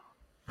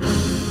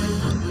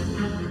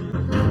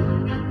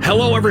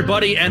Hello,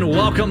 everybody, and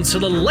welcome to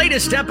the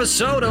latest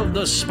episode of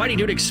the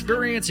Spideydude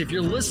Experience. If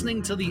you're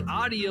listening to the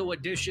audio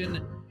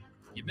edition,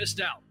 you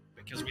missed out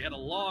because we had a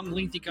long,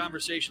 lengthy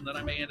conversation that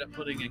I may end up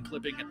putting and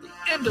clipping at the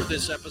end of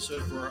this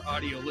episode for our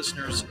audio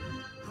listeners.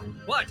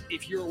 But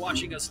if you're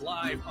watching us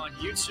live on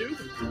YouTube,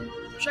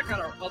 check out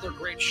our other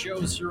great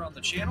shows here on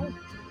the channel,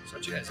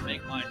 such as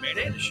Make Mine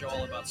Mayday, the show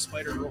all about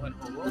Spider-Girl and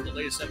her world. The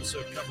latest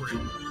episode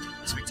covering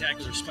the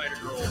Spectacular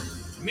Spider-Girl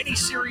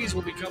mini-series.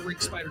 We'll be covering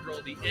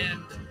Spider-Girl The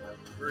End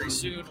very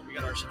soon. We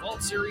got our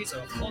Vault series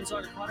of Clone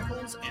Saga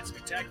Chronicles and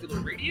Spectacular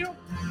Radio.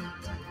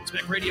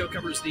 Spec Radio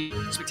covers the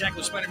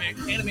Spectacular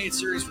Spider-Man animated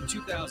series from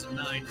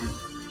 2008 and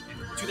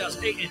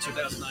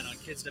 2009 on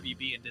Kids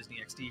WB and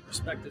Disney XD,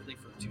 respectively,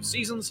 for 2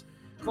 seasons.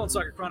 Clone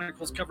Saga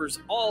Chronicles covers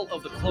all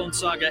of the Clone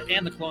Saga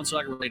and the Clone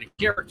Saga related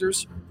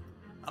characters.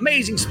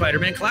 Amazing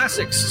Spider-Man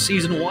Classics.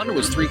 Season 1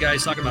 was 3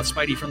 guys talking about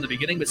Spidey from the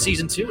beginning, but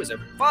Season 2 is a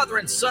father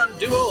and son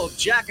duo of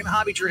Jack and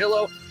Javi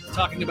Trujillo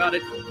talking about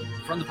it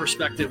from the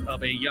perspective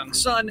of a young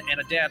son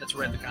and a dad that's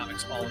read the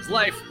comics all his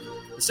life.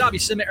 The Sal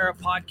Buscema Era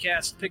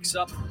podcast picks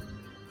up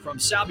from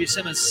Sal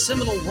Buscema's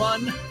seminal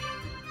run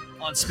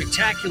on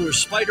Spectacular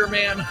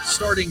Spider-Man,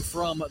 starting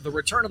from the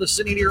Return of the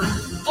Sin Eater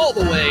all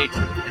the way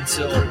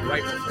until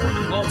right before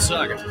the Clone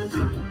Saga.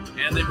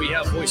 And then we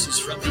have voices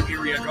from the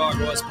Area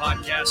Gargoyles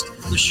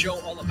podcast, the show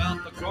all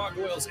about the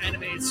Gargoyles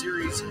animated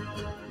series,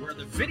 where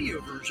the video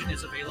version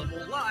is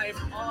available live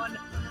on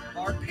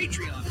our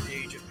Patreon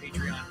page at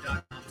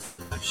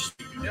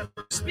patreon.com/SpideyDude.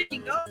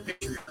 Speaking of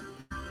Patreon,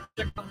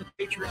 check out the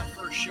Patreon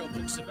first show,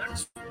 Books of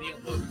X, Neil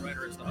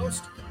Writer as the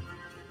host.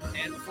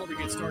 And before we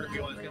get started, we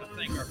always got to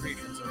thank our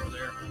patrons over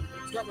there.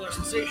 Start with our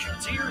sensational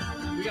tier.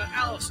 We got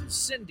Allison,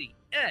 Cindy,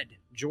 Ed,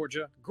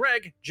 Georgia,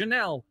 Greg,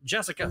 Janelle,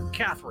 Jessica,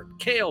 Catherine,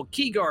 Kale,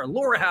 Keegar,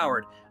 Laura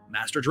Howard,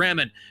 Master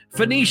Drammond,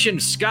 Phoenician,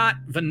 Scott,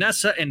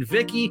 Vanessa, and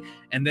Vicky.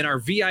 And then our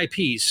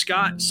VIPs,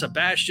 Scott,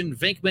 Sebastian,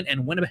 Vinkman,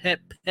 and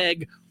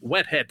Winnipeg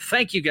Webhead.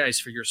 Thank you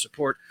guys for your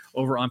support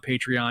over on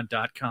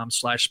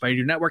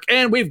patreon.com/Spideydude Network.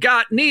 And we've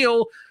got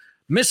Neil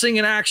missing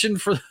in action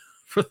for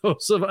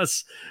those of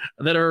us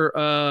that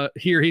are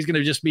here. He's going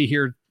to just be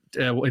here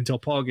until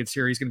Paul gets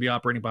here. He's going to be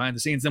operating behind the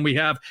scenes. Then we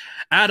have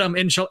Adam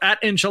at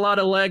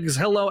Enchilada Legs.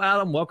 Hello,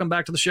 Adam. Welcome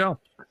back to the show.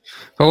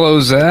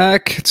 Hello,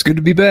 Zach. It's good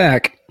to be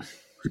back.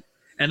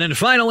 And then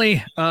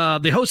finally,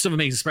 the host of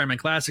Amazing Spider-Man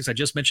Classics. I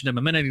just mentioned him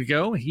a minute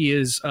ago. He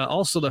is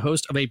also the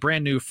host of a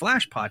brand new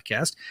Flash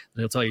podcast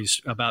that he'll tell you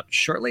about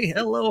shortly.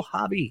 Hello,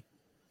 Javi.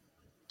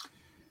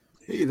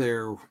 Hey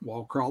there,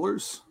 wall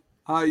crawlers.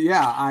 I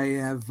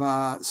have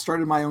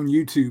started my own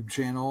YouTube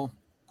channel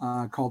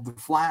called The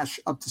Flash,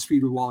 Up to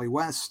Speed with Wally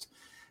West.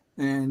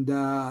 And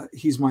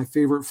he's my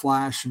favorite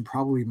Flash and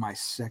probably my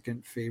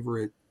second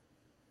favorite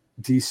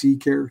DC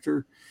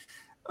character.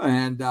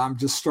 And I'm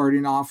just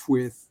starting off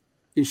with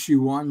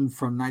issue 1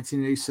 from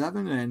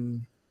 1987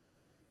 and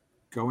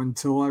go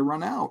until I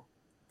run out,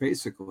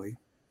 basically.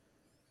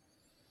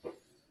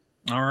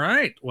 All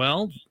right.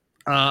 Well,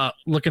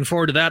 looking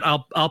forward to that.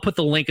 I'll put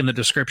the link in the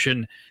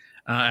description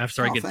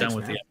after I get done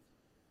with it.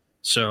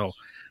 So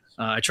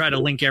I try to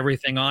link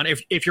everything on.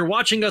 If you're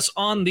watching us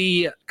on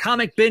the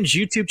Comic Binge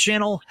YouTube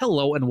channel,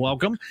 hello and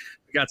welcome.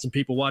 We got some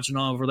people watching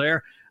over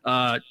there.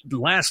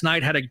 Last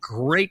night had a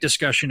great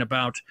discussion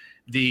about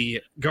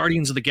the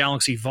Guardians of the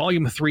Galaxy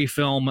Volume 3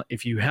 film.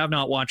 If you have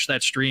not watched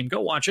that stream,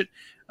 go watch it.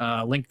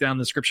 Link down in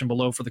the description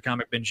below for the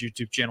Comic Binge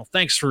YouTube channel.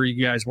 Thanks for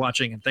you guys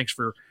watching, and thanks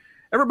for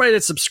everybody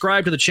that's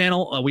subscribed to the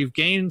channel. We've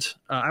gained,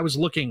 I was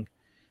looking,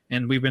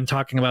 and we've been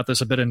talking about this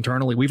a bit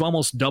internally. We've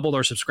almost doubled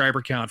our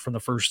subscriber count from the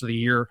first of the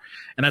year,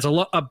 and that's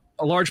a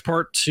large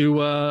part to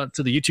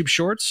the YouTube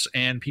Shorts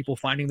and people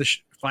finding this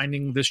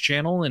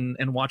channel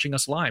and watching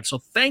us live. So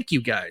thank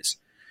you guys.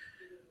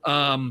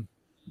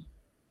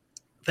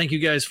 Thank you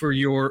guys for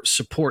your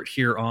support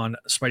here on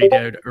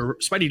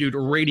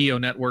Spideydude Radio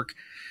Network.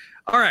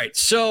 All right,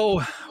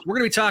 so we're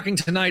going to be talking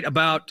tonight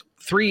about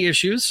 3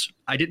 issues.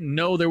 I didn't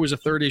know there was a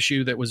 3rd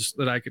issue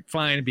that I could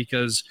find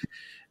because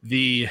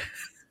the.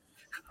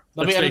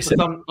 Let me edit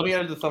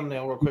the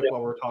thumbnail real quick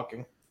while we're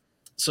talking.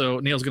 So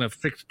Neil's going to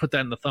put that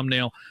in the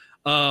thumbnail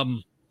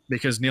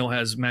because Neil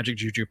has magic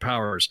juju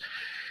powers.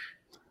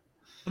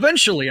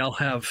 Eventually, I'll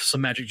have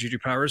some magic juju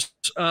powers.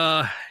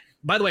 By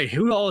the way,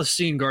 who all has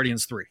seen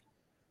Guardians 3?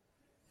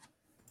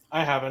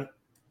 I haven't.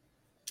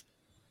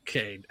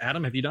 Okay,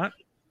 Adam, have you not?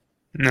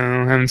 No,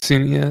 I haven't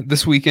seen it yet.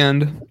 This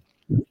weekend.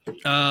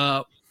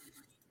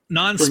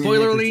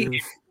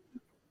 Non-spoilerly,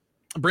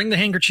 bring the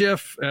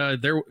handkerchief.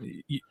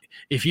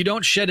 If you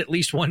don't shed at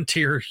least one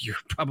tear, you're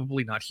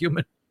probably not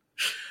human.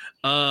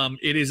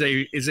 It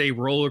is a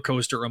roller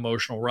coaster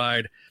emotional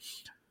ride.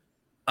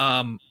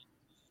 I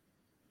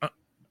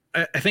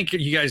think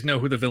you guys know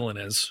who the villain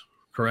is,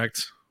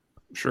 correct?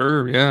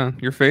 Sure, yeah,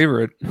 your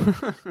favorite.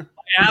 My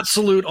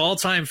absolute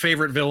all-time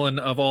favorite villain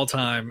of all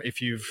time.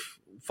 If you've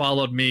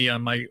followed me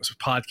on my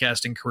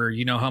podcasting career,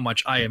 you know how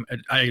much I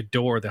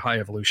adore the High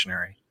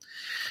Evolutionary.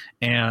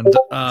 And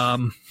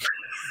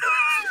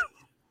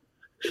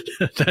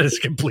that is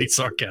complete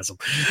sarcasm.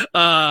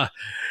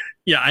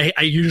 Yeah,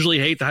 I usually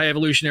hate the High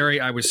Evolutionary.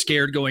 I was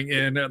scared going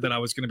in that I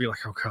was going to be like,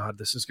 oh god,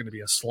 this is going to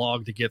be a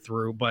slog to get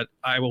through. But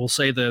I will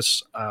say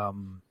this: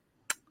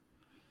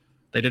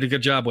 they did a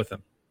good job with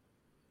him,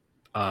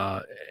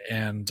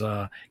 and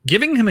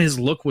giving him his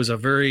look was a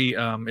very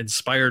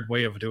inspired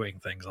way of doing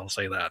things. I'll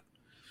say that.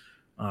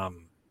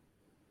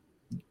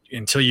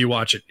 Until you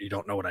watch it, you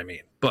don't know what I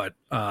mean. But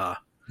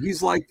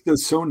he's like the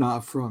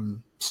Sona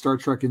from Star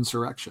Trek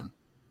Insurrection.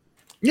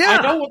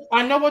 Yeah,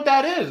 I know what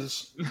that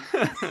is.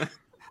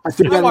 I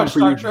think I watch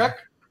Star Trek.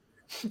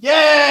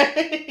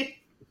 Yay!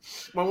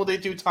 When will they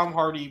do Tom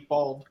Hardy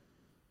bald?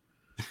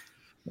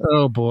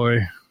 Oh boy.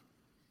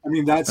 I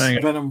mean, that's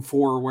Venom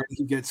 4 when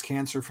he gets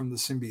cancer from the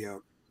symbiote.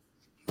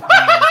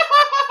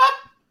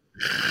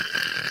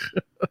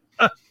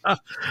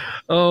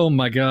 Oh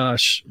my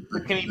gosh.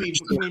 Can he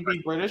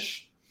be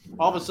British?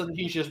 All of a sudden,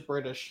 he's just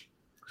British.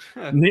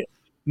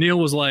 Neil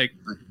was like,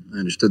 I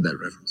understood that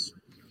reference.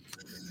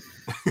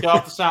 Get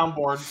off the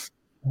soundboard.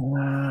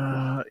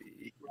 Well,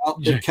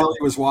 if Kelly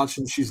was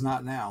watching, she's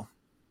not now.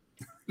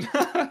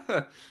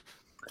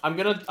 I'm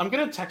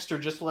gonna text her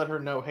just to let her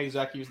know. Hey,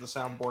 Zach, use the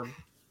soundboard.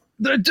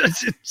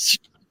 This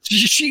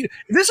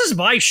is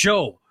my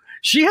show.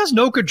 She has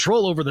no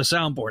control over the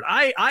soundboard.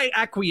 I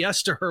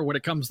acquiesce to her when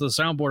it comes to the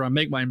soundboard on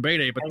Make Mine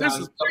Bayday, but this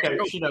is okay.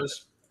 She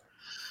knows.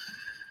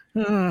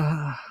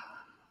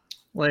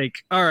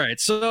 Like, all right.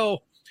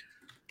 So,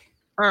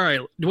 all right.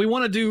 Do we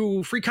want to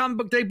do Free Comic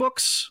Book Day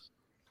books?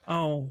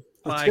 Oh,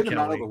 let's bye, get him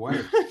Kelly. out of the way.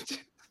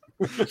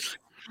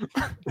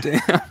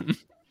 Damn.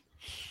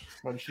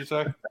 What did she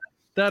say?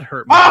 That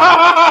hurt me.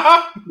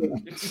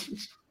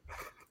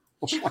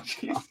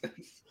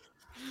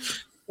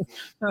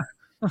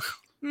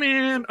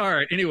 Man, all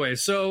right. Anyway,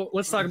 so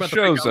let's talk about the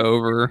show's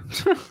over.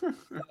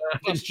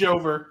 It's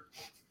Jover.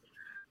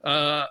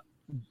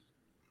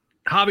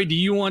 Hobby, do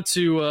you want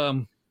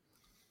to?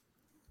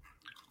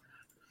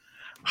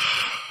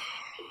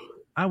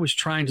 I was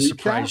trying to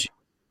surprise you.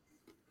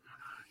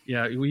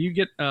 Yeah, will you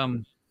get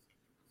will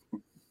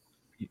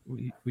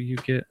you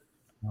get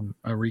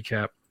a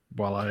recap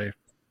while I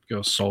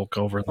go sulk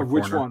over in the corner?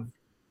 Which one?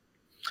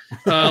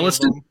 Let's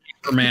do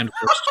Gamer Man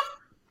first.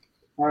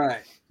 All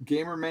right,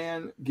 Gamer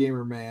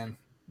Man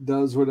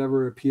does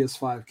whatever a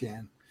PS5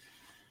 can.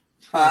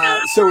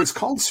 So it's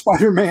called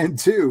Spider-Man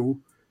 2,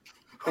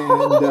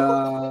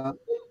 and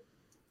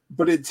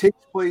but it takes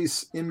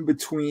place in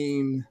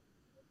between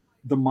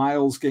the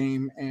Miles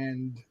game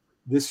and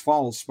this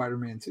fall's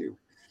Spider-Man 2.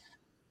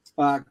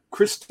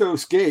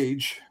 Christos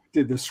Gage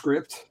did the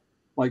script,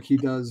 like he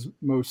does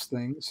most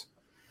things,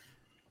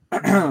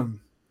 and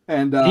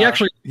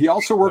he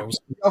also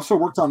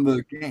worked on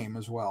the game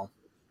as well.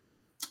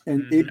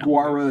 And Id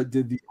Guara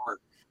did the art,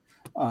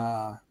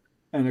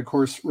 and of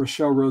course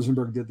Rochelle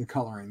Rosenberg did the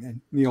coloring. And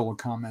Neil will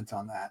comment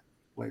on that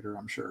later,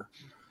 I'm sure.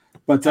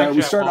 But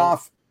we start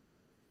off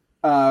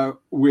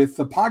with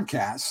the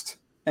podcast,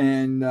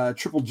 and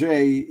Triple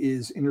J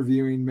is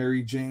interviewing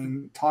Mary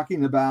Jane,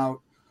 talking about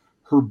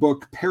her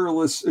book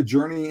 "Perilous: A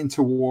Journey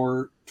into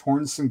War."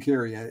 Torn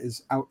Syncaria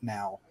is out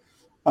now,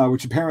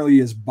 which apparently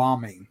is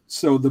bombing.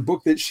 So the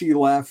book that she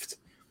left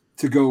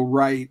to go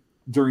write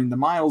during the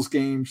Miles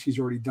game, she's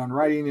already done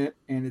writing it,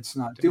 and it's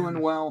not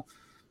doing well.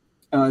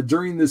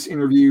 During this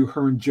interview,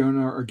 her and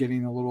Jonah are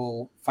getting a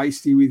little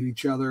feisty with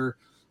each other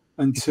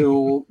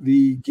until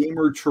the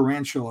gamer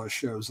tarantula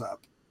shows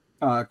up,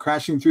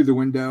 crashing through the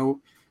window,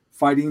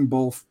 fighting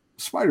both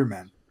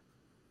Spider-Men,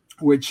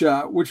 which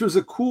was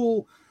a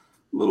cool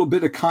little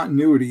bit of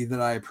continuity that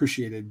I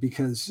appreciated,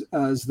 because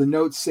as the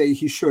notes say,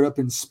 he showed up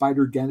in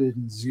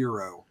Spider-Geddon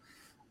 0,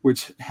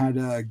 which had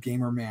a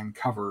Gamer Man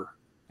cover,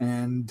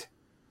 and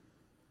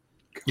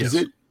yes.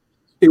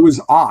 It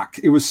was Ock.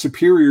 It was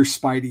Superior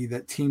Spidey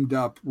that teamed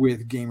up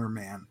with Gamer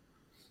Man.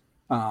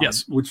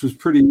 Yes, which was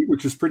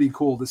pretty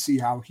cool to see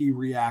how he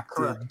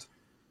reacted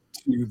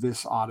to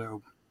this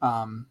auto.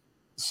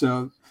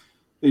 So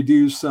they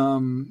do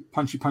some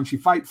punchy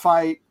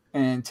fight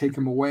and take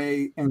him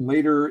away. And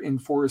later in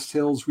Forest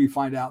Hills, we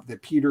find out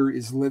that Peter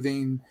is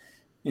living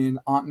in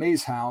Aunt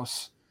May's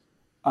house.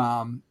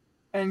 And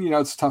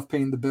it's tough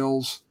paying the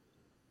bills.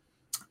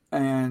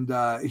 And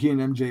he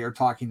and MJ are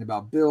talking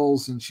about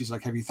bills, and she's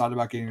like, have you thought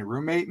about getting a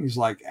roommate? And he's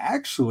like,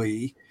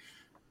 actually,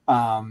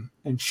 and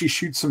she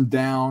shoots him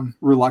down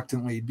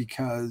reluctantly,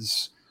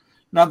 because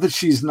not that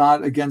she's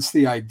not against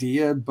the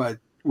idea, but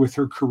with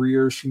her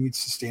career, she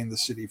needs to stay in the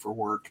city for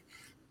work.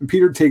 And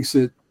Peter takes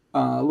it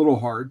a little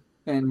hard,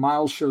 and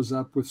Miles shows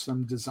up with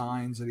some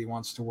designs that he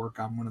wants to work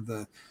on one of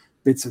the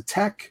bits of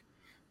tech.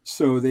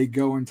 So they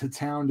go into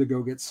town to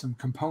go get some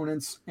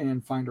components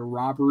and find a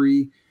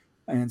robbery,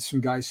 and some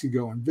guys who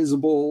go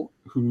invisible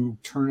who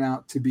turn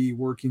out to be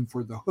working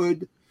for the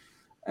Hood.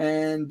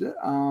 And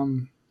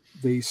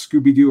they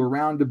Scooby-Doo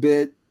around a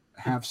bit,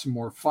 have some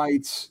more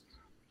fights.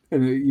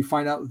 And you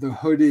find out the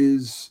Hood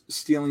is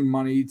stealing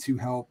money to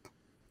help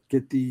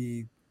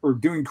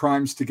doing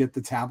crimes to get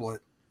the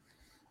tablet,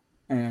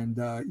 and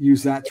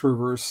use that to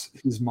reverse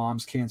his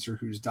mom's cancer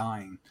who's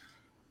dying.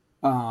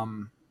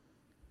 And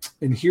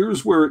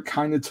here's where it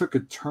kind of took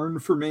a turn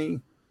for me.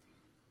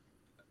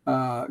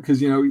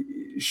 because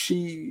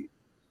she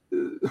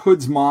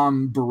Hood's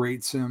mom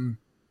berates him,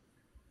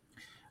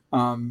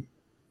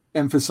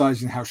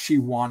 emphasizing how she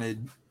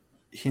wanted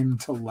him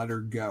to let her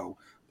go,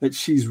 that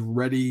she's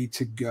ready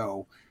to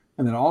go,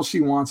 and that all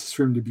she wants is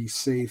for him to be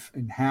safe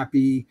and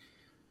happy.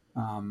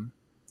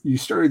 You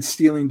started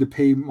stealing to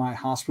pay my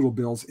hospital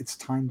bills. It's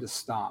time to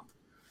stop.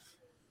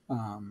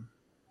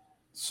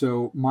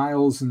 So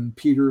Miles and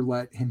Peter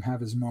let him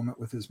have his moment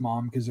with his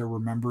mom because they're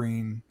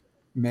remembering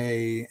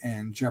May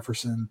and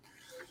Jefferson.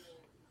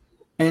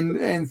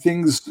 And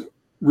things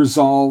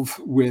resolve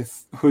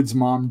with Hood's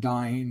mom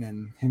dying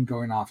and him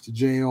going off to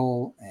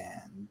jail.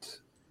 And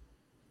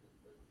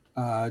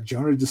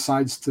Jonah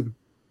decides to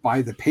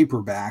buy the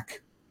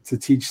paperback to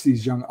teach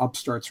these young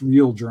upstarts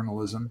real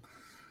journalism.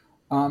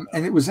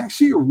 And it was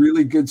actually a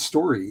really good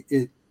story.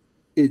 It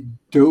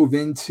dove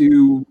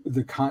into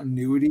the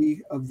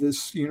continuity of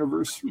this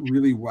universe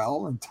really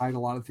well and tied a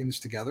lot of things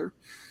together.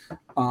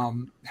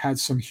 Had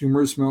some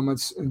humorous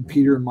moments, and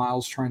Peter and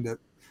Miles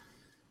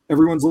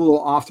everyone's a little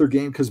off their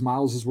game because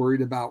Miles is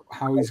worried about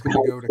how he's going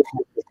to go to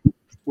college,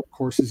 what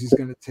courses he's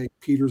going to take.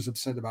 Peter's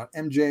upset about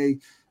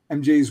MJ.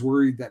 MJ's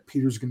worried that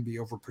Peter's going to be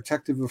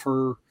overprotective of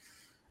her.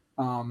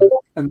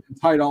 And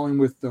tied all in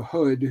with the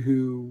Hood,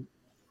 who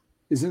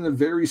is in a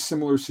very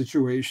similar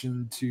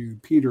situation to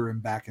Peter in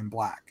Back in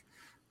Black,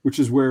 which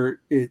is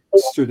where it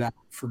stood out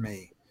for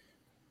me.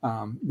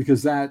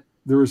 Because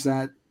was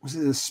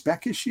it a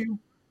spec issue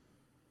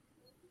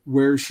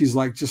where she's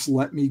like, just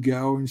let me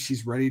go, and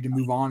she's ready to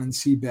move on and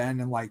see Ben,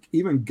 and like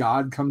even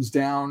God comes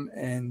down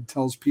and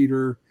tells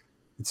Peter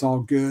it's all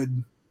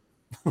good,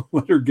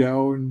 let her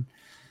go, and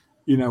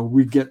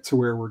we get to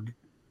where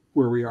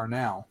we are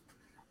now.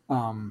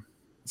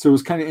 So it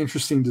was kind of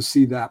interesting to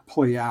see that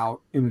play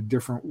out in a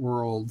different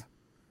world,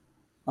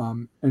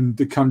 and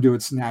to come to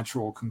its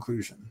natural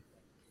conclusion.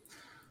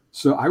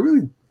 So I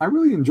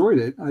really enjoyed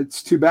it.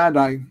 It's too bad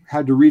I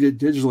had to read it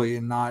digitally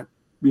and not,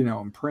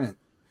 in print.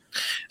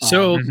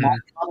 So my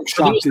comic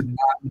shop did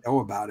not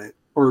know about it,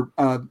 or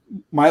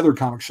my other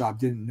comic shop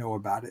didn't know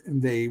about it,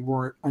 and they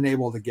weren't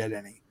unable to get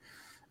any.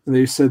 And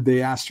they said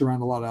they asked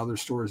around a lot of other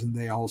stores, and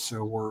they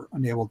also were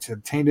unable to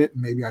obtain it.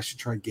 And maybe I should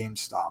try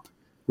GameStop,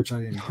 which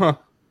I didn't.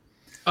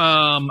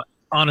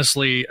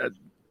 Honestly,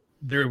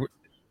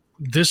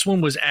 this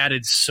one was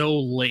added so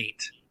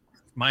late,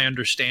 my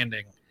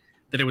understanding,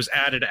 that it was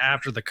added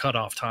after the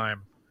cutoff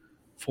time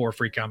for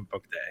Free Comic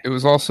Book Day. It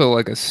was also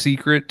like a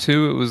secret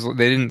too.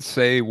 They didn't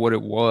say what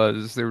it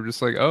was. They were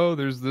just like, oh,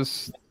 there's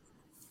this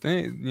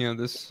thing,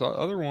 this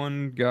other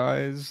one,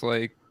 guys,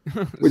 like.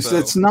 Which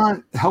that's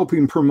not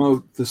helping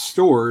promote the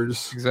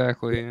stores.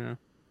 Exactly. Yeah.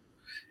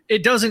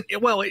 It doesn't.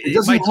 Well, it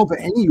doesn't help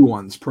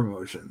anyone's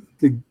promotion.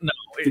 The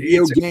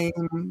video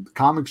game,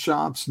 comic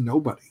shops,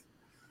 nobody.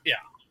 Yeah.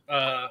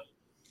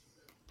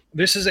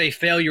 This is a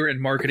failure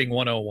in marketing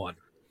 101.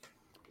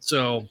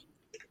 So,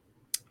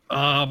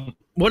 I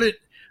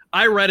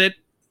read it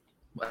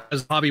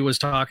as Bobby was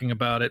talking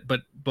about it,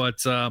 but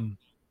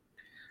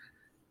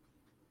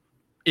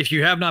if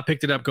you have not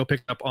picked it up, go pick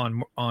it up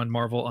on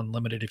Marvel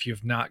Unlimited. If you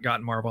have not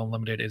gotten Marvel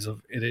Unlimited, it's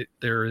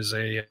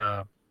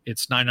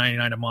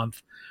 $9.99 a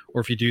month,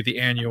 or if you do the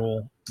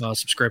annual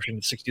subscription,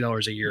 it's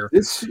 $60 a year.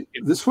 This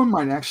one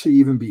might actually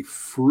even be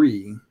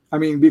free. I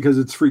mean, because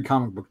it's Free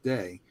Comic Book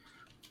Day,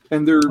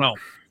 and they're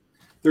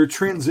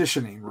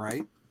transitioning,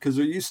 right? Because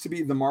there used to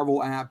be the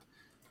Marvel app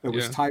that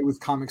was tied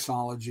with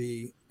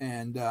Comixology,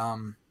 and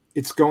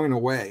it's going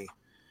away.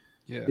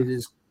 Yeah, it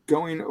is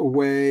going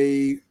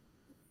away.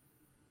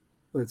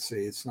 Let's see,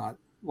 it's not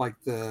like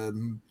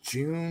the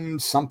June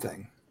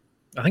something.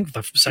 I think the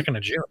 2nd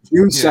of June.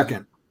 June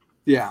 2nd.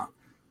 Yeah.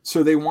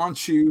 So they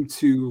want you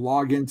to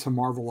log into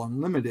Marvel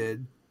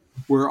Unlimited,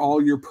 where all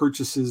your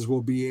purchases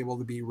will be able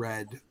to be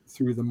read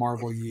through the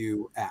Marvel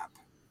U app.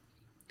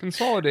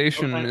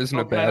 Consolidation isn't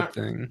a bad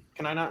thing.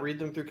 Can I not read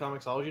them through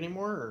Comixology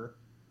anymore? Or?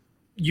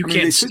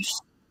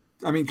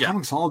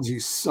 Comixology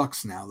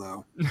sucks now,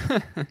 though.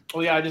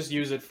 Well, yeah, I just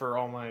use it for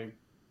all my.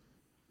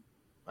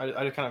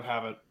 I kind of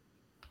have it.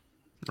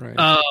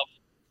 Right.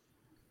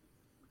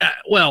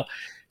 Well,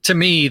 to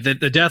me, the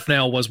death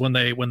knell was when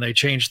they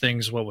changed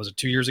things. What was it,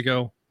 2 years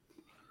ago?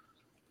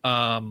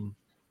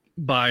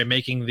 By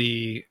making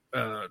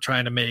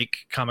trying to make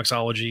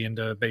Comixology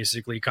into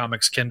basically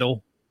Comics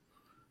Kindle,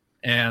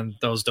 and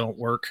those don't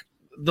work.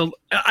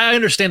 I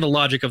understand the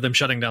logic of them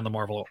shutting down the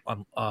Marvel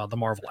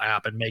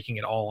app and making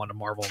it all onto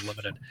Marvel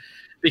Unlimited,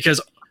 because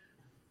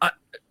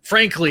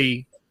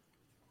frankly,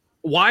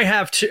 why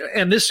have to?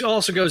 And this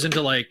also goes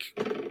into like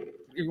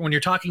when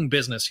you're talking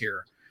business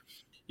here,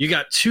 you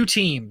got two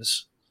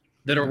teams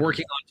that are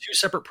working on two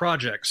separate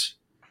projects.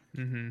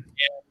 Mm-hmm. And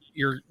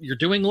you're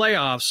doing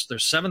layoffs.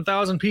 There's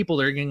 7,000 people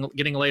that are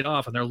getting laid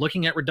off, and they're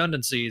looking at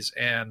redundancies.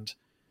 And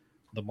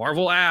the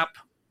Marvel app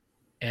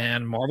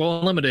and Marvel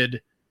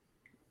Unlimited,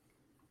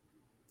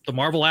 the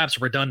Marvel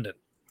app's redundant.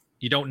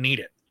 You don't need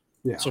it.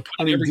 Yeah. So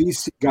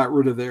DC got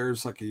rid of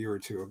theirs like a year or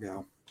two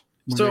ago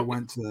when they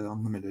went to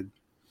Unlimited.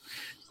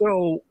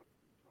 So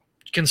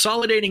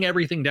consolidating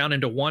everything down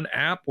into one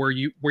app where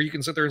you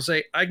can sit there and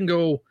say, I can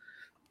go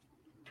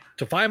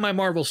to find my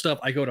Marvel stuff.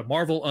 I go to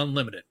Marvel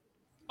Unlimited.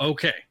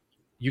 Okay,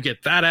 you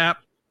get that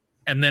app,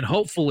 and then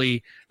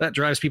hopefully that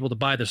drives people to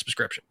buy the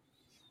subscription.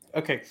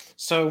 Okay,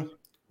 so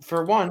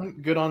for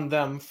one, good on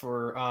them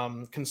for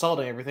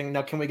consolidating everything.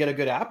 Now, can we get a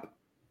good app?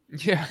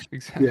 Yeah,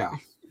 exactly. Yeah.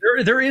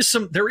 There is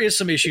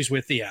some issues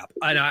with the app.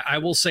 I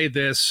will say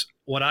this: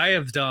 what I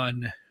have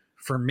done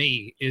for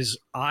me is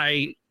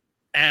I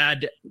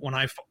add when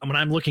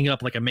I'm looking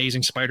up like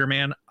Amazing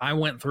Spider-Man, I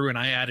went through and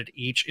I added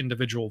each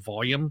individual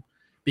volume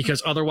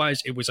because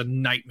otherwise it was a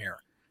nightmare.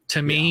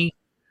 To me,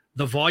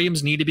 the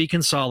volumes need to be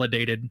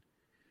consolidated.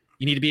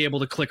 You need to be able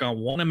to click on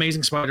one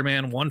Amazing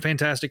Spider-Man, one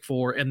Fantastic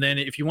Four, and then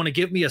if you want to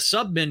give me a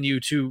sub menu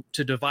to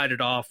divide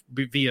it off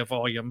via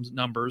volume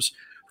numbers,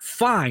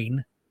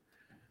 fine,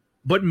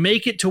 but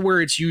make it to where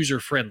it's user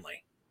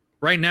friendly.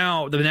 Right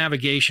now, the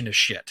navigation is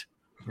shit.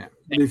 Yeah.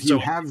 But if you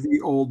have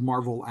the old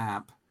Marvel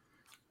app,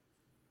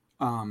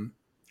 and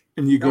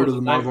you go to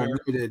the Marvel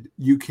Unlimited,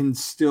 you can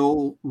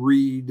still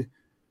read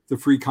the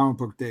free comic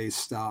book day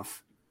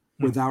stuff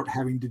without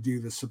having to do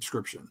the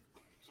subscription.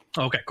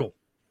 Okay, cool.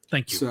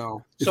 Thank you.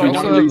 So if you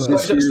want to read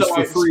this year's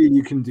for free,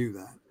 you can do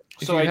that.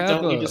 So I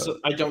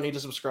don't need to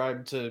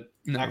subscribe to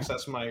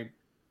access my.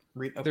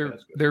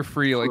 They're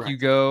free. Like Correct. you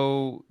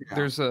go,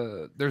 there's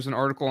an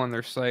article on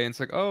their site, and it's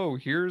like, oh,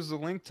 here's a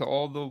link to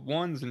all the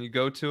ones, and you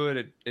go to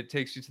it. It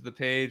takes you to the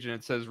page, and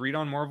it says read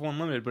on Marvel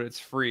Unlimited, but it's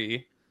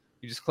free.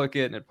 You just click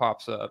it, and it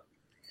pops up.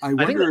 I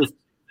wonder if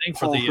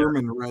Paul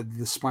Herman read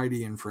the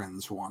Spidey and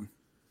Friends one.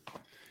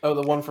 Oh,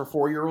 the one for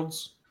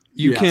 4-year-olds?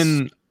 You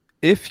can,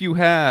 if you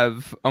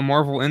have a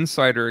Marvel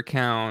Insider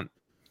account,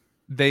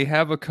 they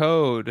have a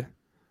code,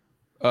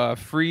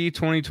 free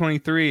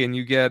 2023, and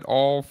you get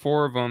all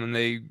 4 of them, and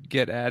they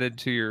get added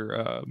to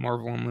your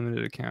Marvel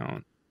Unlimited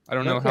account. I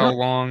don't know how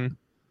long.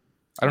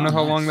 I don't know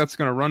how long that's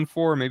going to run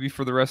for. Maybe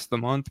for the rest of the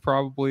month,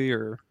 probably,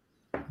 or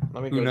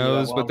who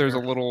knows? But there's a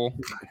little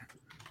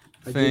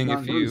thing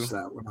if you notice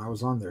that when I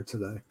was on there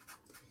today.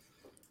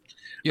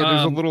 Yeah,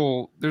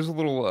 there's a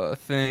little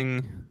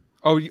thing.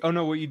 Oh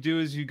no! What you do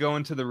is you go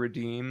into the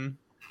redeem,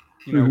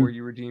 where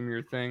you redeem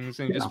your things,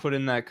 and you just put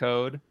in that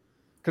code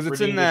because it's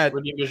in that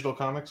Redeem Digital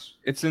Comics.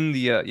 It's in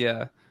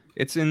the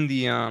it's in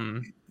the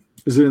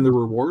Is it in the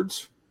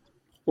rewards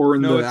or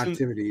in the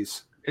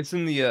activities? It's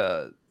in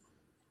the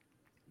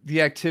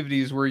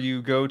activities where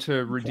you go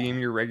to redeem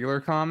your regular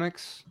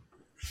comics.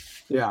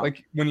 Yeah,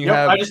 like when you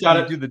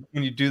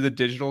when you do the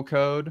digital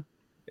code.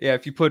 Yeah,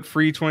 if you put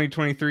free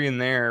 2023 in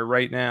there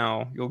right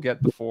now, you'll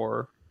get the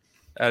 4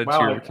 added to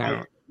your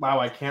account.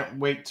 I can't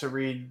wait to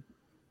read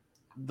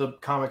the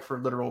comic for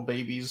literal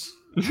babies.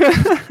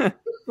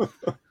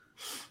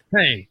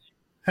 Hey,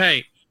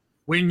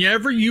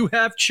 whenever you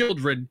have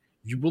children,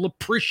 you will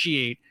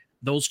appreciate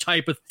those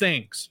type of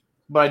things.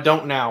 But I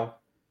don't now.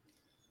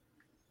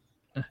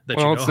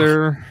 It's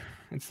there.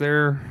 It's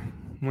there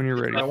when you're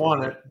ready. I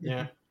want it.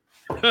 Yeah.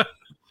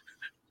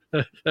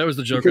 That was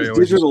the joke. Because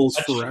digital's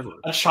forever.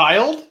 A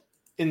child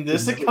in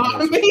this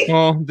economy?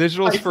 Well,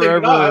 digital's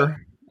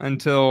forever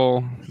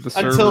until the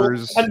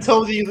servers.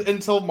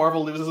 Until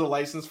Marvel loses a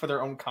license for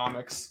their own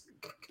comics.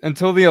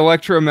 Until the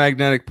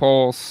electromagnetic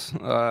pulse.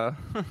 And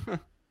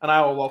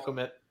I will welcome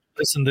it.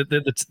 Listen,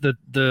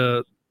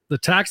 the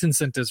tax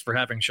incentives for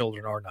having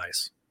children are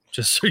nice,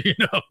 just so you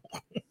know.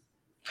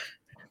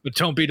 But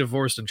don't be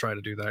divorced and try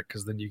to do that,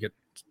 because then you get.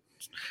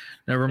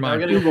 Never mind.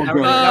 We're getting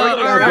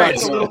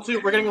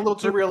a little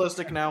too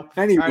realistic now.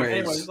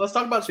 Anyways, let's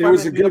talk about Spider-Man. It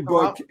was a good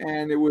book,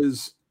 and it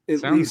was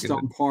at least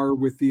on par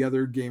with the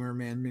other Gamer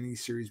Man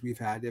miniseries we've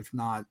had, if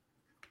not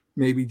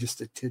maybe just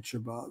a titch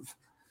above.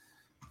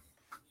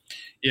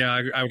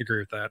 Yeah, I would agree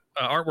with that.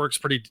 Artwork's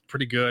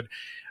pretty good.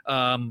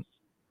 I'm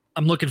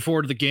looking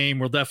forward to the game.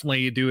 We'll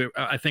definitely do it.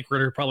 I think we're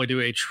going to probably do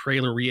a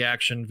trailer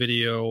reaction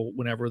video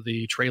whenever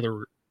the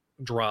trailer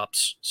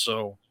drops.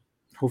 So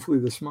hopefully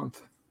this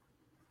month.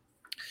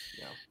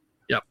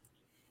 Yep.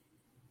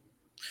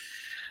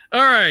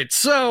 All right.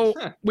 So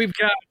we've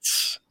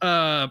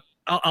got,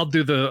 I'll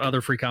do the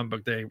other free comic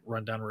book day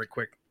rundown real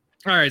quick.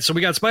 All right. So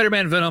we got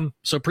Spider-Man Venom.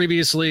 So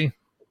previously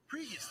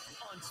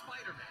on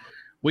Spider-Man,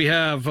 we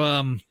have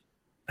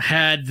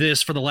had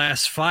this for the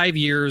last 5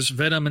 years,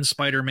 Venom and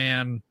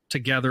Spider-Man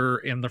together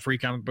in the free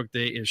comic book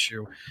day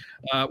issue.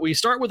 We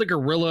start with a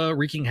gorilla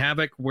wreaking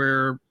havoc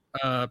where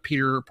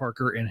Peter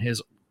Parker in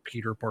his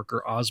Peter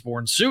Parker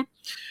Osborn suit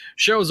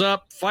shows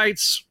up,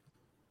 fights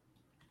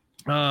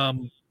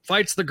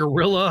the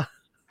gorilla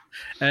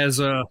as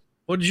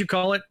what did you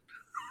call it?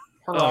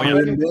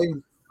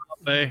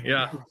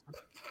 Yeah.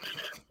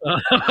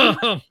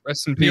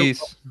 Rest in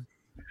peace.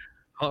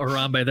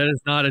 Harambe. That is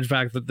not, in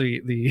fact,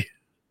 the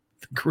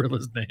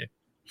gorilla's name.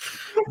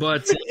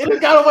 But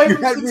it got away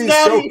from me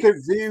so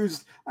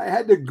confused. I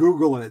had to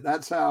Google it.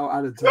 That's how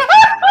out of touch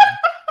I am.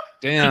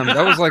 Damn,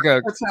 that was like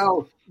That's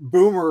how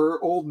boomer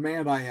old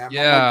man I am.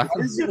 Yeah.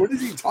 Like, what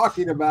is he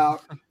talking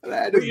about? And I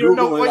had to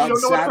Google it on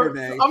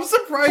Saturday. I'm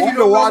surprised you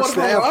don't watch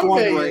the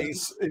F1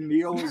 race, and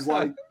Neil was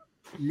like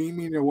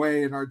memeing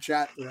away in our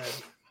chat thread.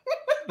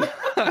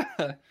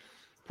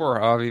 Poor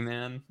Javi,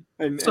 man.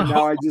 And So-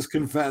 now I just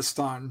confessed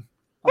on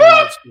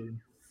live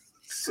stream.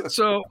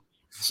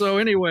 So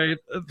anyway,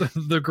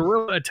 the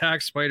gorilla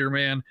attacks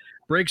Spider-Man,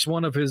 breaks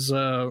one of his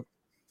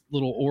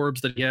little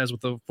orbs that he has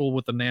with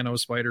the nano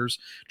spiders,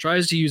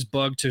 tries to use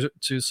Bug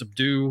to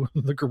subdue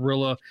the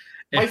gorilla.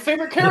 My and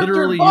favorite character,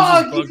 literally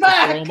Bug, uses he's Bug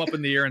to throw back! him up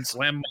in the air and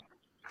slam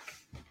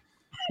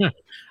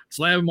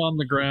him on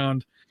the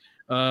ground.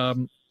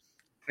 And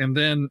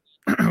then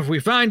we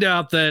find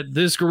out that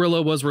this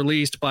gorilla was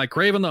released by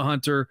Kraven the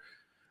Hunter.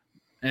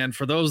 And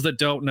for those that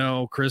don't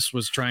know, Chris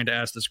was trying to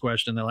ask this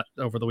question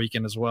over the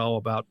weekend as well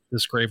about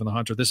this Kraven the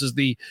Hunter. This is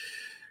the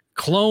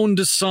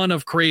cloned son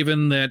of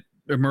Kraven that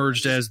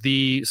emerged as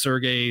the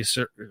Sergei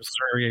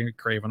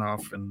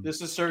Kravinoff. And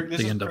This is the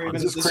end of Kraven. Hunter.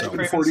 This is Kraven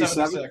Kraven 47?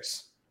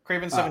 76.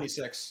 Kraven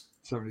 76.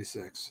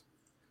 76.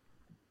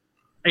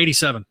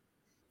 87.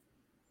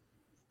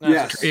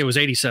 Yes. It was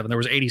 87. There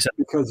was 87.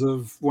 Because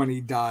of when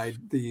he died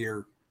the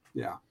year.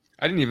 Yeah.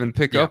 I didn't even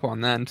pick Yeah. up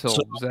on that until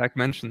So- Zach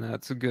mentioned that.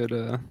 It's a good,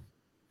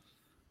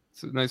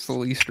 it's a nice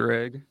little Easter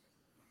egg.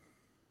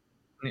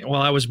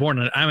 Well, I was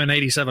born I'm an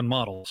 87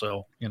 model,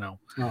 so you know.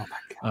 Oh my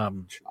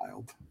God,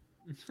 child.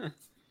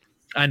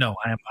 I know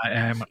I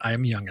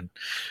am youngin.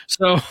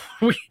 So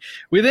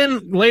we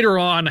then later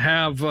on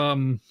have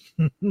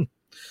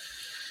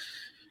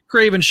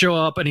Kraven show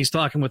up and he's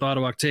talking with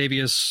Otto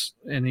Octavius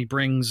and he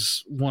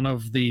brings one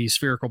of the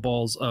spherical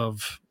balls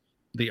of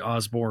the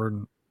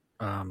Osborn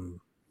Nano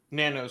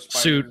spiders.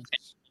 Suit.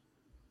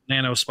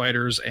 Nano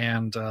spiders,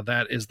 and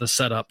that is the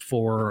setup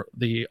for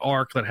the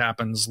arc that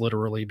happens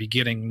literally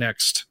beginning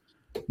next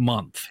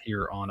month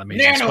here on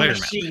Amazing Nano Spider-Man.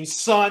 machine,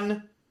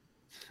 son.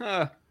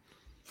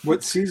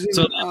 What season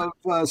So- of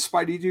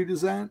Spideydude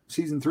is that?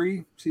 Season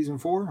 3? Season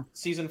 4?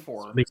 Season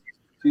 4.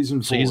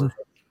 Season 4. Season-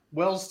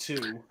 Wells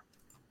 2.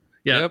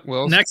 Yeah. Yep,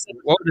 well, Next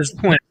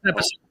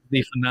episode,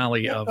 the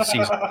finale of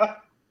season. So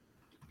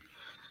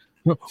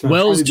I'm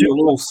Wells trying to do a 2.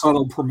 little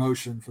subtle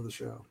promotion for the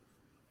show.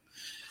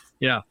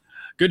 Yeah.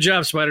 Good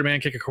job,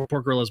 Spider-Man. Kick a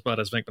poor gorilla's butt,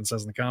 as Vinkman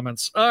says in the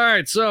comments. All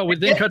right, so we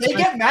then cut They to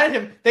get mad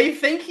at him. They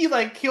think he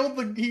killed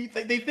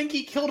they think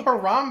he killed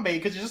Harambe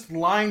because he's just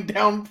lying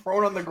down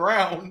prone on the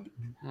ground.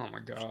 oh my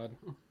God.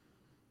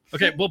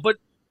 okay. Well, but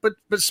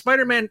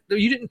Spider-Man,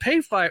 you didn't pay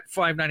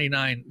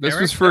 $5.99. This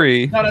Eric. was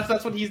free. No,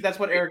 that's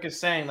what Eric is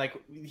saying. Like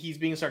he's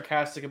being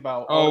sarcastic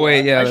about. Oh,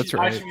 wait, yeah, I that's should-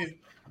 right.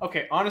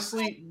 Okay,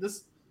 honestly,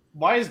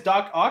 why is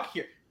Doc Ock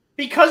here?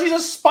 Because he's a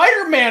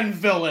Spider-Man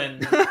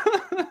villain.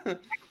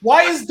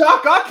 Why is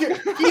Doc Ock here?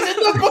 He's in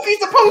the book he's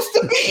supposed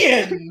to be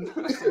in.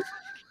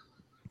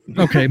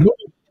 Okay,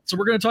 so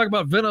we're going to talk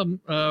about Venom.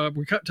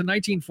 We cut to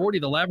 1940,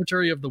 the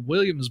laboratory of the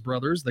Williams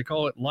brothers. They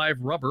call it Live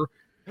Rubber.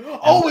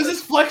 Oh, is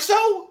this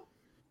Flexo?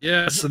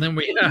 Yes, and then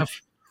we have.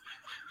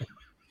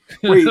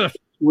 Wait,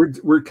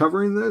 we're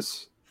covering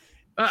this?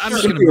 I'm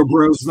just going Symbio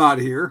Bro's not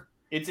here.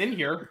 It's in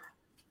here.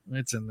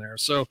 It's in there.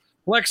 So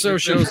Flexo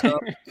shows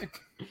up.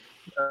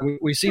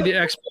 We see the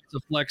exploits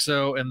of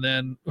Flexo, and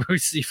then we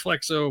see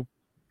Flexo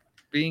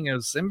being a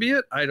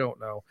symbiote. I don't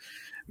know.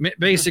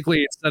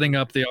 Basically, it's setting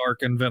up the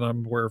arc in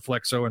Venom where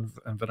Flexo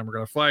and Venom are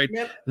going to fight.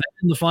 Man.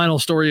 Then the final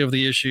story of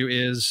the issue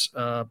is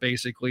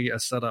basically a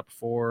setup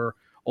for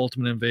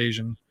Ultimate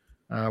Invasion,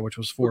 which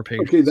was 4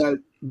 pages. Okay,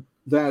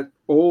 that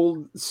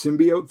old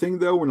symbiote thing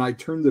though, when I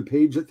turned the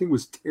page, that thing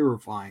was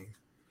terrifying.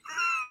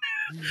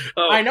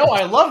 Oh, I know,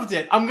 I loved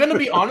it. I'm gonna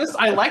be honest,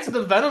 I liked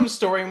the Venom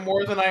story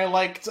more than I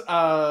liked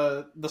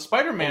the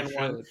Spider-Man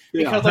one.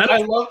 Because Yeah.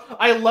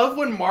 I love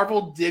when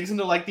Marvel digs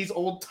into like these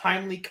old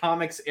timely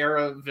comics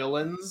era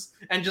villains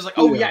and just like,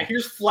 oh Yeah. yeah,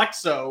 here's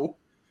Flexo.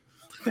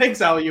 Thanks,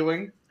 Al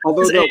Ewing.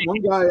 Although that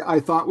one guy I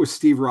thought was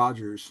Steve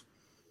Rogers.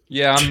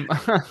 Yeah,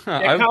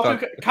 Yeah,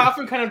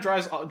 Kafu kind of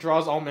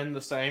draws all men the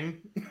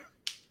same.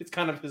 It's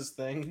kind of his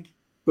thing.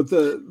 But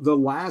the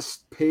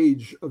last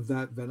page of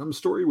that Venom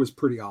story was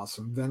pretty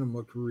awesome. Venom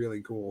looked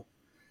really cool.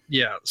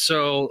 yeah.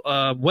 So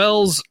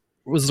Wells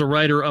was the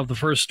writer of the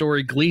first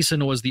story.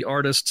 Gleason was the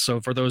artist.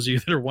 So for those of you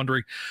that are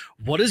wondering,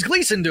 what is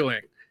Gleason doing?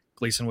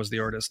 Gleason was the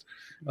artist.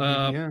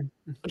 yeah.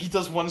 He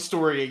does one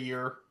story a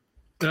year.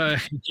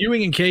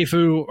 Ewing and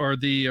Keifu are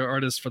the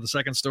artists for the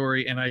second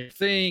story, and I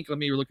think let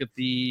me look at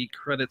the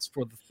credits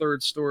for the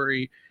third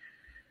story.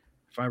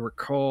 If I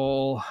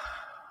recall,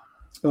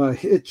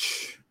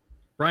 Hitch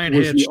Brian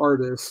was Hitch, the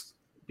artist.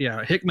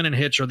 yeah, Hickman and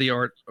Hitch are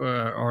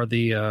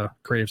the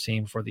creative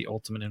team for the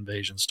Ultimate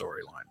Invasion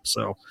storyline.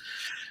 So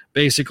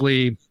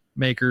basically,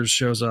 Makers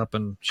shows up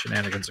and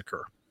shenanigans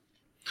occur.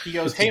 He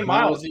goes, It's "Hey about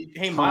Miles,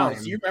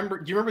 time. do you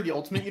remember the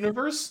Ultimate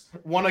Universe?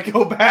 Want to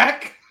go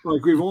back?"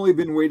 Like we've only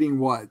been waiting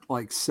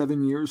like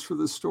 7 years for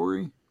this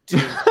story.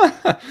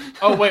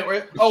 Oh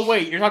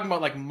wait, you're talking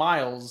about like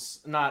Miles,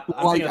 not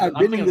Like I'm I've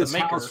been thinking in of this the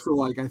Maker. house for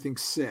like I think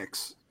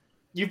 6.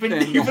 You've been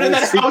and the in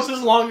that whole house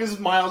as long as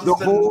Miles The has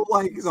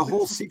been.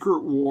 whole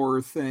Secret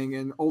War thing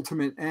and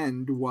Ultimate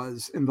End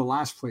was in the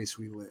last place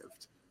we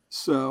lived.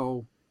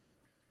 So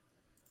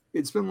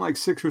it's been like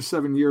 6 or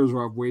 7 years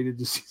where I've waited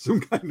to see some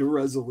kind of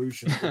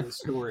resolution for the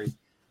story.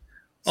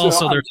 So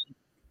Also,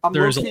 I'm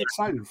there's a- low-key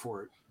excited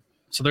for it.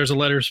 So there's a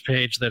letters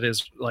page that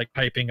is like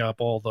piping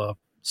up all the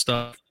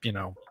stuff,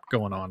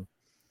 going on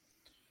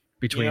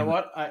between. You know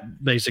what?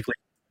 Basically,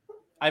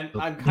 I'm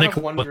kind Nick,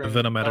 of wondering. the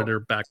Venom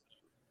editor, back.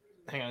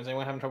 Hang on, is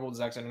anyone having trouble with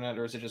Zach's internet,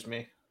 or is it just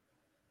me?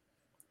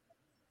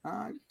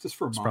 Just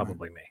for a It's moment.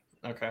 probably me.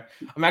 Okay,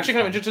 I'm actually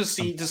kind of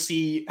interested to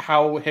see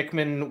how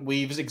Hickman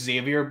weaves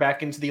Xavier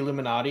back into the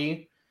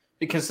Illuminati,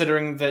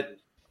 considering that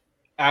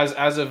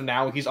as of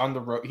now he's on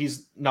the road.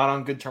 He's not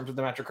on good terms with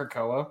the Master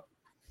Krakoa.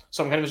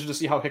 So I'm kind of interested to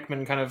see how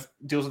Hickman kind of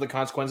deals with the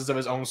consequences of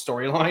his own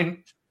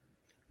storyline.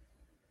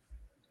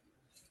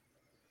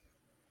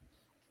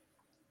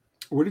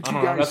 What did you I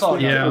don't know, guys that's all I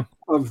think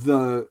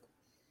got.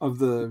 of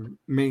the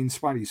main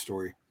Spidey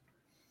story?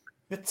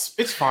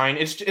 It's fine.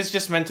 It's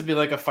just meant to be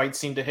like a fight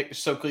scene to hit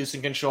so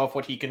Gleason can show off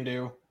what he can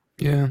do.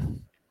 Yeah.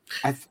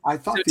 I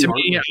thought To the art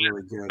me, was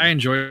really good. I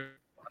enjoy it.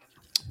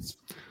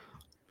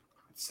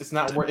 It's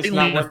not worth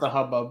the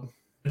hubbub.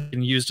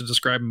 And used to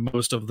describe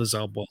most of the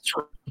Zelda.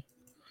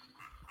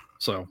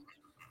 So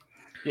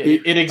Yeah,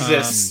 it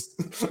exists.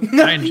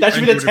 I That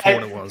should be enjoyed the it for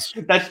tag. what it was.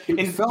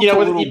 It felt a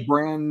little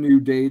brand new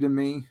day to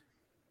me.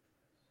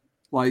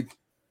 Like,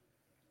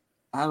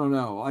 I don't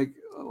know.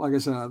 Like I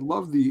said, I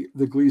love the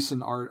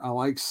Gleason art. I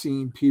like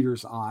seeing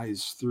Peter's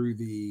eyes through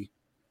the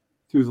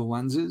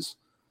lenses.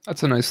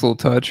 That's a nice little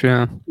touch,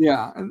 yeah.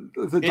 Yeah, and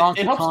the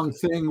Donkey Kong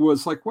thing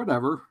was like,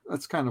 whatever.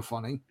 That's kind of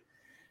funny.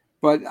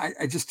 But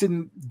I just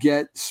didn't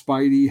get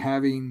Spidey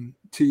having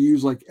to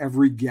use like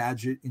every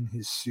gadget in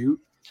his suit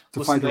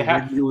to fight a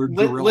regular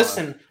gorilla.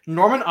 Listen,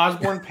 Norman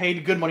Osborn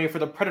paid good money for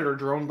the Predator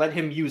drone. Let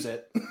him use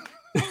it.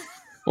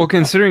 Well,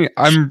 considering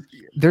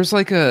there's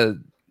like I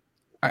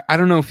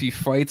don't know if he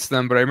fights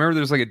them, but I remember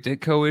there's like a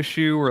Ditko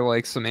issue where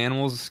like some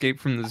animals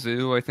escape from the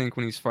zoo, I think,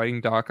 when he's fighting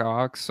Doc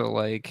Ock. So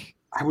like,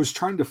 I was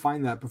trying to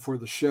find that before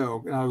the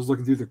show, and I was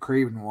looking through the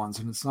Craven ones,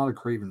 and it's not a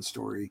Craven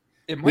story.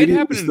 It might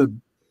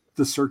happen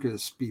the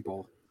circus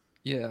people.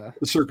 Yeah.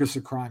 The Circus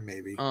of Crime,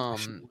 maybe. I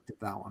should look at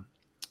that one.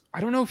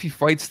 I don't know if he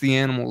fights the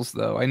animals,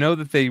 though. I know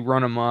that they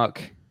run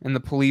amok, and the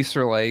police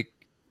are, like,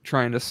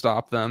 trying to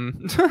stop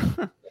them.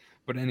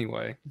 But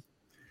anyway,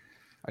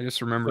 I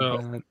just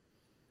remember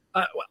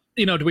that.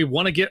 Do we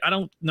want to get? I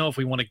don't know if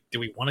we want to. Do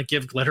we want to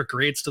give letter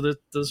grades to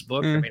this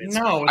book? I mean,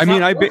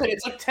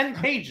 it's like 10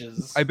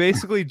 pages. I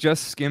basically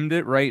just skimmed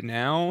it right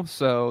now,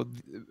 so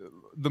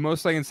the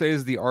most I can say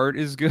is the art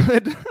is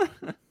good.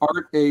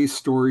 Art A,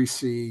 story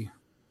C.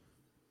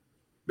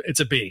 It's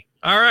a B.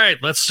 All right,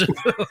 let's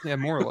yeah,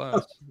 more or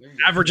less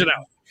average it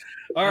out.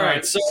 All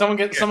right, so someone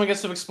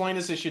gets to explain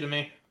this issue to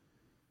me.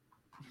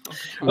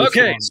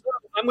 Okay, so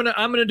I'm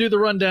gonna do the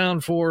rundown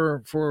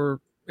for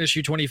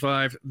issue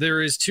 25.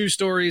 There is 2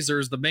 stories.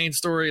 There's the main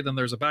story, then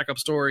there's a backup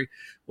story.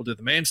 We'll do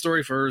the main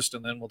story first,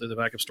 and then we'll do the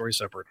backup story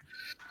separate.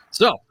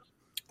 So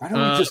why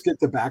don't we just get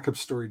the backup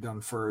story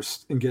done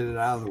first and get it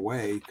out of the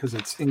way, because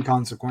it's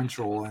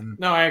inconsequential and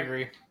no, I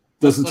agree.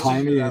 Doesn't tie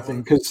into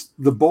anything, because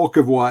the bulk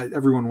of what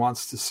everyone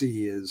wants to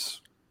see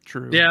is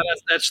true. Yeah,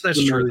 that's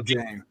true.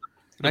 And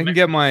I can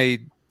get my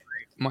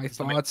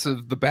thoughts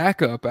of the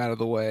backup out of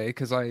the way,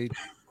 because I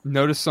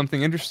noticed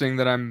something interesting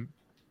that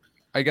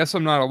I guess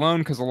I'm not alone,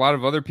 because a lot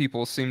of other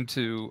people seem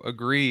to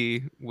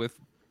agree with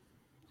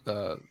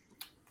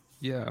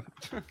yeah.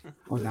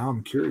 Well, now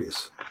I'm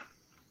curious.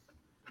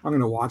 I'm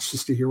going to watch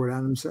just to hear what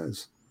Adam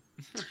says.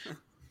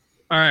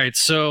 All right,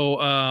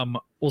 so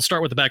we'll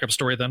start with the backup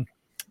story then.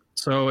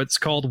 So it's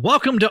called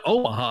Welcome to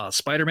Omaha,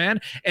 Spider-Man.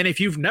 And if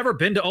you've never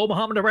been to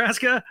Omaha,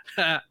 Nebraska,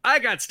 I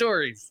got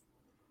stories.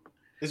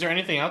 Is there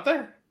anything out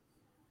there?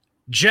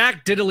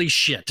 Jack diddly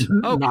shit.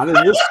 Oh, not in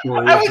this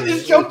story. I was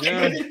just joking.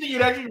 I didn't think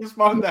you'd actually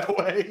respond that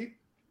way.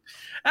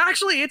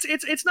 Actually, it's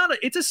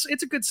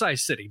a good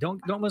sized city.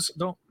 Don't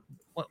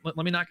let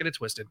me not get it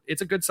twisted.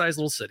 It's a good sized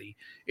little city.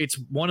 It's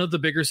one of the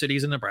bigger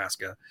cities in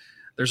Nebraska.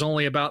 There's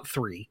only about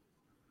 3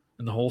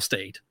 in the whole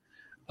state.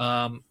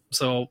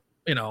 So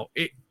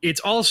it's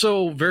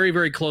also very,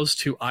 very close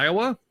to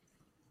Iowa.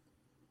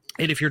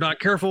 And if you're not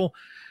careful,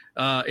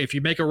 if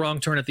you make a wrong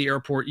turn at the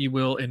airport, you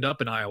will end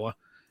up in Iowa,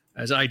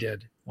 as I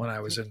did when I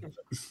was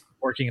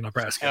working in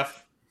Nebraska.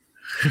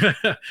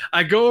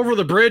 I go over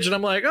the bridge and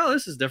I'm like, oh,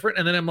 this is different.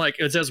 And then I'm like,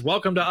 it says,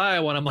 welcome to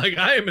Iowa. And I'm like,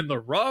 I am in the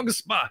wrong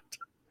spot.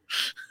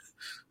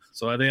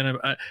 So then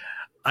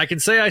I can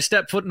say I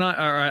stepped foot in,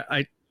 or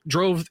I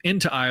drove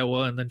into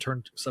Iowa and then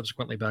turned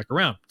subsequently back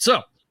around.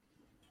 So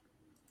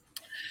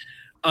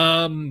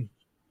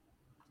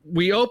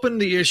we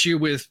opened the issue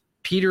with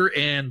Peter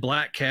and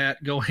Black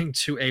Cat going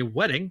to a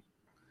wedding.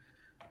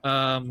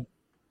 Oh,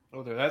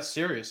 they're that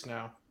serious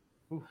now.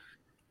 Ooh.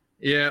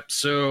 Yeah,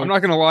 so I'm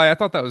not gonna lie, I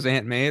thought that was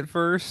Aunt May at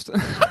first.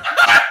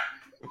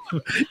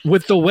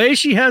 With the way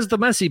she has the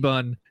messy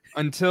bun.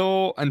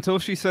 Until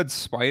she said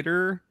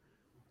Spider,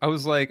 I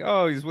was like,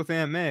 oh, he's with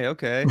Aunt May,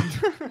 okay.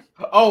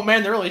 Oh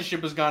man, their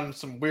relationship has gone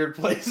some weird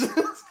places.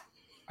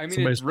 I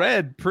mean, it's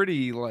read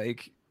pretty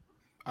like,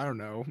 I don't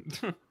know.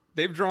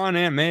 They've drawn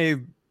Aunt May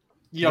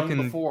young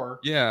before.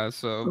 Yeah,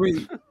 so I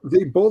mean,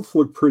 they both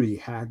look pretty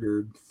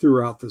haggard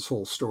throughout this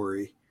whole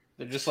story.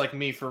 They're just like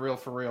me, for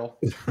real.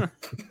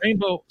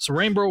 Rainbow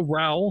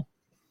Rowell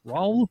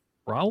Raul.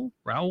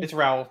 It's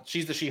Raul.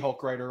 She's the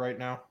She-Hulk writer right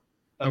now.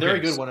 A Okay, very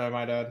good so- one, I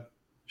might add.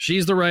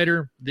 She's the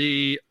writer.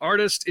 The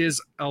artist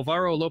is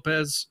Alvaro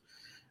Lopez.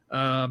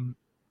 Color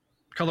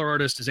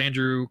artist is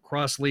Andrew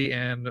Crossley,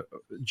 and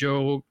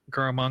Joe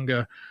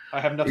Caramanga I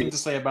have nothing to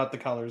say about the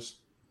colors.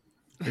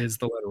 is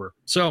the letterer.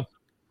 So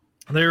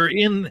they're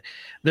in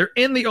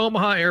the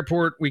Omaha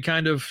airport. We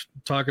kind of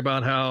talk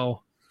about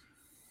how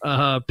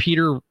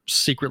Peter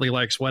secretly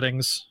likes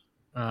weddings,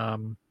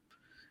 and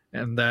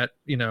that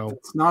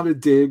It's not a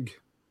dig.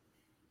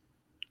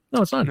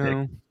 no, it's not big.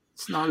 No.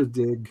 It's not a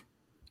dig.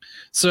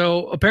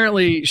 So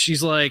apparently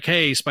she's like,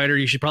 "Hey, Spider,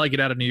 you should probably get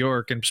out of New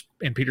York." And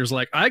Peter's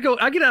like, I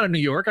get out of New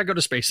York. I go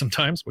to space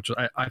sometimes," which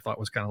I thought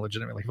was kind of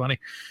legitimately funny.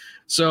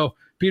 So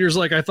Peter's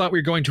like, "I thought we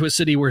were going to a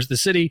city. Where's the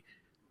city?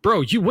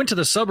 Bro, you went to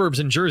the suburbs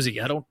in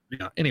Jersey. I don't."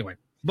 Yeah, anyway,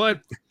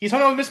 but He's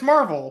hung out with Miss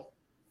Marvel.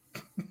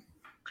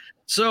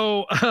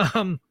 so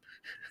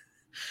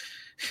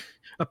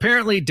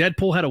apparently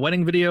Deadpool had a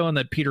wedding video and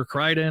that Peter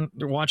cried in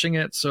watching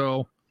it.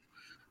 So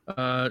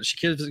she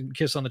gives a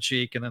kiss on the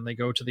cheek, and then they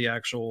go to the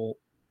actual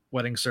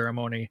wedding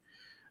ceremony.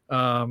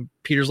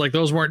 Peter's like,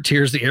 "Those weren't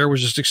tears. The air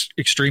was just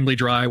extremely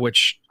dry."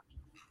 Which,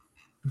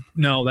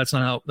 no, that's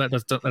not how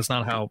that's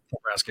not how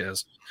Nebraska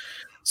is.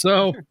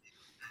 So,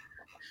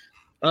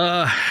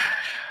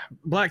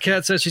 Black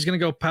Cat says she's gonna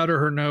go powder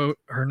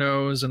her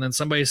nose, and then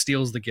somebody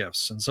steals the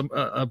gifts, and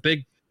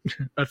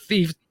a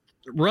thief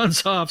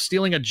runs off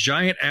stealing a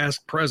giant ass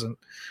present,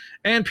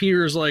 and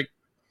Peter's like,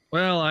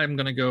 "Well, I'm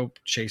gonna go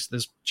chase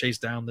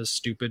down this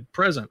stupid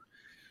present."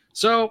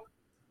 So,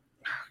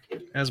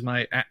 as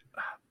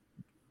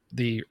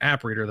the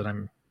app reader that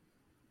I'm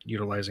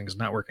utilizing is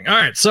not working. All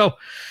right, so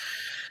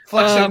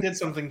Flexo did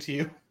something to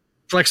you.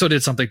 Flexo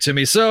did something to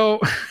me.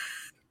 So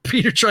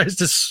Peter tries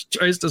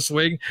to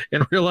swing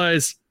and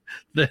realize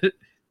that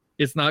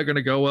it's not going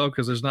to go well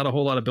because there's not a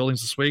whole lot of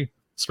buildings to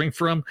swing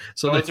from.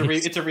 So it's a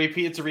repeat.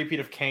 It's a repeat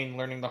of Kane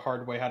learning the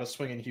hard way how to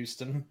swing in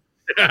Houston.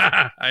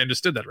 I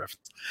understood that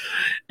reference,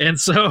 and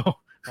so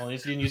Well, at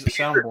least you didn't use the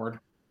soundboard.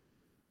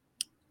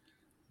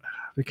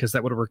 Because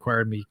that would have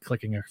required me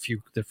clicking a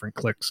few different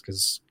clicks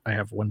because I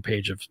have one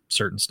page of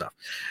certain stuff.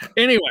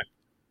 Anyway,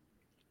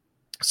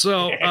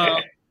 so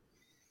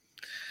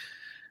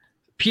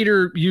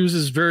Peter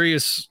uses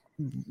various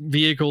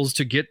vehicles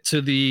to get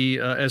to the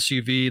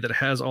SUV that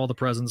has all the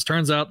presents.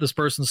 Turns out this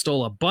person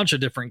stole a bunch of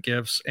different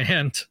gifts,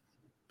 and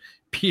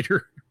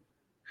Peter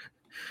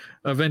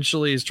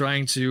eventually is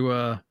trying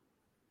to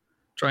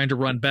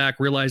run back,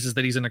 realizes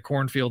that he's in a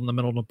cornfield in the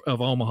middle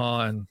of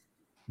Omaha, and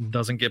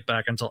doesn't get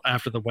back until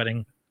after the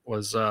wedding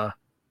was done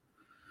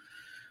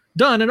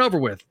and over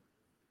with.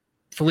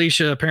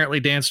 Felicia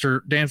apparently danced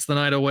the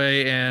night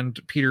away,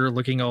 and Peter,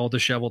 looking all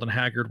disheveled and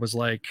haggard, was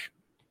like,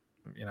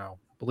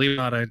 believe it or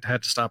not, I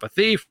had to stop a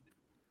thief.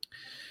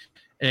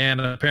 And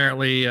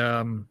apparently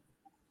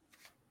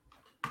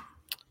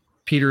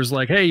Peter's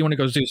like, "Hey, you want to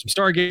go do some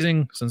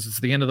stargazing since it's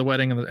the end of the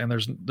wedding and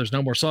there's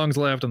no more songs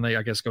left?" And they,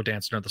 I guess, go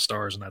dance under the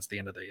stars, and that's the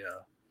end of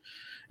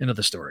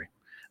the story.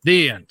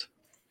 The end.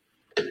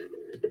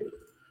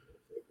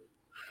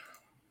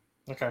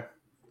 Okay.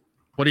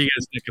 What do you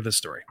guys think of this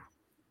story?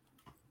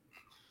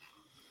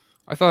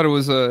 I thought it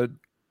was a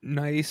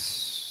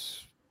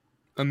nice,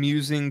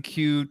 amusing,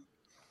 cute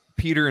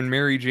Peter and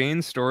Mary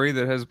Jane story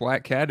that has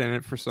Black Cat in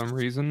it for some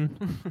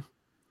reason.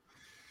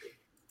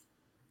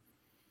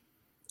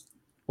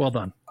 Well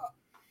done.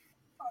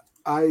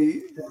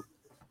 It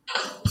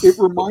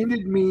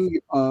reminded me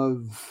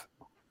of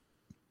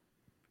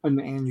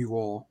an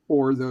annual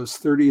or those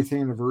 30th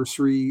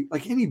anniversary,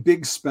 like any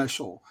big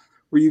special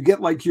where you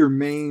get like your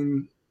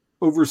main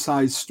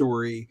oversized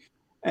story,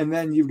 and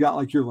then you've got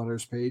like your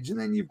letters page, and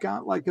then you've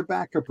got like a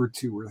backup or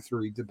two or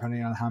three,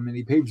 depending on how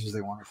many pages they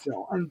want to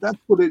fill. And that's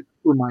what it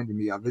reminded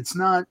me of. It's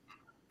not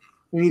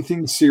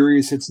anything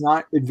serious. It's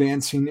not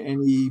advancing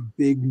any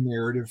big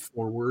narrative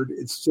forward.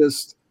 It's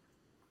just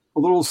a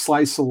little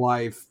slice of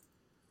life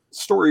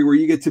story where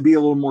you get to be a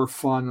little more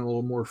fun, a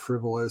little more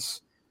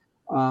frivolous.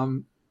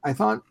 I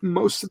thought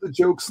most of the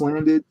jokes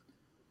landed.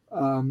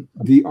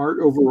 The art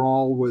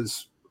overall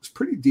was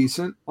pretty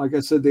decent. Like I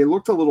said, they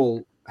looked a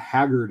little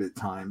haggard at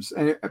times,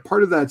 and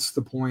part of that's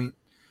the point.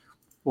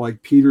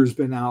 Like, Peter's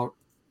been out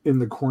in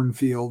the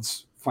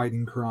cornfields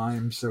fighting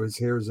crime, so his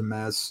hair is a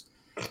mess.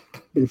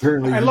 But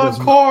apparently, I love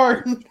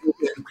corn.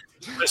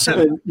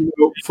 And,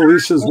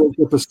 Felicia's worked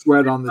up a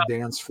sweat on the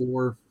dance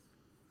floor.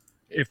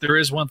 If there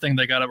is one thing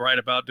they got it right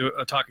about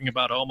talking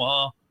about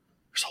Omaha,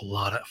 there's a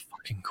lot of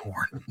fucking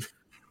corn.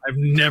 I've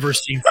never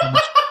seen so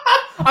much.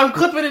 I'm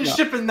clipping and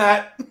shipping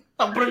that.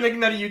 I'm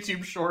making that a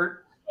YouTube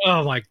short.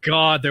 Oh my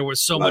god, there was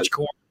so much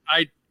corn.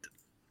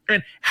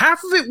 And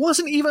half of it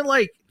wasn't even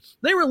like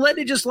they were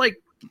letting it just like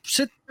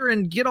sit there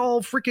and get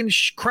all freaking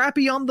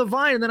crappy on the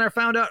vine. And then I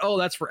found out,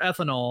 that's for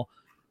ethanol,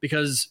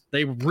 because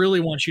they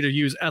really want you to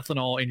use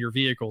ethanol in your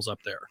vehicles up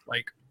there.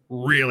 Like,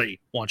 really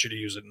want you to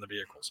use it in the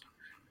vehicles.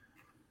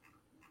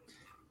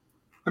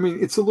 I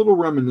mean, it's a little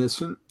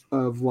reminiscent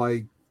of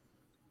like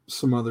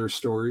some other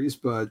stories,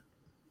 but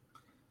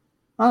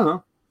I don't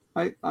know.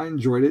 I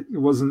enjoyed it. It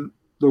wasn't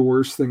the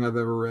worst thing I've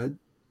ever read.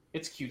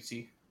 It's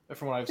cutesy,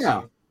 from what I've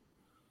Yeah. seen.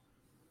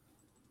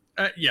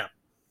 Yeah,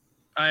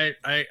 I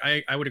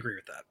would agree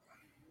with that.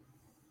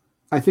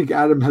 I think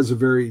Adam has a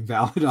very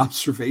valid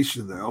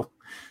observation, though.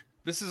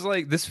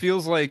 This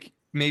feels like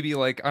maybe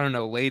like, I don't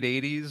know, late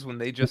 80s when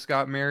they just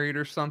got married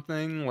or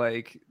something.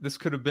 Like this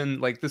could have been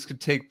like, this could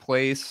take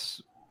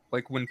place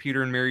like when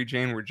Peter and Mary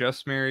Jane were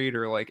just married,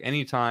 or like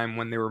any time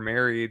when they were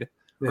married,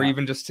 or Yeah.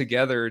 even just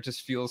together. It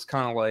just feels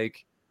kind of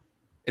like,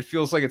 it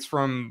feels like it's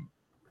from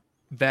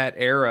that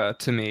era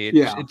to me.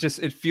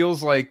 It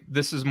feels like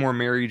this is more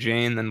Mary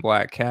Jane than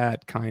Black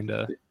Cat, kind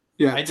of.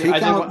 Yeah, I did- take I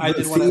did out wa- I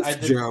the did wanna- I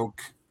thief did-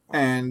 joke,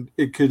 and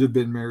it could have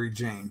been Mary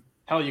Jane.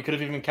 Hell, you could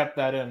have even kept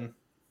that in.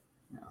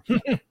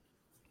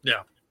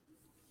 Yeah.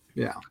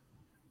 Yeah.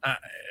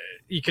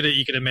 You could have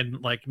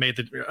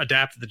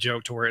adapted the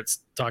joke to where it's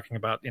talking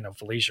about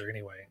Felicia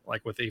anyway,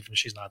 like with even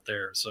she's not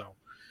there. So,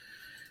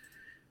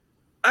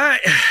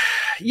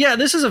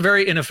 this is a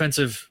very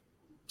inoffensive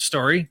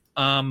story.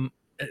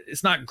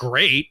 It's not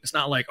great. It's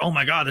not like, oh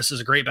my god, this is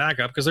a great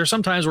backup, because there's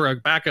some times where a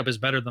backup is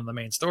better than the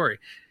main story.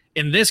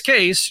 In this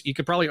case, you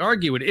could probably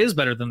argue it is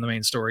better than the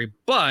main story,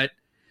 but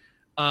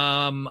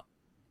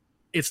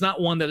it's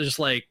not one that just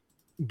like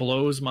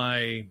blows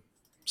my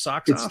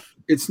socks off.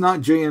 It's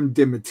not J.M.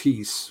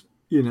 DeMatteis,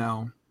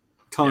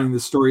 telling the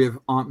story of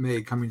Aunt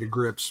May coming to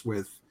grips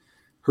with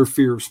her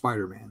fear of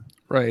Spider-Man.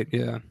 Right,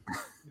 yeah.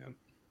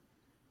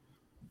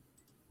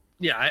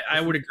 Yeah, I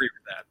would agree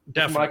with that. From what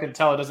Definitely. I can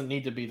tell, it doesn't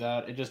need to be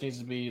that. It just needs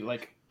to be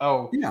like,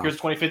 here's the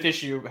 25th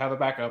issue, have a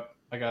backup,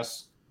 I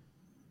guess.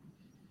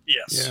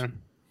 Yes. Yeah.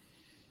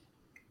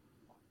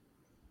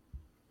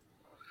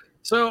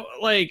 So,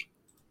 like,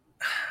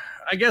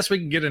 I guess we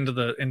can get into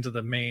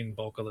the main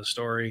bulk of the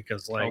story,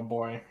 because, like, Oh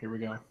boy, here we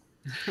go.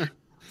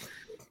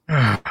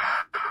 I'm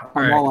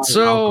right, all out of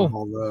so-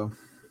 alcohol, though.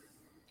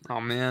 Oh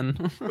man.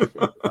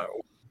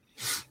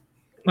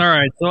 all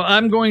right. So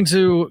I'm going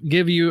to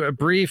give you a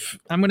brief.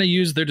 I'm going to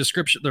use their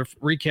description, their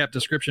recap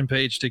description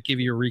page, to give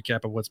you a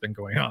recap of what's been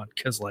going on,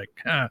 because, like,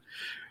 it doesn't.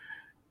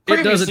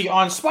 Previously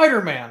on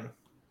Spider-Man.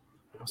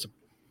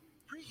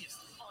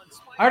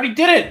 I already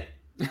did it.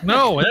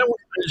 No,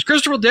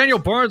 Christopher Daniel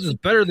Barnes is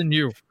better than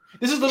you.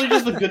 This is literally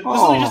just the good.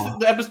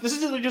 This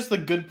is literally just the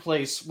good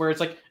place where it's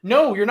like,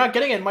 no, you're not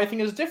getting it. My thing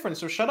is different,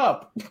 so shut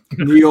up.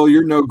 Neil,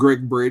 you're no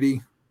Greg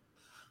Brady.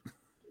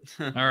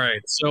 All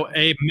right. So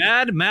a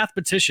mad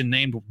mathematician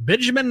named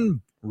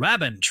Benjamin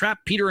Rabin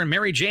trapped Peter and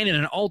Mary Jane in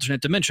an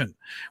alternate dimension.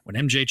 When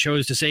MJ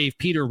chose to save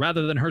Peter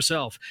rather than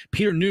herself,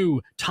 Peter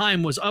knew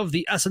time was of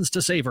the essence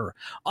to save her.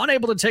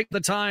 Unable to take the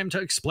time to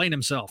explain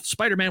himself,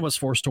 Spider-Man was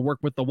forced to work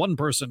with the one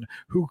person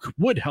who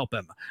would help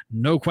him.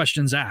 No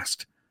questions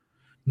asked.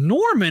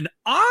 Norman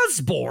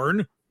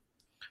Osborn?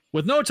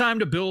 With no time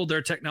to build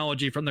their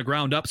technology from the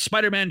ground up,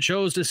 Spider-Man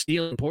chose to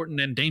steal important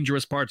and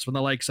dangerous parts from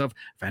the likes of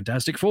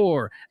Fantastic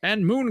Four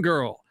and Moon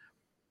Girl.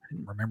 I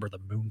didn't remember the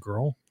Moon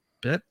Girl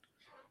bit.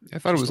 I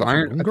thought it was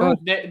Iron Moon Girl?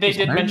 They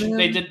did Iron mention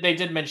Man? they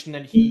did mention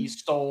that he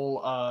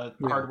stole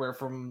hardware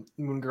from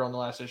Moon Girl in the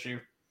last issue.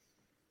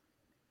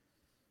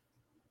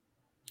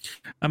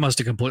 I must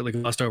have completely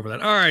glossed over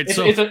that. All right, It's-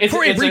 so it's a- it's-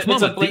 for a it's a- brief it's a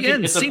moment, blinking- the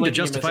ends it's a seemed to blinking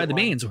justify missile the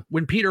line. means.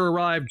 When Peter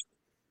arrived,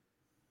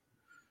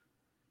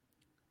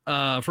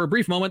 for a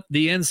brief moment,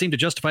 the ends seemed to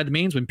justify the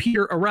means when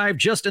Peter arrived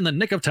just in the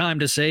nick of time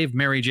to save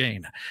Mary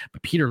Jane.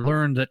 But Peter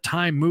learned that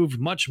time moved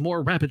much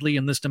more rapidly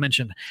in this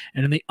dimension,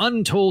 and in the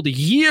untold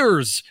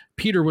years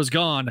Peter was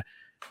gone,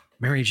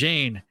 Mary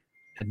Jane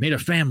had made a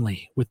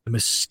family with the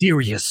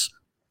mysterious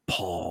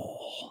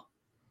Paul.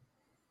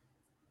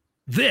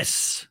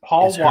 This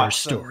Paul is her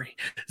Watson. story.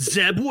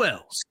 Zeb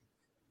Wells,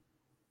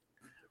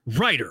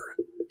 writer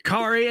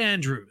Kari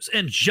Andrews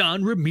and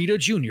John Romita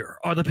Jr.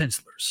 are the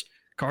pencilers.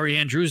 Kari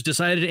Andrews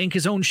decided to ink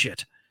his own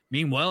shit.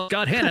 Meanwhile,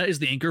 Scott Hanna is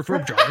the inker for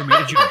John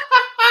Romita Jr.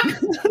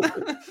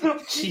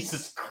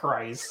 Jesus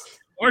Christ.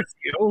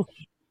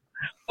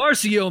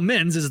 Arcio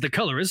Menz is the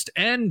colorist,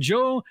 and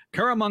Joe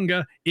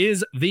Caramanga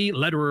is the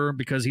letterer,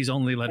 because he's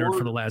only lettered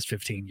for the last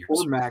 15 years.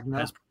 Or Magna.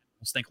 That's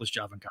a thankless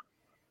job in comics.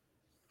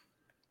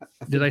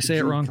 think Did I the say it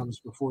G wrong?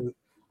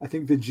 I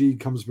think the G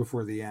comes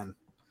before the N.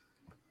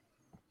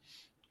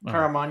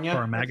 Caramagna, I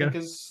Caramaga? think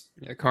is.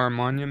 Yeah,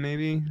 Caramagna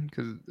maybe,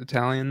 because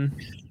Italian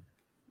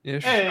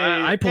ish. Hey,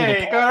 I pulled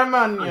hey, a-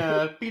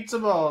 Caramagna, pizza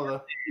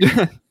ball.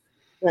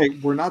 Hey,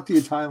 we're not the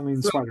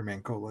Italian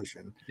Spider-Man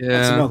Coalition. That's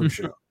Yeah. another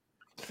show.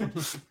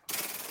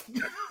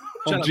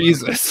 Oh, up.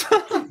 Jesus.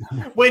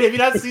 Wait, have you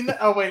not seen that?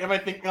 Oh wait, am I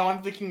thinking? No,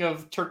 I'm thinking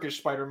of Turkish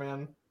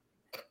Spider-Man.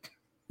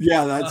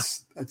 Yeah,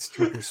 that's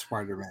Turkish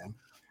Spider-Man.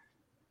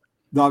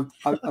 No,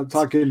 I'm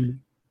talking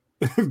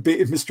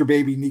Mr.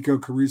 Baby Nico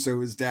Caruso,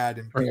 his dad,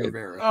 and Peter Right.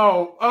 Vera.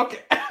 Oh, okay.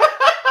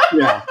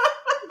 Yeah,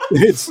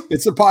 it's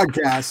a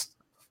podcast.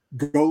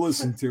 Go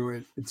listen to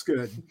it. It's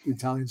good. The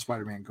Italian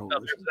Spider-Man No,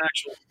 Coalition. there's an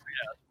actual,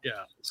 yeah.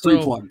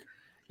 Free So, plug.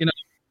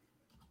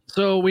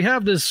 so we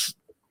have this,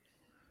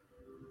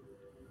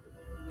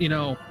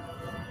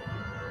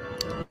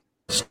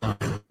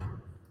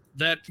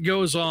 that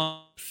goes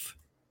off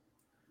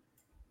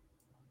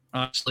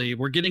Honestly,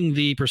 we're getting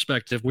the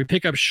perspective. We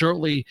pick up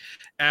shortly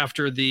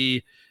after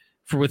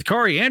with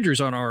Kari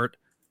Andrews on art,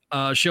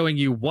 showing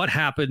you what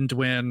happened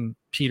when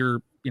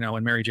Peter,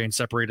 and Mary Jane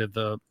separated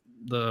the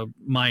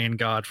Mayan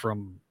god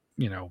from,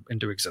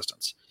 into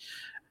existence.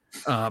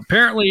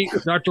 Apparently,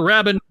 Dr.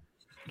 Rabin,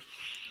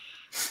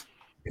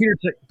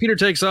 Peter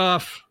takes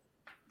off.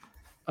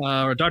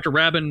 Dr.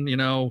 Rabin,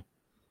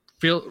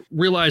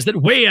 realized that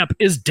Way Up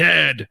is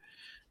dead.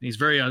 He's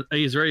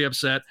very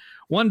upset.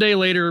 One day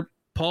later,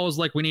 Paul is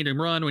like, we need to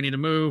run, we need to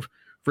move.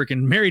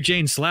 Freaking Mary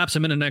Jane slaps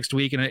him in the next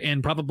week,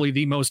 and probably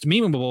one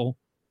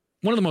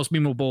of the most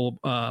memeable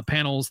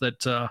panels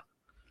that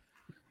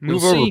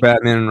move over,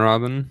 Batman and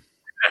Robin.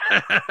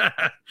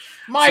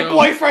 My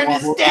boyfriend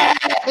is dead.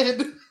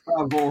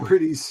 I've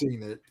already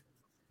seen it.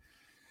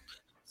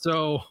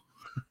 So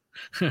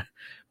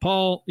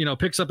Paul,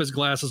 picks up his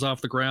glasses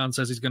off the ground,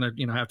 says he's going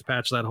to, have to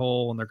patch that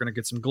hole, and they're going to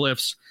get some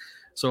glyphs.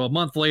 So a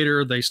month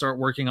later, they start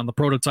working on the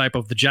prototype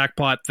of the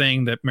jackpot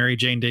thing that Mary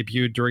Jane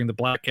debuted during the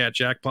Black Cat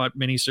jackpot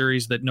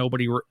miniseries that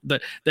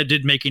that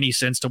didn't make any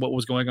sense to what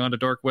was going on to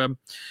Dark Web.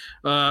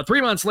 3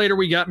 months later,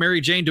 we got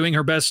Mary Jane doing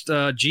her best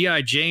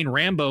G.I. Jane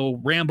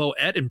Rambo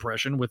Ed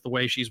impression with the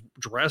way she's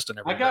dressed and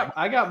everything.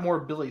 I got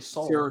more Billy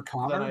Soul Sarah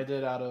Connor? than I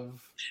did out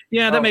of.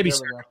 Yeah, that may be.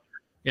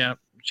 Yeah,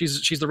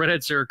 she's the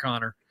redhead Sarah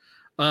Connor.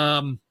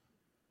 A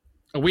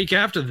week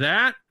after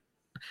that,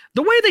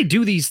 the way they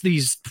do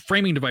these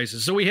framing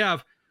devices. So we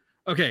have,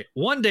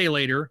 1 day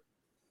later,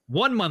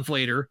 1 month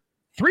later,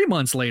 3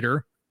 months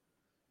later,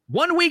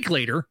 1 week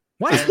later.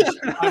 What?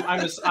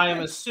 I am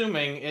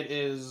assuming it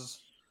is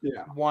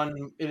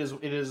It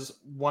is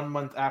 1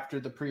 month after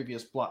the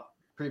previous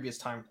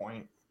time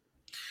point.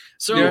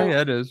 So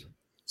yeah, it is.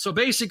 So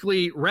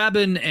basically,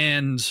 Rabin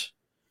and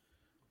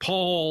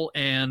Paul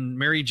and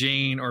Mary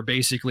Jane are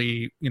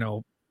basically,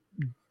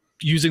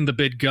 using the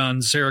big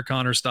guns, Sarah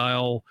Connor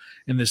style,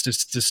 in this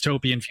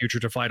dystopian future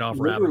to fight off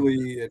Rabin.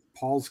 Literally, at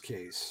Paul's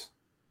case,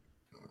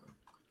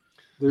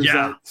 there's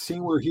that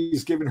scene where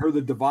he's giving her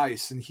the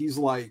device, and he's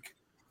like,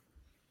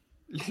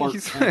 Clark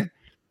Kent,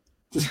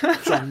 just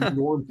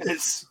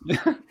ginormous.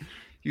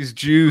 He's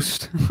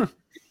juiced.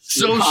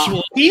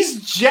 Swole.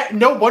 He's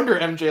no wonder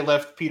MJ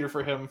left Peter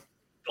for him.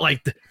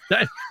 Like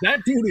that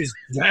dude is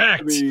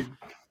jacked.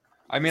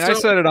 I mean, I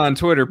said it on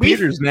Twitter.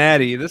 Peter's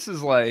natty. This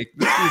is like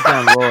this dude's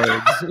on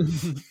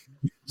roids.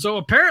 So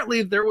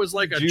apparently there was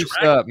like a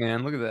juiced up,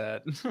 man. Look at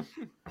that.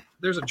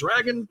 There's a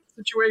dragon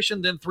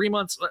situation. Then 3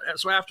 months.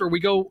 So after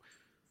we go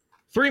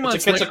 3 months,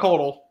 it's a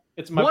Quetzalcoatl.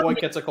 It's my boy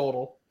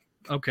Quetzalcoatl.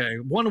 Okay,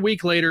 1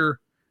 week later,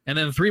 and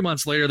then 3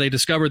 months later, they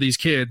discover these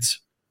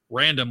kids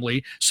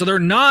randomly. So they're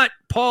not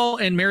Paul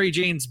and Mary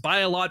Jane's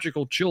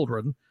biological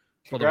children.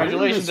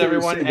 Congratulations,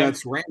 everyone.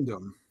 That's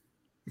random.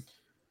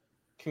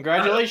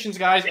 Congratulations,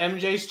 guys.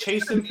 MJ's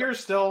chasing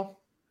Pierce still.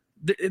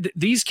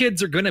 These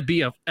kids are going to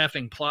be a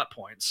effing plot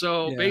point.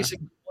 So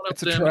basically, one of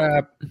it's a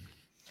trap.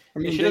 I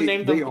mean,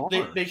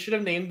 they should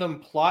have named them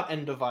Plot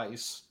and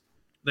Device.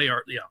 They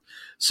are, yeah.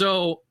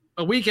 So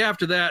a week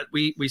after that,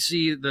 we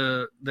see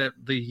that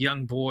the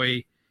young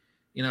boy,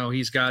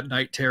 he's got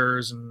night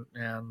terrors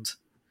and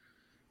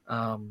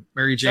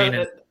Mary Jane.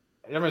 It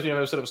reminds me of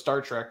an episode of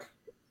Star Trek.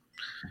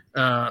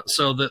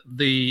 So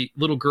the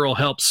little girl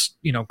helps,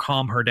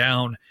 calm her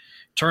down.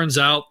 Turns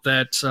out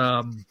that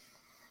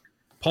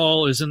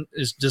Paul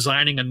is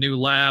designing a new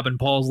lab, and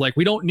Paul's like,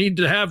 we don't need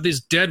to have this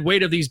dead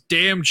weight of these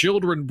damn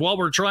children while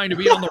we're trying to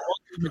be on the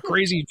run from a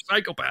crazy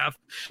psychopath.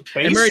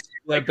 And Mary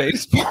Jane's like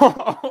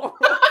baseball.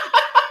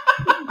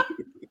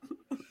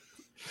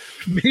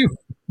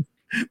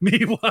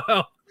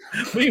 Meanwhile,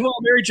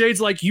 Mary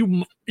Jane's like,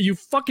 you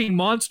fucking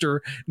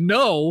monster.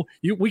 No,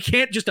 we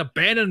can't just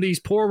abandon these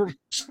poor,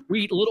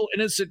 sweet, little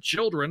innocent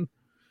children.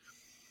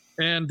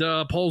 And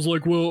Paul's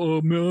like,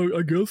 well, no,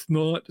 I guess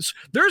not.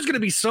 There's going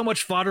to be so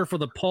much fodder for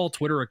the Paul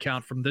Twitter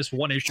account from this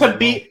one issue.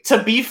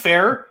 To be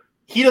fair,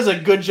 he does a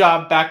good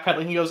job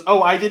backpedaling. He goes,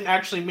 oh, I didn't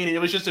actually mean it. It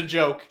was just a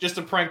joke. Just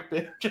a prank,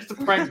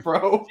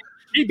 bro.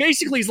 He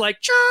basically is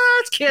like,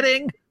 just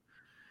kidding.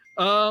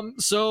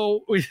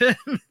 So we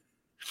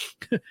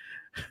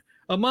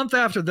a month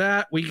after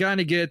that, we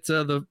kind of get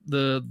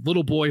the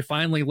little boy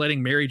finally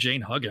letting Mary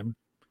Jane hug him.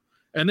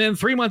 And then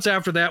 3 months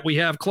after that, we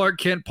have Clark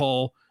Kent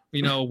Paul,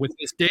 with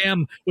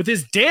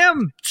his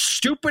damn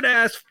stupid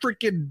ass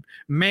freaking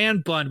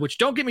man bun, which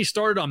don't get me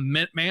started on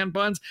man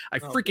buns. I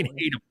freaking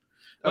hate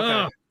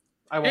them.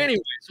 Okay.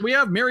 Anyways, we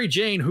have Mary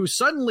Jane, who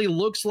suddenly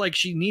looks like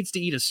she needs to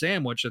eat a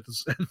sandwich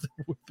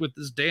with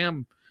this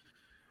damn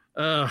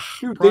Dude,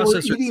 they were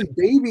eating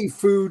baby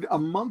food a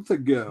month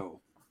ago.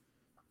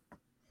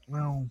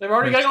 Well, they've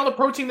already got all the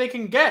protein they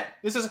can get.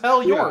 This is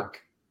hell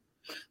York.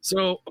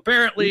 So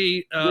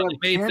apparently,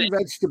 canned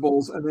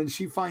vegetables, and then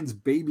she finds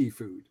baby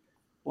food.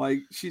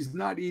 Like, she's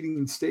not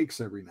eating steaks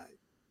every night.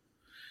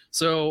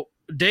 So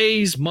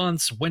days,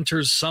 months,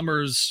 winters,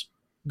 summers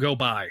go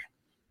by.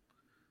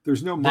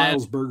 There's no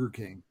Miles Burger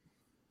King.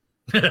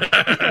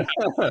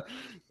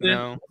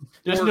 No.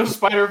 There's no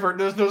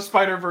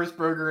Spider-Verse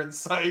burger in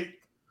sight.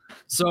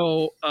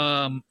 So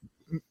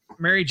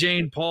Mary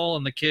Jane, Paul,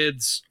 and the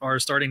kids are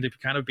starting to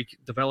kind of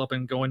develop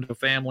and go into a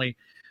family.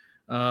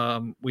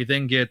 We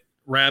then get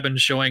Rabin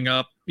showing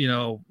up,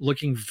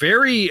 looking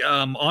very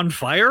on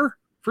fire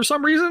for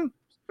some reason.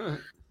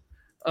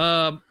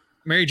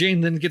 Mary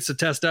Jane then gets to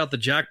test out the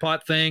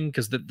jackpot thing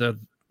because the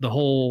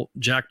whole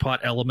jackpot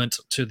element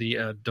to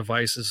the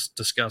device is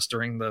discussed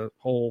during the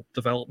whole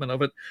development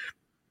of it.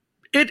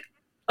 It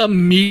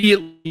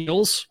immediately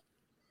heals.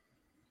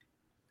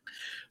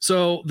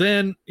 So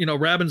then,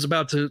 Rabin's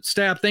about to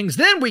stab things.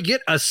 Then we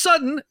get a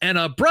sudden and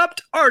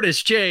abrupt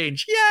artist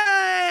change.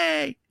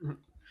 Yay!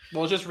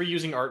 Well, just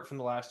reusing art from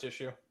the last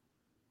issue.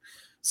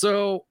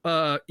 So,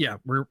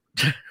 we're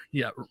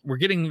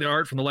getting the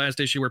art from the last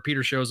issue where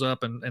Peter shows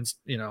up and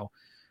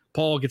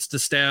Paul gets to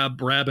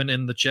stab Rabin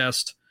in the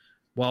chest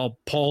while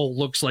Paul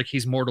looks like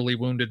he's mortally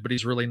wounded, but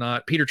he's really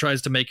not. Peter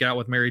tries to make out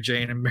with Mary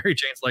Jane, and Mary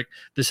Jane's like,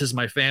 "This is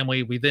my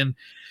family." We then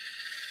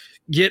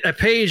get a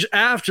page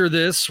after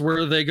this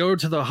where they go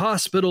to the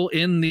hospital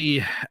in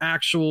the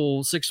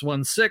actual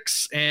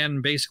 616,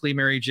 and basically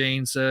Mary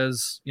Jane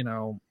says,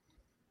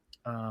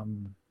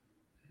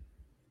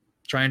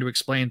 trying to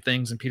explain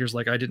things, and Peter's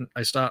like,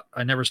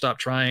 I never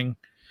stopped trying.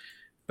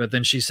 But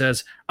then she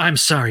says, "I'm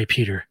sorry,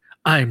 Peter.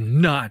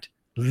 I'm not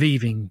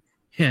leaving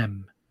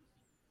him."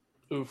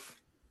 Oof.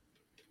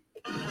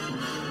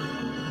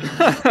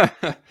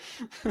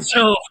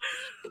 So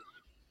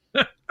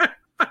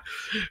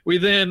we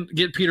then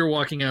get Peter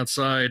walking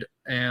outside,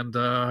 and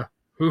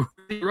who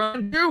we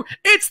run to?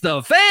 It's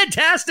the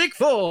Fantastic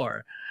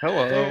Four.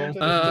 Hello.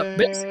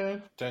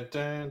 Dun,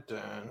 dun,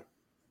 dun.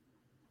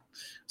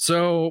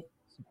 So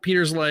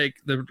Peter's like,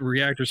 the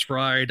reactor's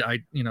fried. I,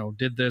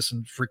 did this,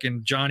 and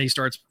freaking Johnny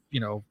starts,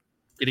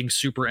 getting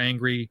super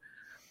angry.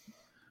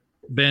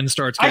 Ben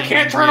starts. I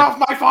can't turn off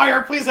my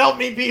fire. Please help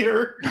me,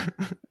 Peter.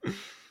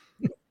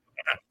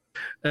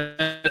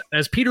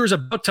 As Peter is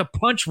about to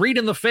punch Reed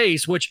in the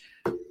face, which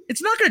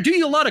it's not going to do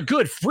you a lot of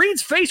good.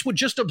 Reed's face would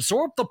just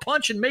absorb the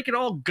punch and make it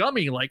all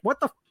gummy. Like,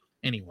 what the?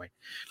 Anyway,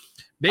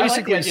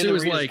 basically, Sue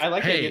is like, I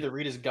like the "Hey, idea that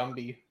Reed is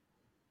Gumby."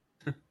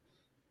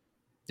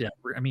 yeah,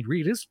 I mean,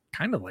 Reed is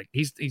kind of like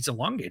he's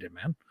elongated,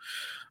 man."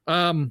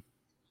 No,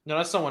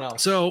 that's someone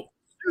else. So,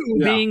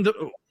 being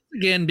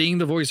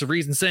the voice of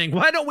reason, saying,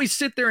 "Why don't we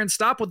sit there and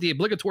stop with the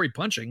obligatory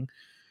punching?"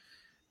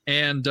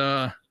 And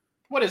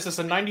what is this,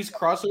 a 90s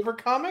crossover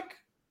comic?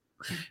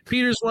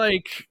 Peter's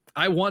like,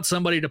 "I want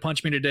somebody to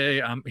punch me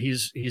today."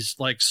 He's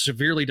like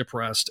severely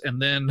depressed,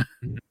 and then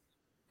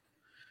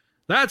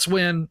that's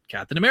when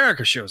Captain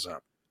America shows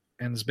up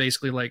and is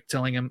basically like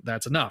telling him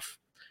that's enough.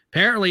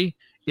 Apparently,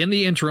 in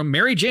the interim,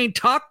 Mary Jane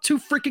talked to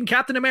freaking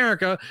Captain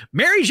America.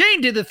 Mary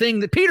Jane did the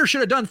thing that Peter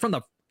should have done from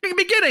the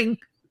beginning.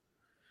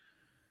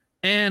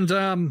 And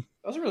that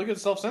was a really good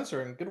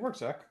self-censoring. Good work,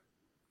 Zach.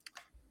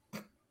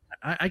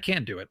 I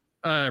can do it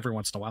every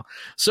once in a while.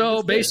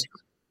 So basically,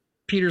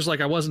 Peter's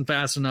like, "I wasn't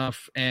fast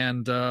enough,"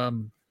 and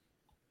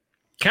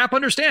Cap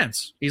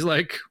understands. He's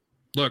like,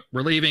 "Look,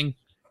 we're leaving,"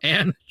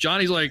 and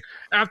Johnny's like,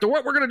 "After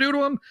what we're gonna do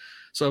to him?"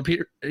 So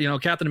Peter,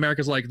 Captain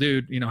America's like,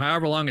 "Dude,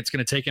 however long it's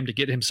gonna take him to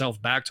get himself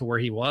back to where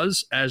he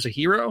was as a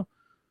hero,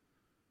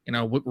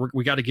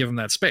 we got to give him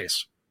that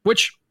space."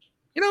 Which,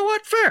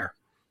 what, fair.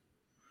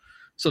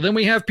 So then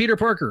we have Peter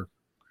Parker,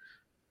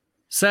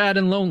 sad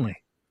and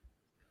lonely,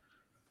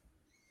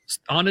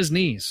 on his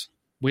knees.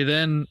 We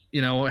then,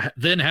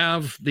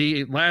 have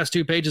the last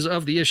 2 pages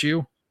of the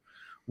issue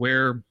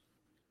where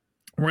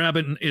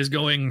Rabin is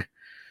going,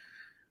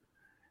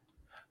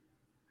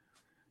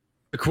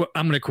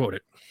 I'm going to quote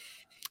it.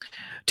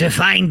 "To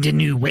find a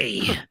new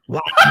way,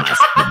 what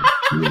must be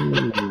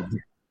proved?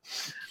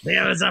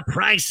 There is a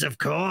price, of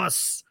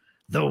course,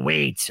 the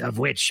weight of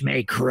which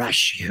may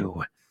crush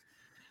you.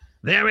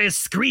 There is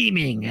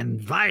screaming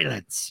and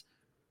violence."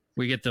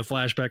 We get the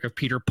flashback of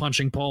Peter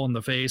punching Paul in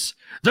the face.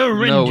 No,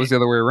 it was the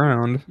other way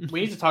around.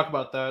 We need to talk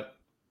about that.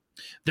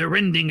 The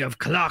rending of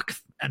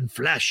cloth and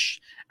flesh,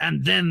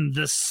 and then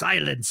the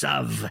silence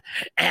of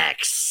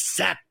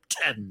acceptance.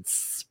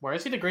 Why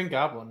is he the Green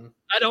Goblin?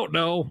 I don't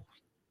know.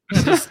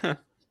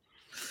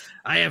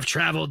 "I have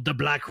traveled the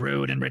Black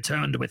Road and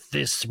returned with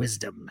this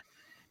wisdom.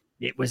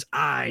 It was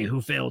I who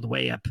failed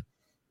way up.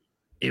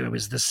 It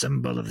was the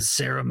symbol of the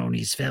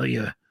ceremony's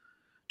failure.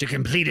 To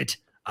complete it,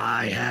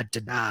 I had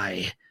to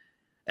die.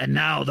 And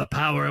now the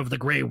power of the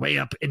Grey Way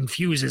Up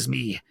infuses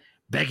me,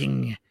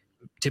 begging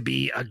to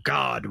be a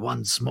god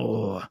once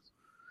more.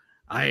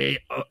 I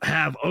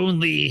have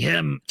only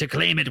him to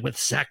claim it with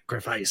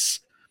sacrifice.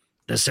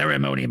 The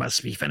ceremony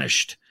must be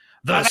finished.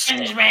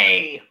 Avenge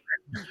me!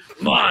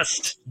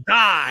 Must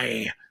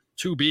die."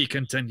 To be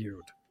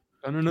continued.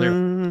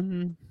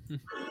 Dun-dun-dun.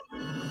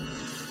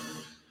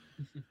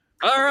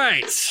 All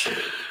right.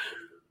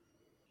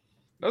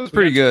 That was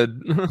pretty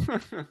good.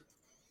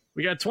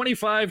 We got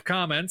 25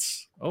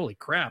 comments. Holy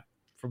crap.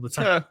 From the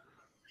time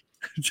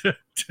to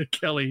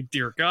Kelly,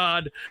 "Dear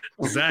God."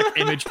 Zach,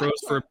 "Image froze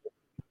for a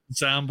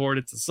soundboard.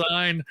 It's a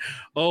sign."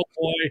 Oh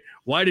boy.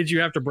 "Why did you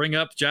have to bring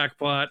up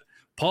jackpot?"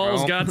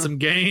 Paul's got some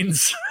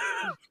gains.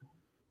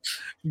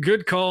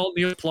 Good call.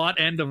 Neil, plot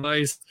and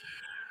device.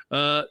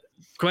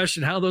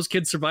 Question: how those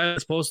kids survive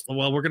this post?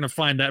 Well, we're going to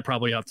find that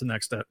probably out to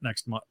next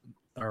month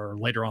or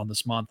later on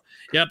this month.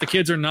 Yeah, the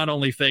kids are not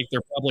only fake;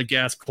 they're probably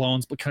gas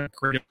clones, but kind of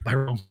created by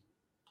their own.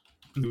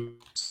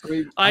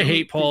 I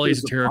hate Paul.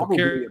 He's a terrible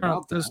character.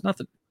 There's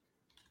nothing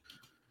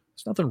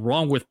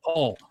wrong with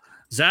Paul.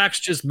 Zach's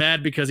just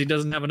mad because he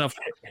doesn't have enough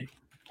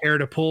hair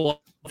to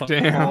pull off.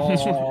 Damn.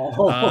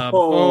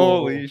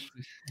 Holy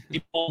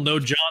shit. Paul No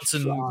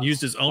Johnson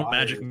used his own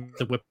magic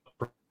to whip.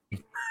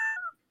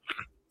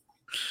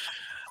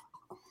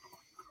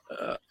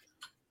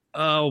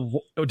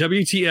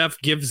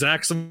 WTF, give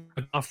Zach some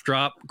off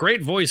drop.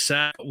 Great voice,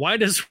 Zach. Why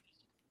does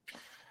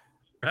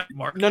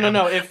Mark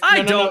No. If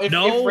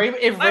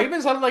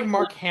Raven sounded like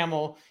Mark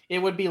Hamill, it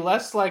would be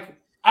less like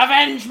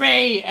 "Avenge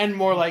me" and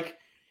more like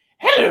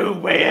 "Hello,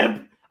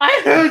 Webb.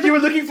 I heard you were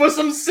looking for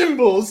some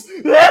symbols."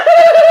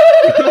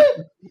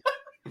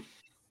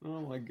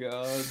 Oh my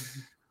god.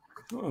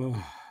 All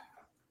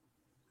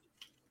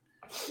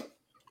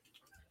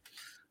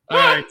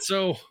right,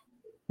 so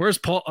where's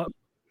Paul?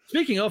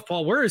 Speaking of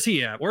Paul, where is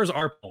he at? Where's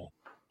our Paul?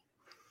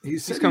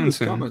 He's coming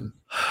soon.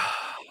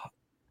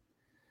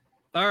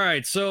 All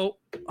right, so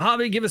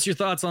Javi, give us your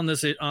thoughts on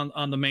this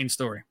on the main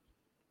story.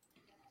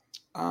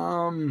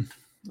 Oh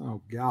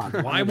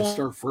God, why won't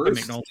start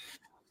first?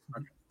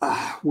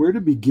 Where to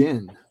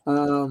begin?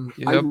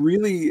 I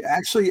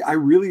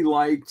really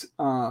liked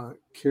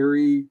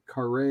Carrie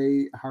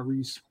Carre, however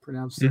you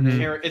pronounce the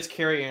name. It's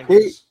Carrie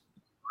Andrews.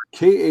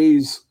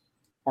 KA's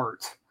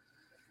art.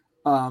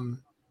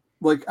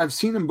 Like I've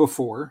seen him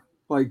before.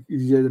 Like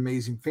he did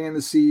Amazing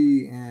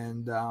Fantasy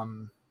and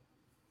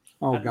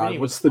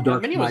what's the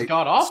Dark Knight? Was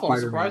god awful.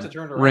 I'm surprised it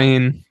turned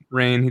around.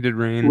 Rain. He did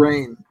Rain.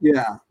 Rain.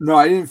 Yeah. No,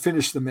 I didn't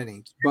finish the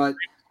mini, but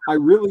I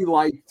really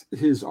liked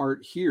his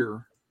art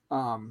here.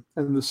 And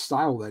the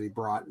style that he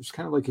brought. It was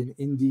kind of like an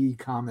indie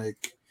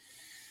comic.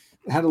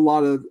 It had a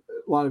lot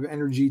of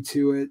energy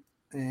to it,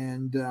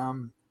 and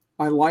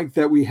I like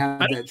that we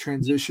had that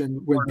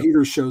transition when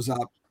Peter shows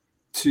up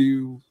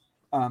to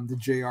the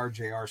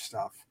JR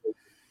stuff.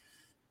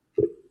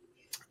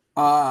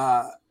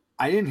 I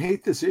didn't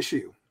hate this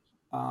issue.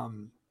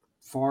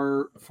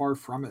 Far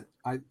from it.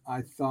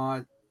 I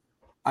thought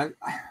I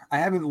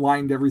haven't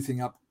lined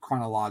everything up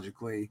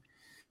chronologically,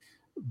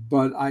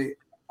 but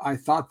I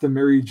thought the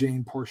Mary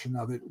Jane portion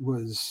of it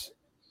was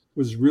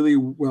really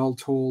well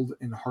told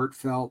and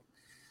heartfelt.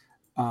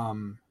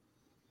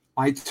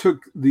 I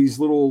took these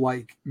little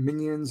like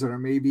minions that are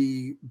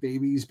maybe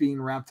babies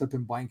being wrapped up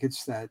in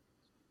blankets that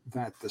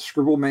the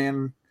Scribble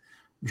Man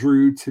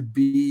drew to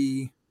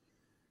be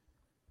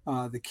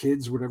the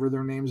kids, whatever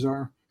their names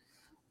are.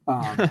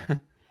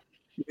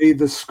 May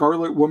the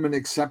Scarlet Woman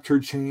accept her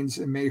chains,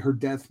 and may her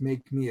death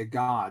make me a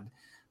god.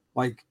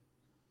 Like,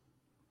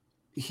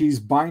 he's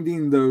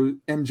binding the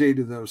MJ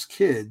to those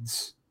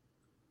kids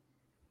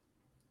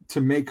to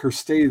make her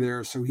stay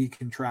there so he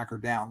can track her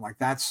down. Like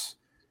that's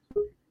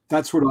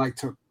what I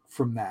took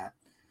from that.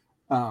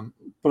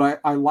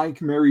 But I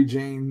like Mary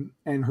Jane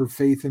and her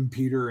faith in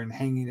Peter and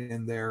hanging it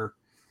in there,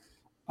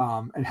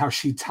 and how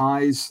she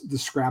ties the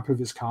scrap of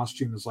his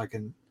costume as like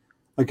an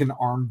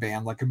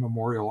armband, like a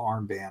memorial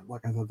armband.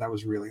 Like I thought that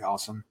was really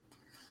awesome.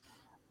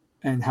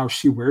 And how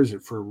she wears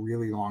it for a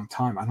really long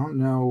time. I don't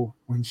know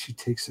when she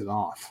takes it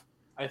off.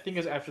 I think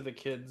it's after the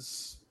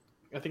kids.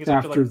 I think it's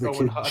after like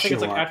Owen. I think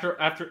it's like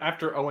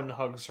after Owen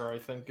hugs her. I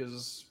think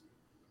is.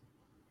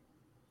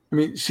 I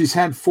mean, she's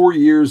had 4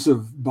 years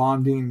of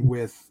bonding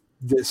with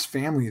this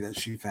family that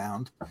she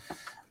found,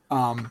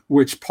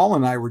 which Paul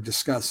and I were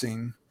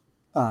discussing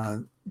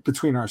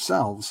between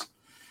ourselves.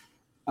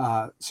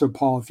 So,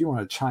 Paul, if you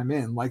want to chime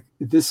in, like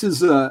this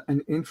is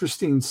an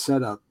interesting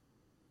setup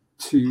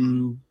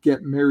to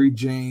get Mary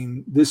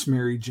Jane,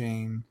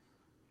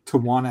 to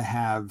want to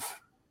have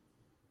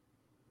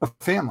a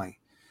family.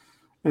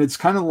 And it's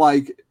kind of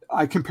like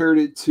I compared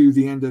it to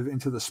the end of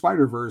Into the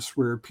Spider-Verse,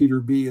 where Peter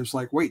B is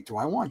like, wait, do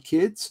I want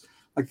kids?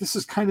 Like, this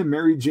is kind of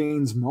Mary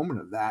Jane's moment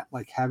of that,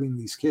 like having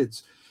these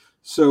kids.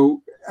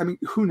 So, I mean,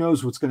 who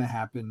knows what's going to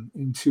happen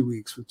in 2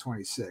 weeks with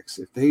 26?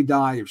 If they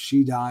die, if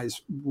she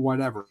dies,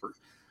 whatever.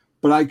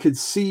 But I could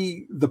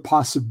see the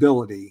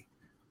possibility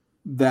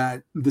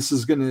that this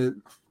is going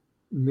to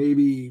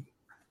maybe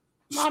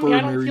Mommy,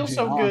 I don't feel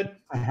so good.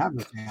 I have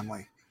a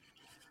family.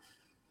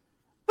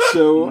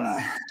 So,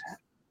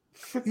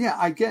 yeah,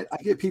 I get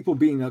people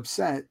being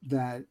upset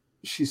that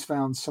she's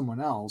found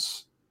someone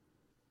else,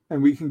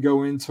 and we can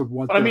go into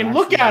what. But I mean,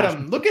 look at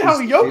him! Look at how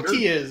yoked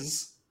he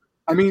is.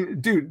 I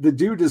mean, dude, the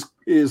dude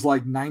is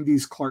like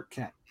 90s Clark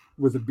Kent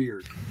with a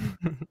beard,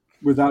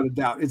 without a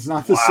doubt. It's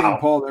not the same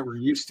Paul that we're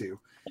used to.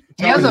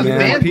 He has a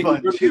man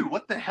bun too.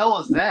 What the hell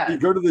is that? You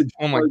go to the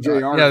JR.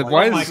 Yeah,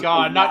 like, oh my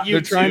god, not you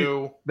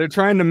two. They're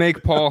trying to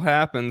make Paul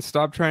happen.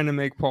 Stop trying to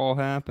make Paul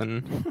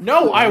happen.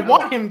 No, I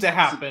want him to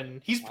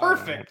happen. He's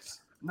perfect.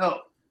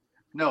 No,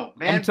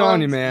 man. I'm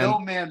telling buns, you, man. No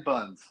man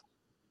buns.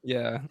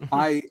 Yeah.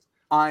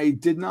 I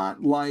did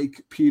not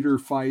like Peter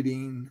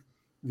fighting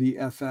the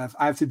FF.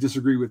 I have to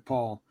disagree with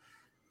Paul.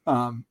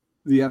 The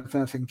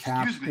FF and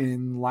Cap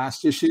in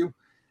last issue.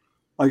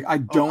 Like I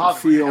don't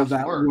obviously, feel it has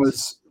that works.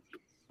 was.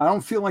 I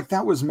don't feel like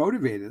that was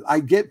motivated.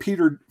 I get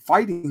Peter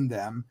fighting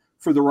them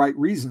for the right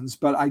reasons,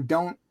 but I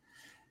don't.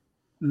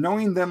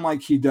 Knowing them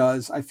like he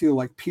does, I feel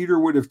like Peter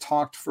would have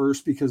talked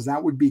first because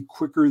that would be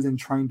quicker than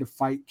trying to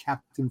fight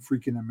Captain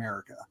freaking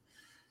America.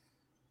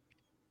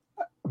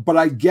 But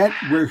I get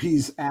where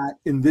he's at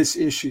in this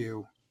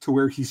issue to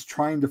where he's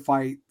trying to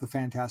fight the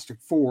Fantastic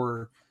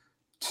Four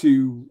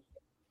to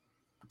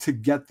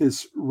get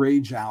this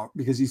rage out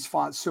because he's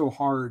fought so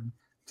hard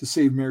to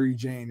save Mary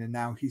Jane and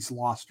now he's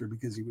lost her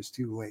because he was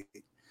too late.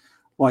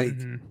 Like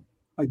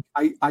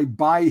I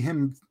buy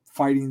him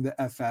fighting the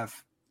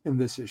FF in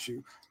this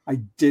issue. I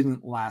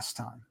didn't last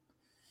time.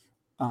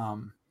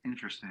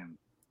 Interesting.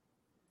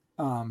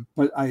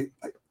 But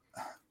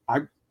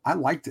I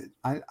liked it.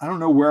 I don't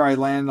know where I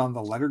land on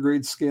the letter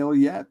grade scale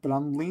yet, but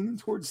I'm leaning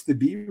towards the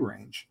B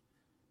range,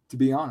 to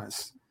be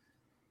honest.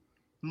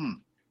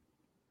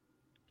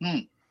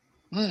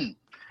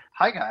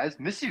 Hi guys,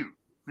 miss you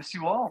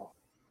all.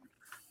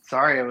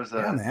 Sorry, I was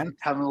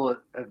having a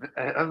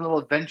little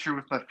adventure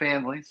with my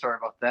family. Sorry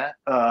about that.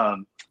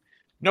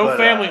 No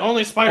family,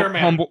 only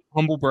Spider-Man.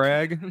 Humble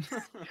brag.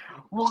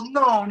 Well,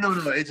 no.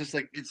 It's just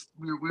like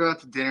we were out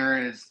to dinner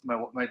and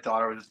my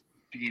daughter was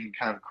being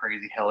kind of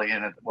crazy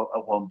hellion at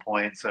one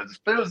point. So it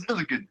was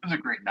a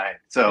great night.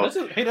 So that's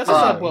a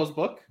Subwell's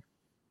book.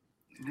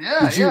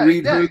 Yeah. Did you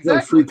read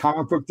the free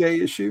comic book day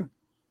issue?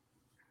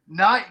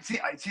 See,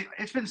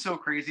 it's been so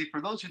crazy.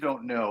 For those who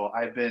don't know,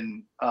 I've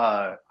been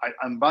I'm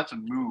about to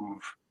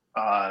move,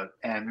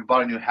 and we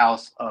bought a new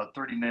house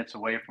 30 minutes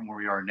away from where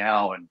we are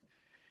now, and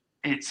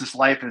it's just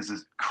life is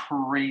just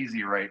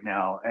crazy right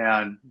now.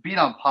 And being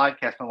on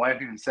podcast, my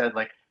wife even said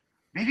like,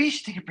 maybe you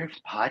should take a break from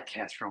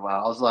podcast for a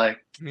while. I was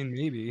like, I mean,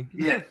 maybe.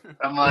 Yeah.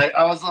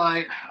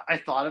 I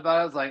thought about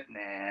it. I was like,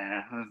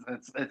 nah.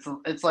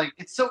 It's like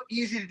it's so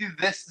easy to do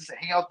this. Just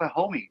hang out with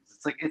my homies.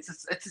 It's like it's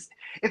just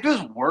if it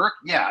was work,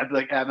 yeah, I'd be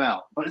like, I'm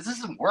out. But this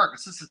isn't work.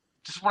 It's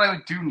just what I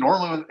would do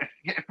normally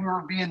if we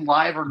were being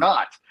live or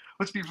not.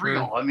 Let's be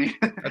real. I mean,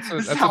 that's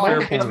a fair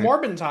point. It's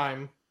Morbin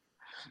time.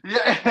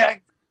 Yeah.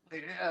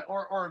 Yeah,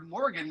 or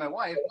Morgan, my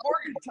wife,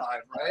 Morgan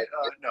time, right?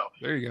 No.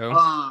 There you go.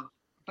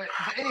 But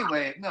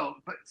anyway, no.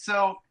 But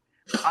so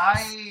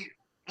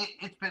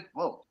it's been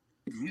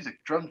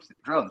music, drums.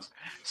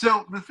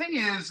 So the thing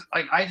is,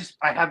 like, I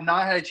have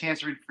not had a chance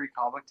to read Free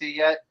Comic Day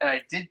yet, and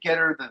I did get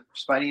her the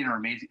Spidey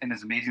and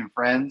His Amazing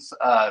Friends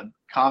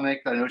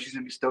comic that I know she's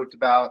gonna be stoked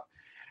about.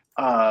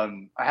 I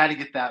had to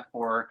get that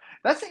for her.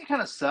 That thing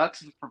kind of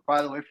sucks.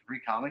 By the way, for Free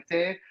Comic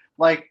Day,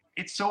 like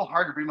it's so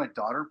hard to bring my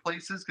daughter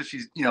places because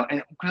she's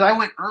and because I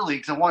went early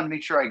because I wanted to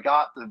make sure I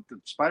got the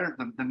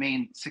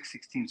main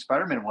 616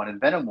 Spider-Man one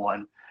and Venom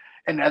one,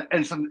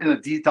 and some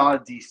in the Dawn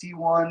of DC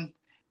one.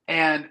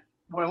 And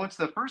when I went to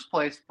the first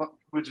place,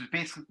 which is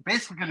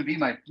basically going to be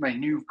my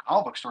new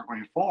comic book store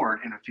going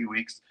forward in a few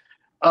weeks,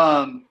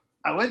 I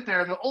went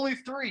there and there were only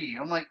 3.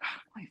 I'm like,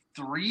 only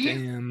 3?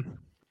 Damn.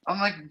 I'm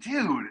like,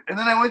 dude. And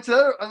then I went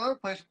to another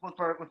place with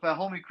my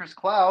homie Chris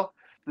Clow,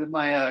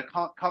 my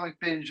comic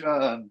binge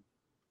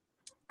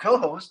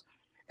co-host,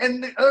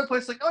 and the other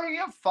place like, oh, you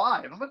have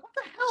 5. I'm like, what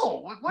the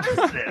hell? What is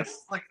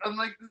this? I'm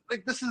like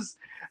this is.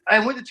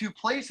 I went to 2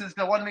 places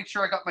because I wanted to make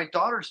sure I got my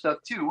daughter's stuff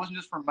too. It wasn't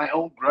just for my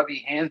own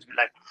grubby hands to be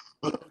like,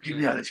 oh, give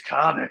me all these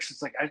comics.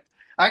 It's like I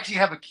actually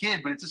have a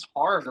kid, but it's just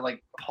hard to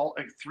like haul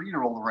a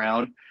 3-year-old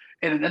around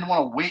and then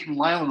want to wait in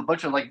line with a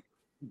bunch of like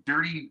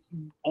dirty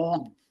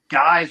old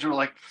guys who are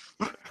like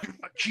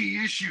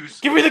key issues.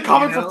 Give me the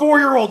comic for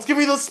 4-year-olds. Give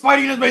me the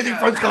Spidey and His Amazing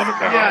Friends comic.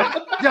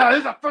 Yeah. This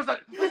is the first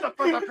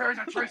appearance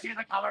of Tracy in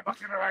the comic book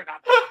right now.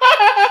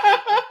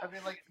 I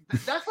mean, like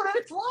that's what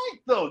it's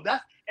like, though.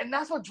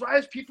 That's what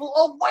drives people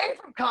away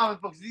from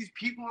comic books. These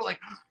people are like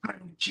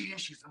key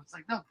issues. I was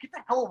like, no, get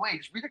the hell away.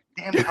 Just read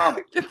a damn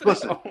comic.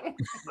 Listen,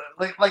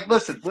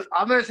 listen.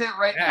 I'm gonna say it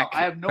right now.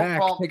 I have no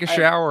problem. Take a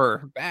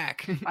shower.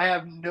 I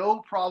have no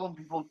problem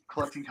people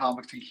collecting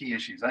comics and key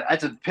issues.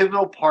 That's a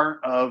pivotal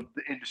part of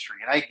the industry,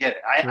 and I get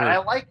it. I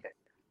like it.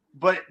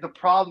 But the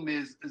problem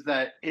is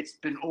that it's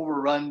been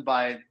overrun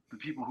by the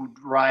people who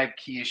drive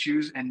key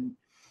issues and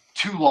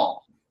too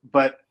long.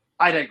 But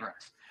I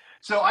digress.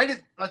 So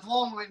that's a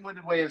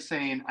long-winded way of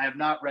saying I have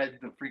not read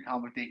the Free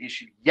Comic Day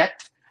issue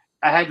yet.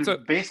 I had to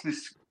basically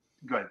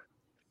go ahead.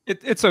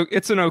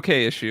 It's an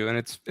okay issue, and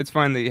it's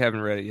fine that you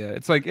haven't read it yet.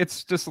 It's like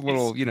it's just a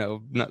little, you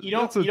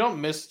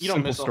don't miss a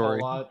whole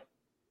lot.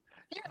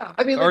 Yeah,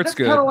 I mean art's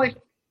that's kind of like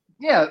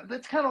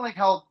that's kind of like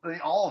how they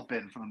all have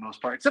been for the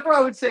most part. Except for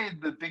I would say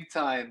the Big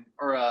Time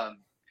or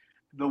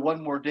the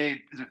One More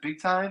Day. Is it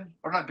Big Time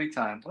or not Big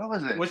Time? What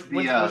was it? Which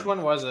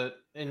one was it?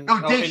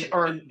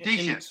 Day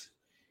Shift.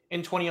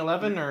 In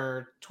 2011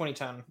 or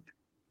 2010?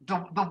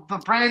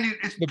 The brand new.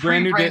 It's the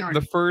brand new day.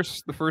 The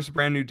first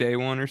brand new day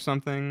one or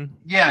something.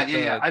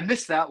 Yeah. I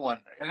missed that one.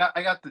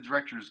 I got the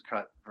director's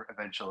cut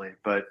eventually,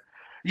 but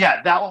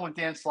yeah, that one with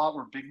Dan Slott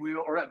or Big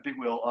Wheel or not Big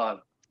Wheel.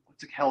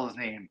 What's the hell his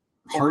name?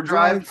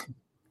 Overdrive.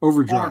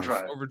 Hard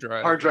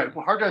Drive.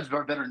 Well, Hard Drive's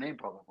a better name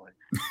probably.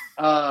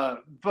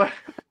 But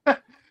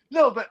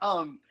no, but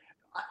I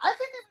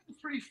think they've been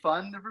pretty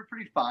fun. They were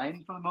pretty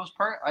fine for the most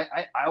part.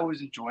 I always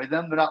enjoy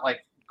them. They're not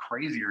like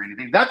crazy or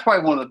anything. That's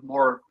probably one of the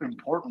more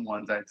important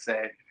ones, I'd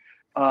say,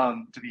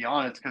 to be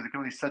honest, because it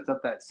really sets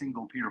up that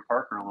single Peter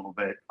Parker a little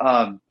bit.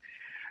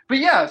 But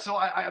yeah, so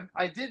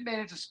I did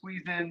manage to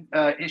squeeze in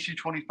issue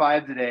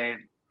 25 today.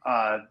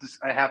 I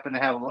happen to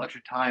have a little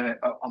extra time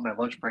on my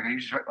lunch break. I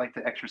usually like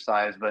to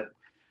exercise, but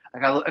I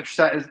got a little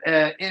exercise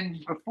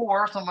in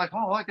before, so I'm like,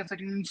 oh, I guess I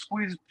can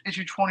squeeze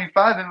issue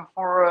 25 in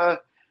before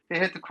they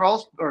hit the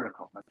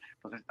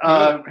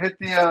hit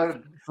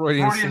the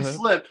Freudian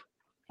slip.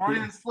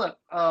 Freudian slip.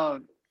 I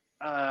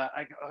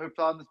hooked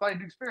on the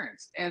Spideydude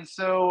experience, and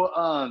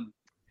so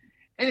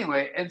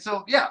anyway, and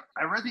so yeah,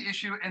 I read the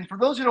issue, and for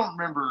those who don't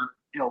remember,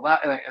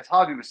 as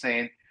Javi was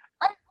saying,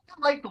 I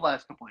like the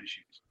last couple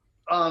issues.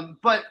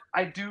 But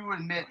I do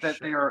admit that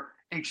they are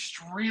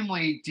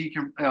extremely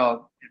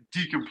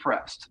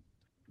decompressed,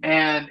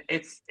 and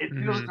it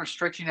feels like they're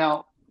stretching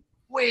out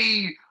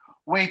way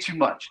too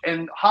much.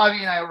 And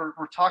Javi and I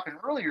were talking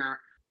earlier,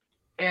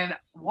 and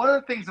one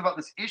of the things about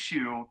this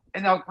issue,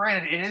 and now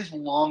granted it is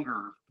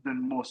longer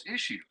than most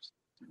issues,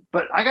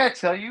 but I gotta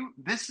tell you,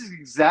 this is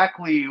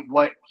exactly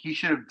what he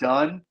should have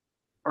done,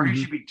 or he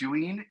should be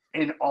doing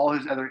in all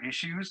his other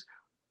issues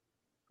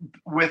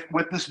with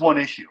this one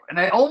issue. And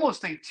I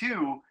almost think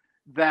too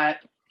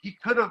that he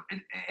could have,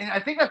 and I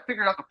think I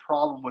figured out the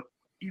problem with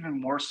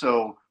even more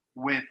so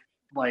with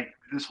like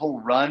this whole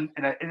run,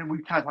 and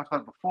we kind of talked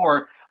about it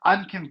before.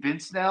 I'm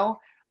convinced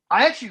now.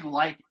 I actually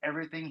like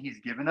everything he's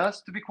given us,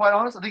 to be quite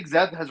honest. I think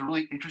Zeb has a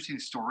really interesting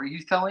story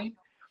he's telling.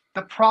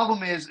 The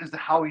problem is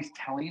how he's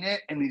telling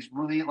it, and he's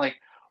really like,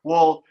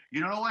 well,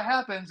 you don't know what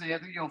happens, and you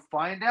have to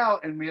find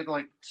out, and we have to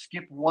like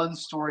skip one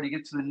story to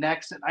get to the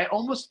next. And I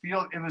almost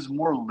feel it was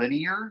more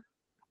linear.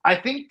 I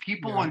think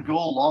people would go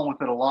along with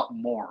it a lot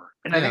more,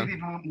 and I think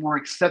they'd be more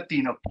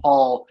accepting of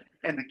Paul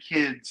and the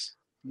kids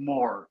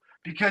more,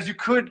 because you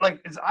could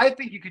I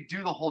think you could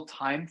do the whole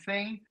time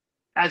thing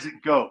as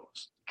it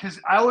goes. Because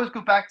I always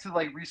go back to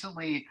like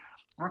recently,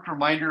 Rick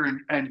Reminder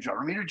and John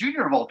Romita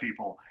Jr. of all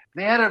people,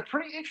 they had a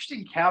pretty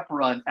interesting cap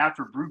run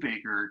after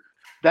Brubaker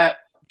that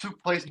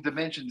took place in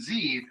Dimension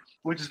Z,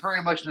 which is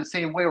very much in the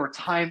same way where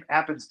time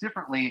happens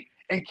differently,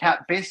 and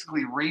Cap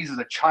basically raises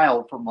a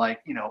child from my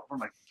 4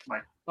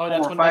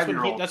 or 5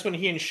 year old. That's when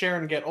he and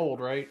Sharon get old,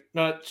 right?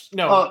 No.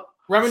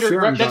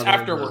 Remender, that's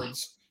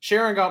afterwards.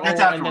 Sharon got old,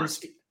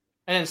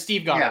 and then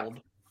Steve got old.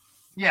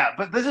 Yeah,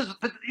 but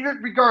even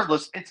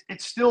regardless,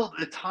 it's still,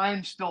 the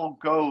time still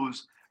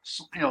goes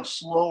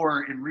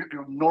slower and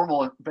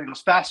normal, but it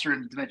goes faster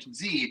in Dimension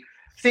Z.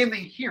 Same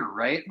thing here,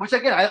 right? Which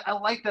again, I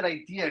like that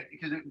idea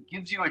because it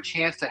gives you a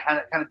chance to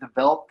kind of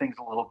develop things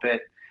a little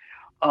bit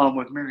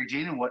with Mary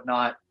Jane and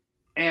whatnot.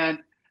 And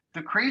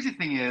the crazy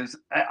thing is,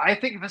 I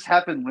think if this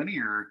happened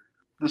linear,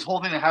 this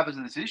whole thing that happens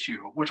in this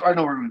issue, which I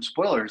know we're doing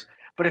spoilers,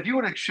 but if you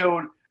would have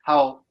showed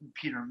how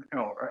Peter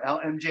or how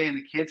MJ and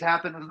the kids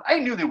happened, I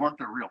knew they weren't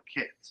their real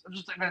kids. I'm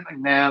just like,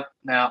 nah.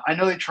 I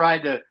know they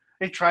tried to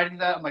do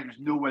that. I'm like, there's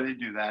no way they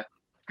do that.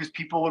 Because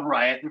people would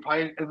riot. They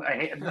probably,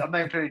 I'm not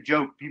even trying to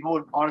joke. People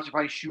would honestly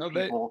probably shoot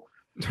people,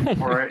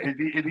 or it'd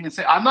be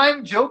insane. I'm not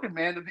even joking,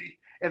 man.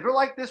 If they're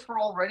like this for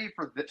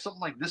something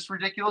like this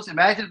ridiculous,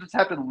 imagine if it's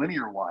happened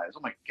linear wise.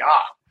 Oh my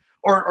god,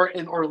 or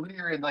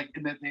linear and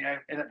that they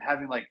end up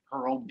having like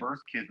her own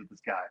birth kids with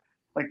this guy.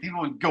 Like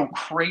people would go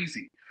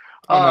crazy.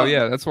 Oh no,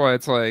 yeah, that's why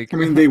it's like. I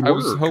mean, they were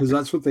because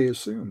that's what they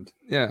assumed.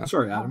 Yeah,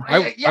 sorry, Adam.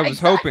 I was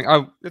hoping.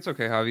 It's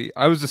okay, Javi.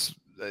 I was just.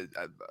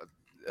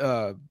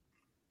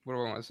 What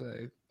do I want to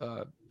say?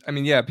 I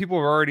mean, yeah, people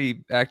were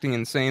already acting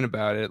insane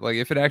about it. Like,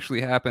 if it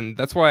actually happened,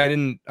 that's why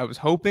I was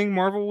hoping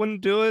Marvel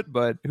wouldn't do it,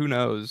 but who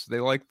knows?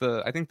 I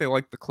think they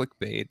like the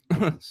clickbait.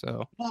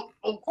 So. Well,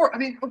 of course.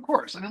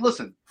 I mean,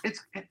 listen,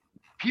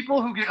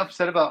 people who get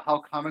upset about how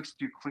comics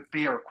do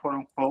clickbait or quote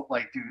unquote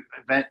like do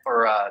event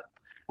or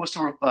what's the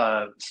word?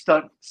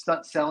 Stunt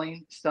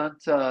selling,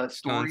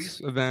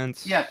 stories,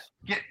 events. Yeah.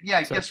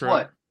 Guess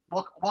what?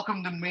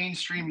 Welcome to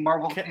mainstream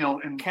Marvel,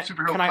 and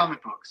superhero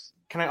comic books.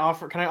 Can I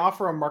offer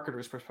a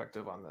marketer's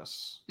perspective on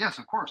this? Yes,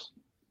 of course.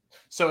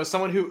 So as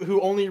someone who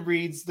only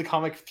reads the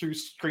comic through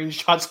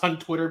screenshots on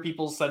Twitter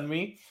people send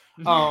me,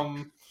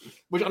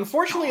 which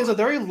unfortunately is a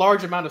very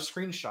large amount of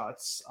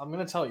screenshots, I'm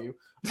going to tell you.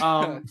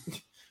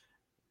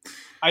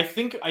 I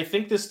think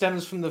this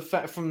stems from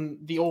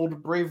the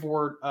old Brave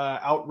Word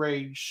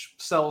outrage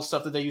cell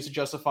stuff that they used to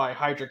justify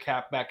Hydra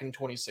Cap back in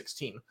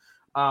 2016.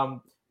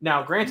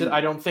 Now, granted,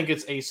 I don't think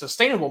it's a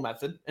sustainable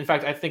method. In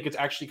fact, I think it's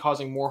actually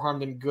causing more harm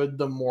than good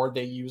the more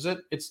they use it.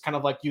 It's kind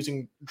of like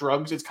using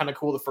drugs. It's kind of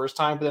cool the first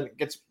time, but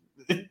then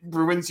it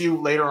ruins you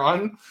later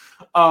on.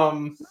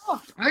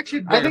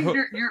 Actually, I think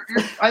you're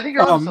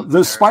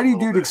the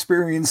Spideydude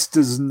experience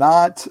does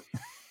not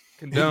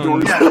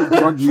condone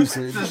drug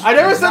usage. I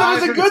never said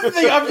it was a good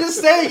thing.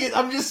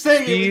 I'm just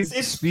saying.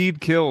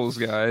 Speed kills,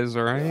 guys.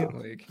 All right,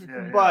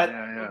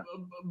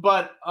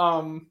 but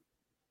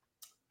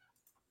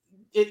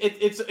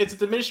It's a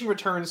diminishing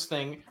returns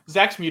thing.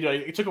 Zach's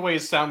muted. It took away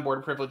his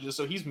soundboard privileges,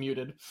 so he's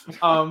muted.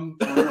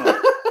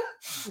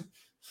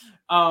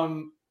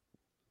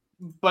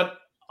 But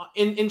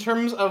in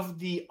terms of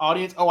the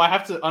audience, I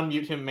have to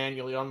unmute him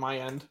manually on my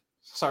end.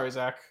 Sorry,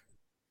 Zach.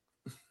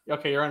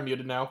 Okay, you're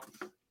unmuted now.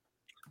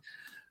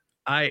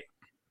 I'd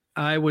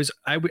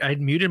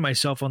muted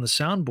myself on the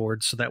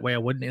soundboard so that way I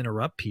wouldn't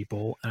interrupt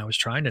people, and I was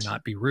trying to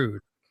not be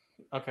rude.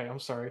 Okay, I'm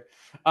sorry.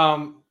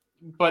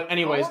 But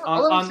anyways, here's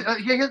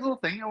a little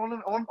thing I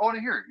want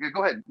to hear. Yeah,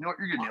 go ahead. You know what,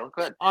 you're good, Neil.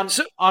 Go ahead.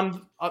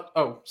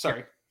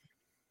 Sorry.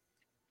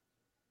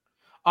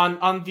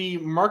 On the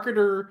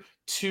marketer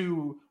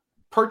to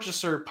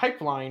purchaser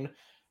pipeline,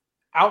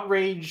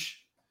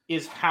 outrage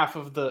is half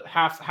of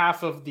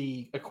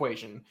the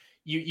equation.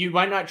 You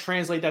might not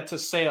translate that to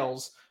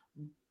sales,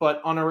 but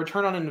on a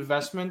return on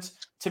investment,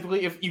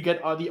 typically if you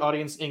get the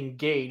audience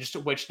engaged,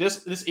 which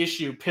this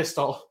issue pissed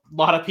a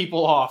lot of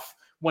people off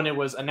when it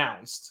was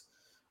announced.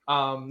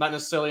 Not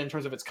necessarily in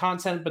terms of its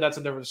content, but that's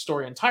a different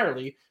story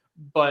entirely.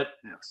 But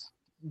yes,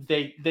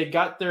 they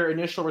got their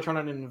initial return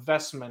on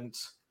investment.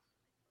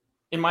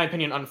 In my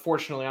opinion,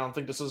 unfortunately, I don't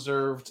think this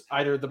deserved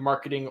either the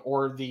marketing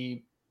or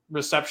the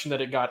reception that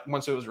it got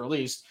once it was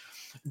released.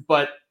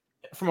 But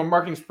from a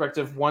marketing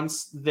perspective,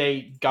 once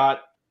they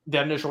got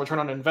the initial return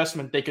on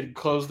investment, they could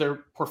close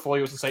their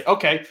portfolios and say,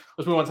 okay,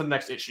 let's move on to the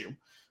next issue.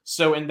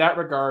 So in that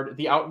regard,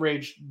 the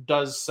outrage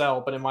does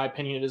sell, but in my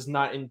opinion, it is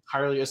not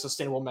entirely a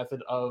sustainable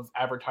method of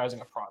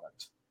advertising a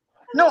product.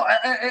 No,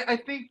 I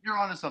think you're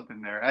onto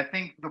something there. I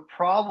think the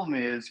problem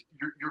is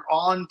you're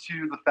on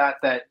to the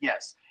fact that,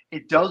 yes,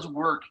 it does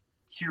work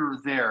here or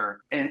there.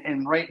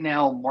 And right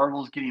now,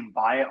 Marvel's getting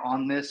by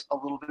on this a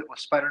little bit with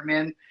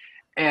Spider-Man.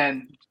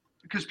 And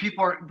because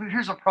but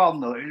here's a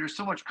problem, though. There's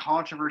so much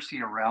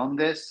controversy around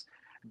this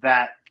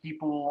that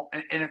people,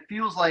 and it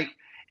feels like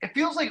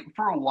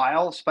for a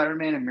while,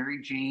 Spider-Man and Mary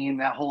Jane,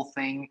 that whole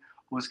thing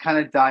was kind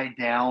of died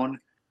down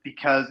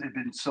because it had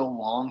been so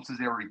long since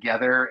they were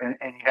together. And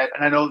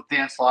I know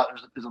Dan Slott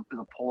is a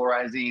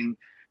polarizing,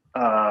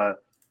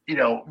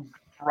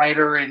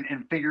 writer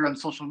and figure on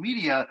social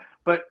media.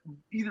 But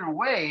either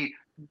way,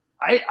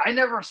 I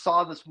never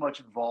saw this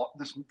much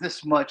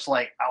this much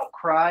like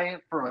outcry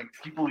for like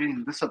people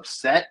getting this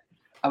upset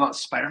about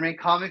Spider-Man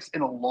comics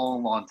in a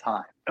long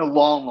time.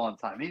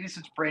 Maybe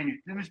since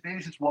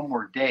maybe since One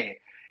More Day.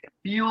 It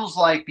feels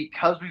like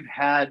because we've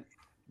had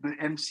the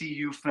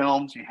MCU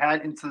films, you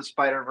had Into the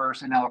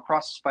Spider-Verse, and now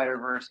Across the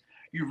Spider-Verse,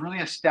 you've really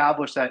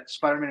established that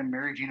Spider-Man and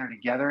Mary Jane are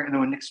together. And then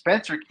when Nick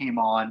Spencer came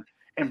on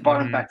and brought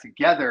them back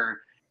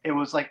together, it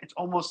was like it's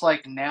almost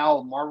like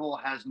now Marvel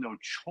has no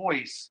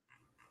choice.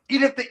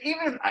 You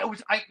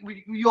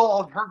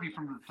all have heard me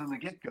from the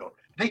get-go.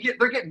 They're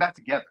getting back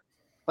together.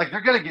 Like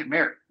they're gonna get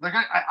married.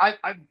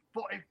 I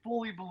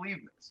fully believe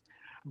this.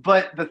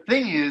 But the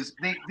thing is,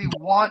 they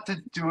want to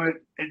do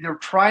it. They're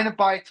trying to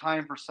buy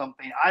time for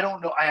something. I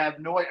don't know. I have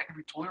no idea. I could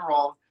be totally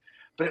wrong,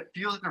 but it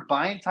feels like they're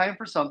buying time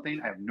for something.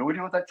 I have no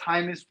idea what that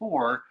time is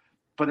for,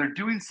 but they're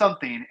doing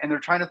something, and they're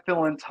trying to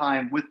fill in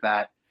time with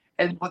that.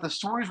 And with the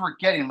stories we're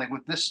getting, like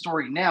with this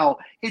story now,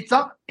 it's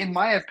not, in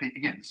my opinion,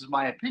 again, this is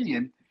my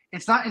opinion,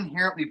 it's not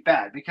inherently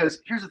bad. Because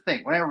here's the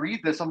thing. When I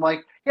read this, I'm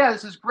like, yeah,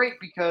 this is great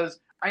because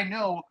I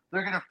know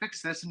they're going to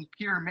fix this and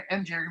Peter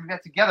and MJ are going to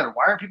get together.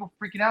 Why are people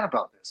freaking out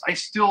about this? I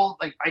just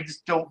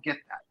don't get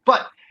that.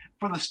 But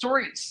for the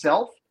story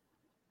itself,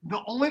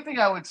 the only thing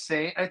I would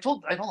say, I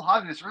told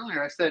Javi this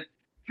earlier, I said,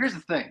 here's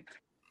the thing.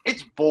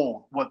 It's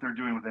bold what they're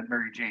doing with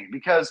Mary Jane,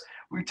 because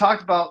we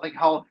talked about like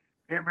how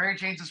Mary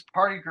Jane's this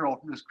party girl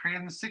who was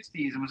created in the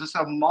 60s and was just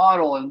a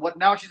model, and what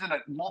now she's in a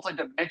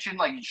multi-dimension,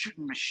 like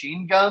shooting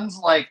machine guns.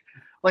 Like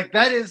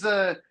that is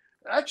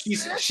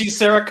she's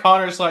Sarah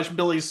Connor /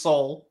 Billy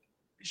Soul.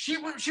 She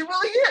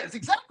really is,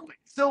 exactly.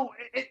 So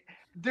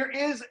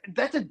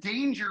that's a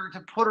danger to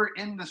put her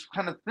in this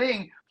kind of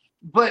thing.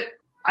 But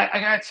I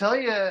gotta tell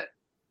you,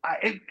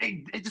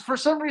 it for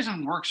some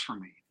reason works for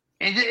me.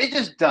 It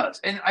just does,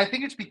 and I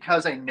think it's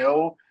because I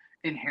know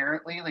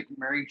inherently like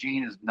Mary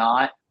Jane is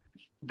not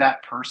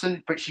that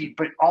person, but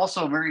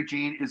also Mary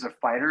Jane is a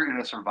fighter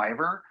and a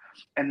survivor,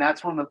 and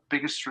that's one of the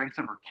biggest strengths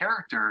of her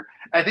character.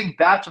 I think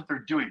that's what they're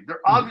doing.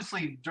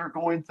 They're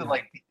going to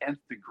like the nth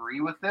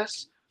degree with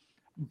this.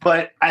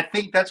 But I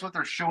think that's what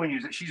they're showing you,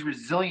 is that she's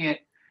resilient,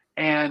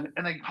 and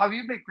like how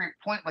you make a great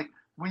point. Like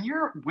when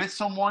you're with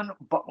someone,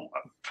 but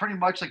pretty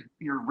much like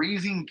you're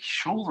raising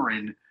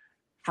children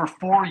for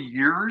 4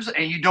 years,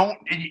 and you don't,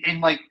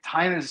 and like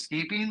time is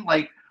escaping.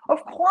 Like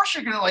of course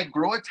you're gonna like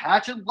grow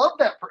attached and love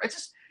that person. It's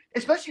just,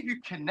 especially if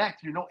you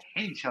connect, you don't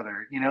hate each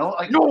other. You know,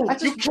 like no,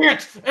 you can't.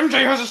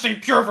 MJ has to stay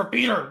pure for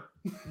Peter.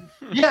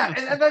 Yeah,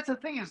 and that's the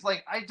thing is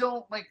like I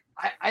don't like.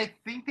 I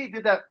think they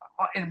did that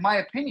in my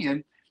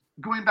opinion.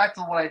 Going back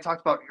to what I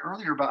talked about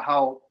earlier about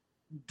how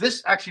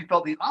this actually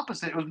felt the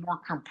opposite. It was more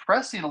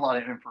compressing a lot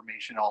of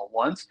information all at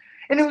once,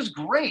 and it was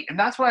great. And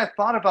that's what I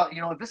thought about.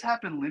 If this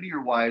happened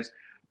linear-wise,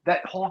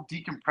 that whole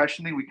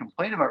decompression thing we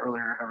complained about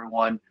earlier,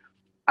 everyone,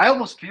 I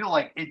almost feel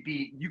like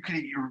you could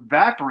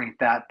evaporate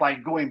that by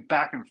going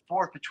back and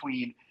forth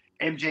between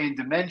MJ and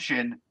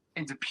Dimension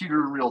into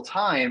Peter in real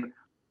time.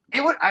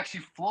 It would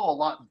actually flow a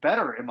lot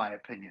better, in my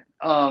opinion.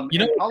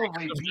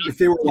 Probably if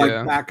they were like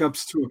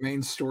backups to a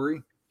main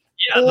story.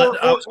 Yeah,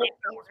 without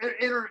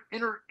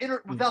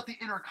the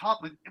inner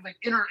conflict, like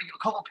a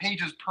couple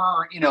pages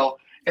per,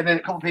 and then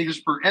a couple pages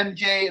per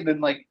MJ, and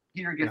then like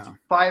Peter gets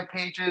 5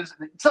 pages,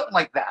 and something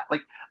like that.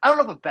 Like I don't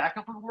know if the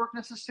backup would work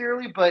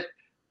necessarily, but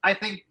I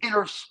think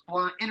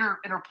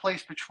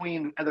interplaced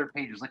between other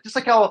pages, like just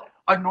like how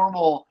a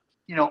normal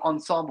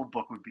ensemble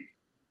book would be.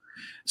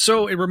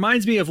 So it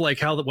reminds me of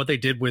like what they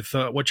did with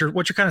what you're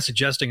kind of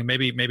suggesting, and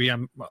maybe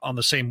I'm on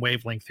the same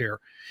wavelength here,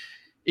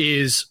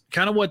 is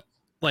kind of what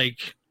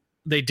like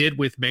they did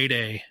with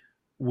Mayday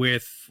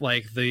with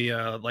like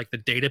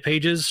the data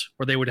pages,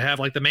 where they would have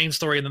like the main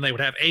story and then they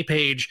would have a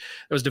page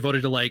that was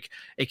devoted to like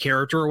a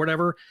character or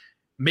whatever.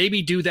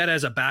 Maybe do that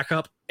as a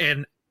backup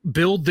and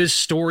build this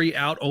story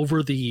out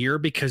over the year,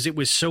 because it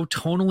was so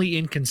tonally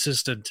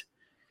inconsistent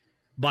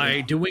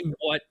by doing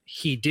what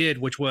he did,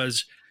 which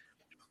was,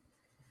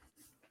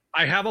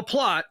 I have a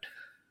plot,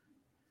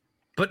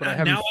 but I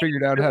haven't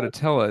figured out how to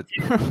tell it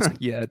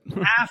yet.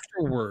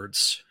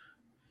 Afterwards.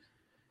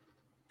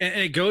 And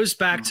it goes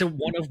back to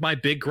one of my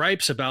big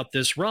gripes about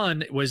this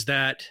run, was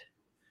that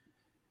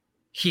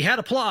he had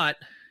a plot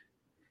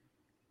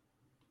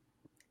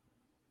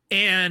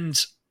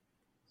and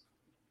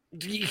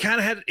he kind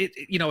of had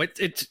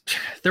it,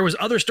 there was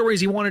other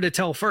stories he wanted to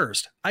tell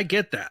first. I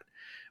get that.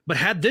 But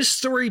had this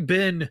story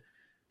been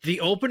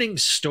the opening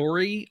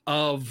story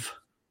of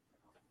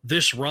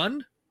this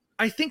run,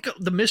 I think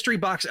the mystery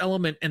box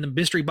element and the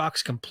mystery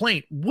box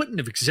complaint wouldn't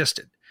have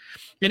existed.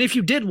 And if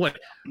you did what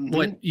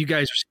you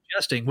guys are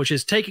suggesting, which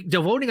is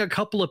devoting a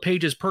couple of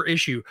pages per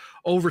issue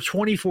over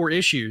 24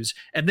 issues,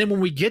 and then when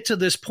we get to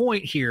this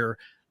point here,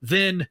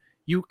 then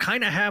you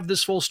kind of have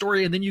this full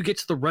story, and then you get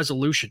to the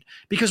resolution,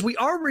 because we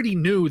already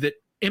knew that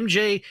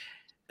MJ,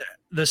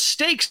 the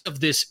stakes of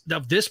this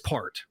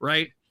part,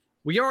 right?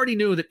 We already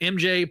knew that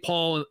MJ,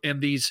 Paul,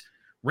 and these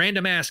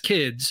random ass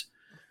kids,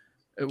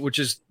 which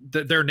is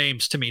their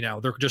names to me now,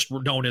 they're just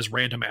known as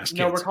random ass kids.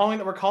 No, we're calling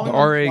the them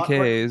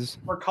RAKs.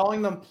 We're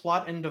calling them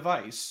plot and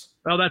device.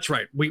 Oh, that's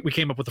right. We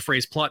came up with the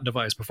phrase plot and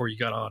device before you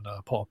got on,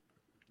 Paul.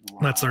 Wow.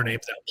 That's their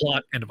names now,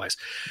 plot and device.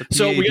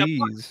 So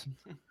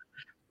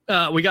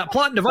we got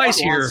plot and device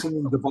here.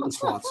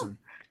 Device Watson.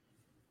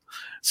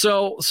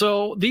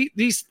 So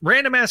these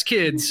random ass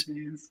kids.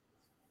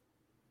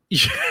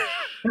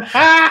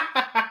 Instead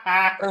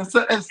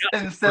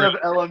of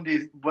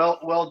LMDs,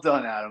 well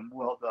done, Adam.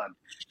 Well done.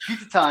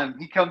 Pizza time.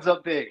 He comes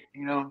up big.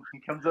 He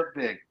comes up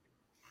big.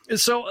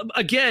 So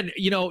again,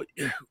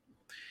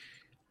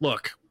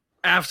 look,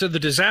 after the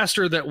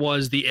disaster that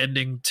was the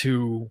ending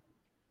to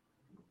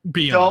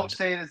Beyond. Don't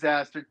say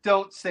disaster.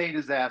 Don't say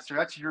disaster.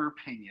 That's your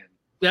opinion.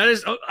 That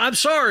is. I'm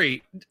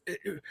sorry.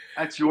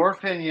 That's your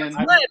opinion.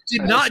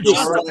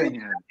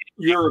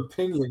 Your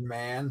opinion,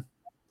 man.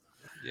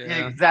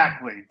 Yeah,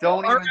 exactly.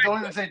 Don't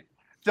even say.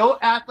 Don't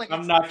act like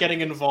I'm not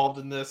getting involved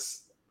in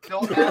this.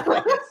 Don't act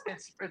like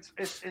this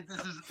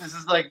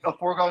is like a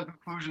foregone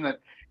conclusion that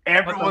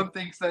everyone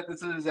thinks that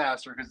this is a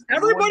disaster, because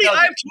everybody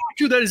I've talked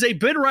to that is a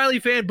Ben Reilly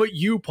fan, but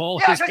you, Paul.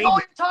 Yeah, that's all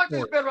you talk to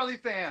is Ben Reilly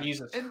fans.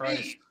 Jesus and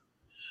Christ. Me.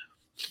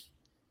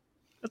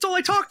 That's all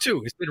I talk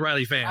to is Ben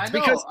Reilly fans.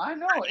 I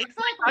know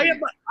exactly. I am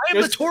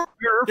the torch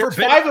bearer for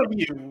Ben. 5 of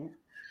you.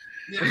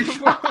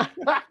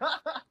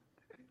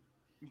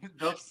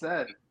 Enough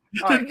said.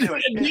 Right,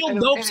 Neil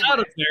nopes out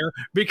of there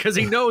because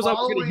he knows I'm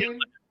going to get.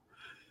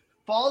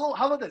 How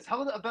about this?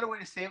 How about a better way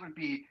to say it would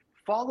be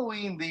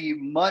following the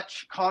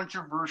much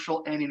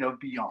controversial ending of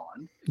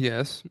Beyond?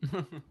 Yes.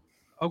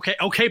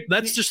 Okay.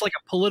 That's just like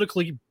a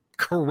politically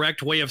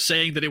correct way of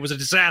saying that it was a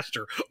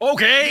disaster.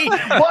 Okay.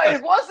 But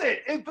it wasn't.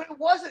 It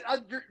wasn't.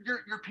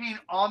 You're paying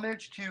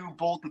homage to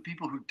both the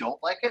people who don't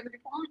like it and the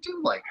people who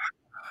do like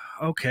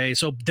it. Okay,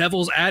 so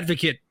devil's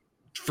advocate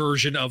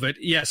version of it.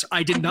 Yes,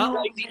 I did not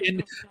like the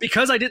end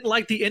because I didn't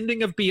like the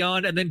ending of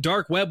Beyond, and then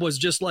Dark Web was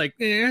just like,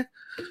 eh.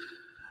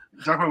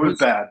 Dark Web was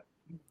bad.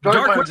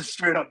 Dark Web was just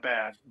straight up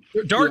bad.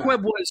 Dark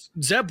Web was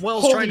Zeb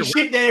Wells Holy trying to.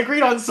 Shit, they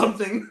agreed on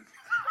something.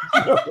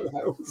 Dark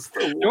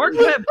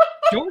Web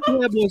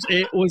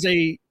was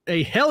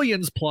a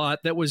Hellions plot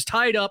that was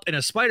tied up in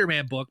a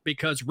Spider-Man book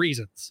because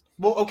reasons.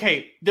 Well,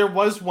 okay, there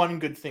was one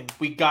good thing.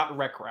 We got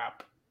Rec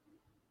Rap.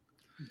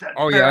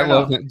 Oh yeah, I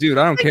love it, dude.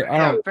 I don't care.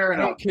 I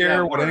don't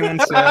care what anyone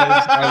says.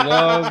 I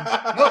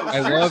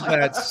love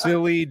that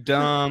silly,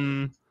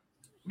 dumb,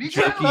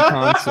 jerky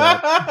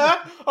concept.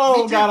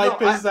 Oh god, I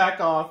pissed Zach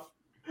off.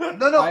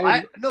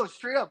 No,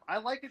 straight up, I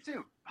like it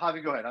too.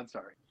 Javi, go ahead. I'm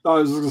sorry. I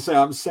was going to say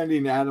I'm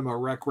sending Adam a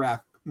Rec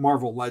Rap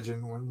Marvel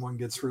Legend when one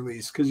gets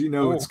released, because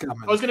it's coming.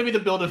 Oh, it's going to be the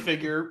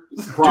Build-A-Figure.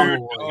 Probably.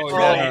 Dude,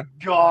 oh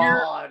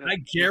God! I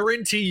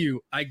guarantee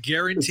you,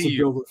 it's a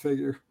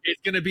Build-A-Figure. It's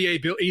going to be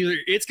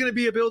it's going to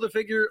be a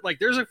Build-A-Figure. Like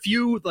there's a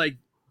few like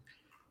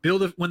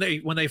when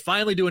they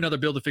finally do another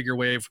Build-A-Figure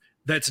wave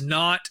that's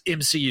not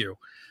MCU.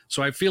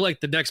 So I feel like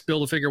the next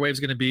Build-A-Figure wave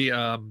is going to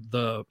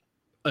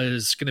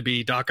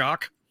be Doc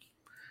Ock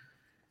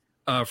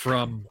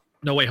from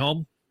No Way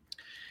Home.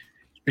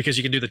 Because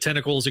you can do the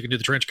tentacles, you can do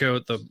the trench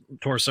coat, the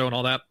torso, and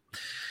all that.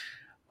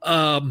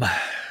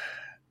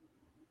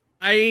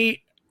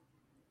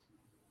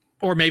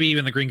 or maybe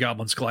even the Green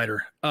Goblin's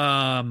glider.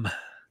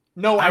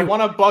 No, I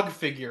want a bug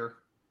figure.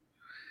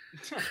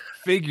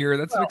 Figure,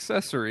 that's an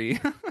accessory.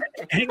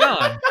 Hang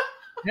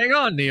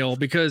on, Neil,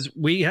 because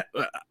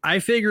I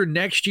figure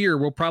next year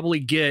we'll probably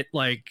get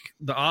like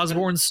the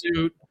Osborn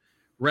suit,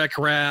 Rec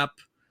Rap.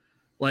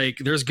 Like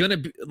there's gonna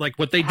be like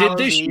what they did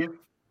this year.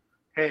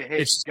 Hey,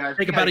 it's guys,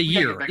 take about a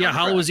year. Yeah,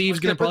 Hallows Eve's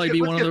going to probably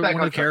be one of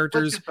the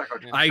characters.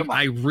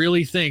 I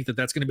really think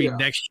that's going to be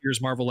next year's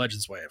Marvel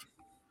Legends wave.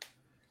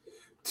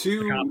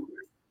 To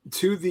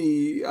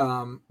the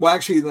well,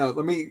 actually, no.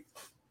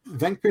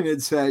 Venkman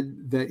had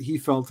said that he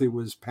felt it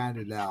was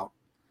padded out.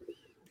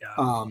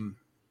 Yeah.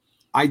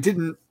 I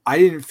didn't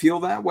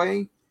feel that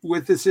way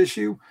with this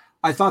issue.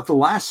 I thought the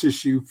last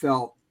issue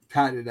felt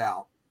padded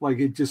out. Like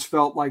it just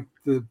felt like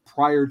the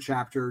prior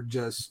chapter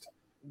just.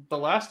 The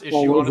last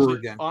issue, honestly,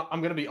 again. I'm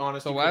going to be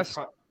honest. The last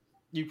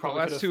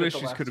two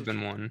issues could have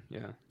been one.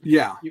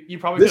 Yeah. You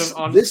probably could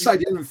have. This I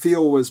didn't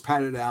feel was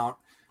padded out,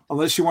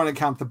 unless you want to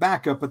count the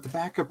backup. But the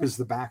backup is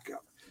the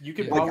backup. You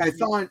could. I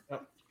thought,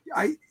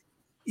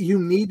 you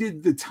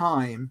needed the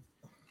time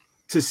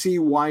to see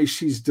why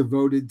she's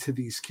devoted to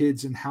these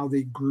kids and how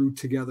they grew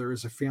together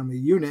as a family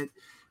unit,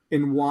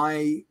 and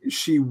why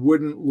she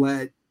wouldn't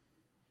let.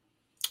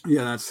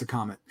 Yeah, that's the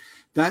comment.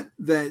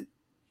 That.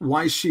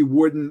 Why she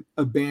wouldn't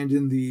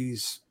abandon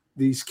these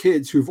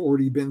kids who've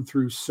already been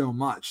through so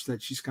much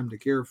that she's come to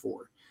care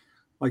for.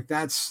 Like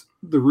that's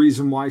the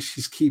reason why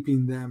she's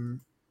keeping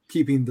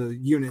the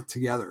unit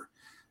together,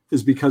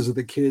 is because of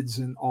the kids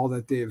and all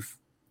that they've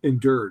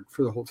endured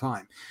for the whole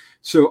time.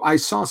 So I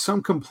saw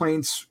some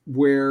complaints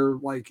where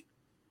like,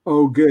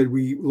 oh good,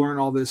 we learn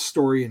all this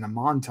story in a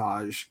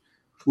montage,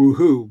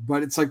 woohoo.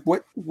 But it's like,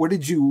 what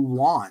did you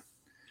want?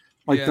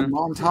 Like the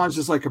montage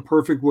is like a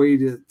perfect way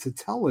to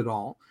tell it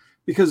all.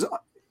 Because,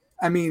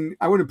 I mean,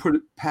 I wouldn't put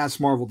it past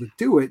Marvel to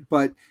do it,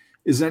 but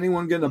is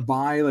anyone going to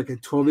buy like a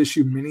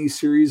 12-issue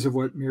miniseries of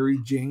what Mary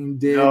Jane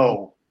did?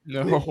 No.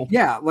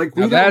 Yeah, like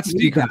that's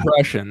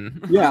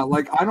decompression. That. Yeah,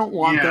 like I don't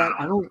want that.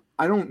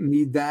 I don't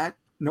need that.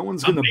 No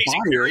one's going to buy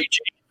Mary it.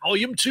 Jane,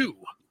 Volume 2.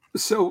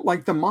 So,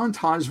 like the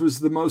montage was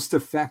the most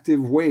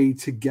effective way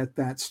to get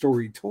that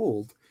story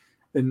told,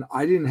 and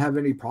I didn't have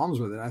any problems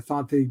with it. I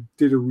thought they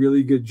did a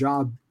really good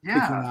job picking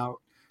out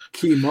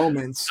key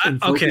moments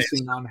and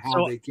focusing on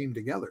how they came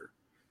together.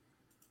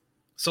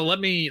 So let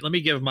me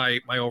give my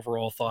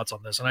overall thoughts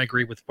on this, and I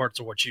agree with parts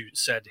of what you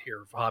said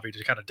here, Javi,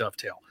 to kind of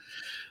dovetail.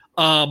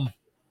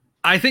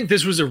 I think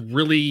this was a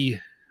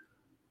really,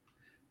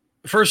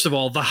 first of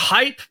all, the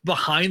hype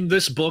behind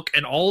this book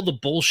and all the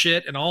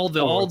bullshit and all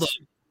the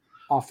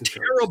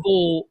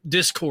terrible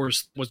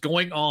discourse was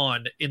going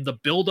on in the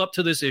build up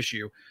to this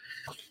issue.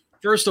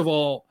 First of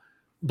all,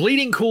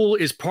 Bleeding Cool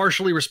is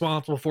partially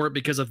responsible for it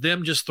because of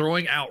them just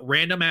throwing out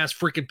random ass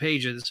freaking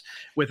pages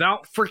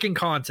without freaking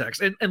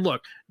context. And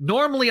look,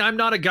 normally I'm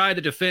not a guy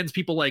that defends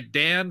people like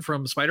Dan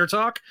from Spider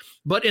Talk,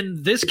 but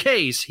in this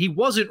case, he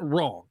wasn't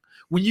wrong.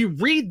 When you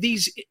read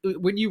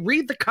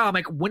the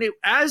comic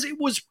as it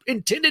was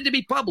intended to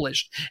be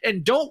published,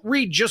 and don't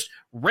read just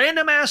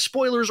random ass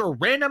spoilers or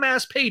random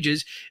ass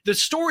pages, the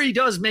story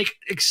does make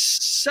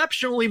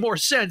exceptionally more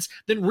sense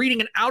than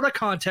reading an out of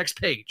context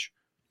page.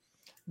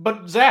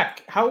 But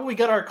Zach, how will we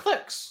get our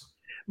clicks?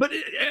 But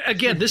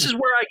again, this is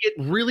where I get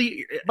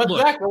really. But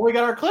look, Zach, how will we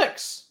get our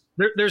clicks?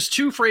 There's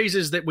two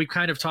phrases that we've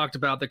kind of talked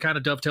about that kind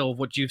of dovetail with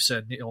what you've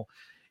said, Neil.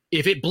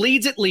 If it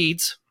bleeds, it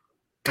leads.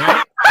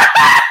 Right?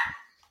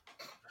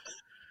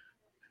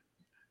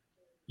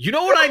 You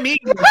know what I mean?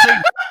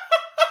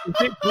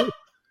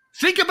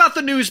 Think about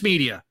the news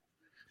media.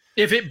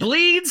 If it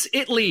bleeds,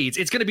 it leads.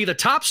 It's going to be the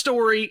top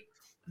story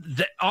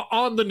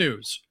on the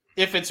news.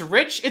 If it's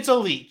rich, it's a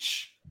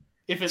leech.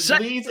 If it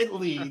bleeds, it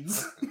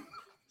leads.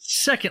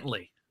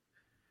 Secondly,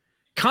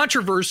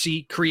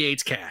 controversy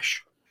creates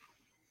cash.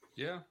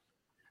 Yeah.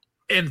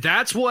 And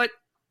that's what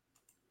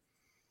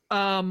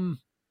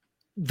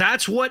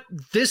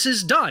this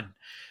is done.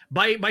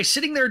 By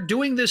sitting there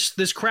doing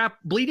this crap,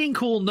 Bleeding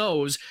Cool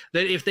knows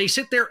that if they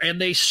sit there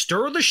and they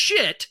stir the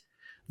shit,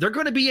 they're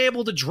going to be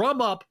able to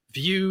drum up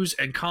views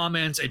and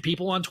comments, and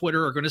people on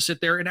Twitter are going to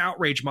sit there and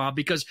outrage mob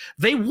because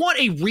they want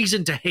a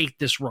reason to hate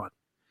this run.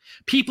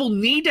 People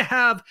need to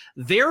have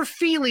their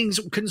feelings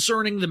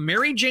concerning the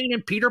Mary Jane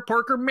and Peter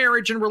Parker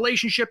marriage and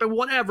relationship and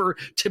whatever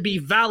to be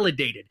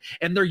validated.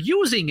 And they're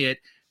using it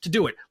to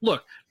do it.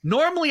 Look,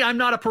 normally I'm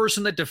not a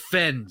person that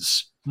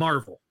defends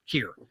Marvel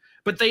here,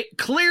 but they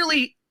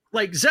clearly,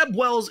 like, Zeb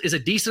Wells is a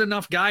decent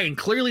enough guy, and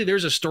clearly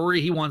there's a story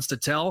he wants to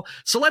tell.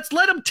 So let's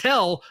let him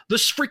tell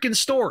this freaking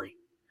story.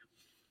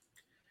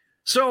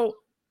 So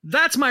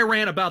that's my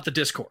rant about the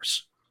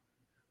discourse.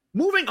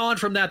 Moving on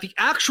from that, the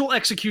actual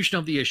execution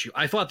of the issue.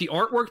 I thought the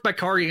artwork by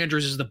Kari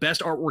Andrews is the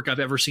best artwork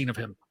I've ever seen of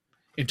him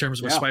in terms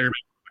of a Spider-Man.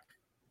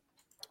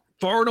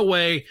 Far and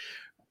away,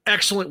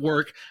 excellent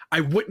work.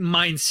 I wouldn't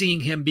mind seeing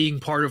him being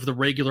part of the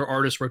regular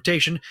artist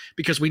rotation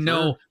because we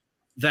know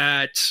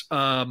that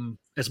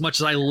as much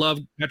as I love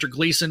Patrick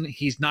Gleason,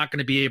 he's not going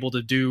to be able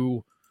to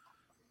do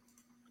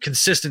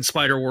consistent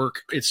spider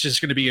work. It's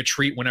just going to be a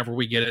treat whenever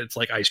we get it. It's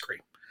like ice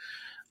cream.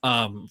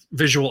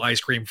 visual ice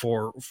cream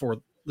for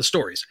the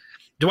stories.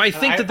 Do I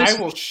think that this?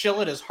 I will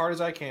shill it as hard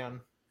as I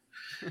can.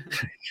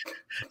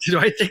 Do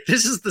I think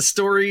this is the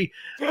story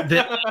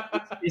that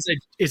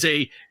is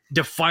a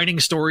defining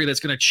story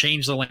that's going to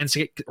change the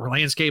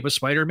landscape of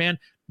Spider-Man?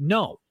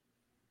 No.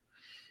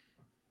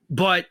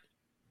 But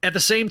at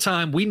the same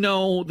time, we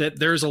know that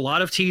there's a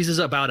lot of teases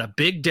about a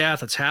big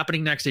death that's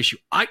happening next issue.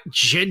 I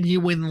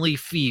genuinely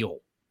feel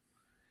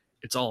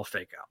it's all a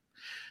fake out.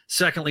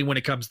 Secondly, when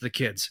it comes to the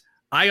kids,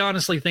 I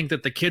honestly think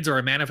that the kids are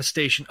a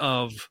manifestation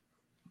of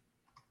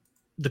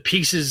the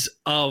pieces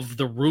of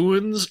the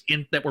ruins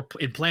that were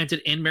implanted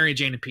in Mary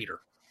Jane and Peter.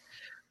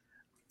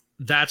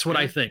 That's what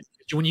I think.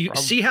 When you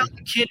see how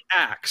the kid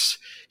acts,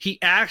 he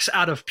acts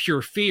out of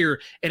pure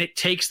fear, and it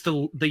takes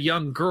the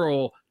young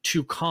girl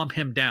to calm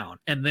him down.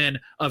 And then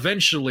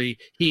eventually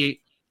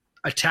he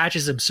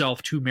attaches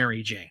himself to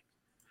Mary Jane.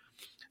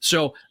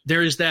 So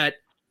there is that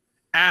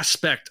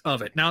aspect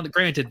of it. Now,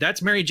 granted,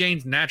 that's Mary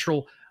Jane's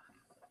natural,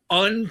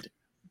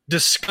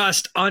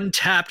 undiscussed,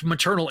 untapped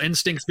maternal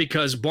instincts,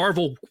 because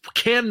Marvel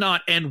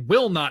cannot and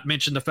will not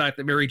mention the fact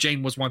that Mary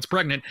Jane was once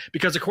pregnant,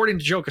 because according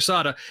to Joe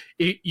Quesada,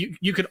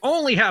 you can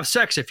only have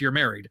sex if you're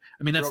married.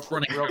 I mean, that's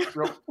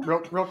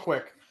real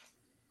quick.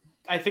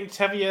 I think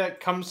Tevye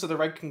comes to the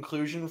right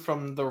conclusion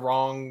from the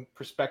wrong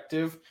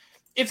perspective.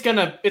 It's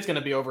gonna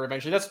be over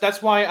eventually.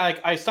 That's why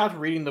I stopped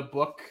reading the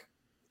book,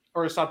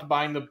 or stopped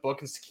buying the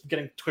book and keep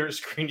getting Twitter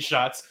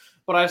screenshots.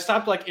 But I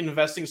stopped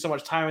investing so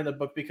much time in the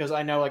book, because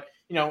I know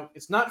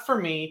it's not for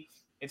me.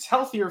 It's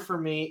healthier for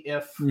me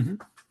if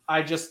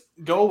I just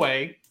go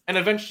away, and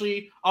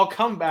eventually I'll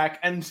come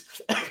back, and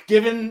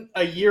given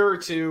a year or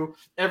two,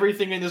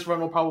 everything in this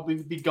run will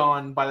probably be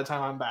gone by the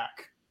time I'm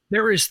back.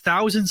 There is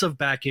thousands of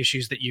back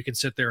issues that you can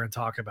sit there and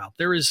talk about.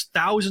 There is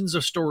thousands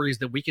of stories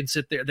that we can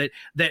sit there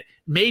that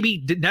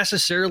maybe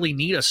necessarily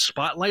need a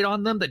spotlight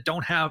on them, that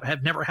don't have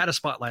never had a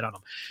spotlight on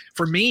them.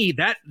 For me,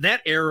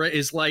 that era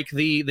is like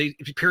the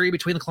period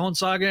between the Clone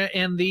Saga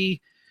and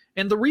the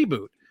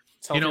reboot.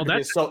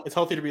 It's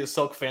healthier to be a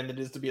Silk fan than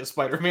it is to be a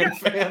Spider-Man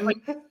fan.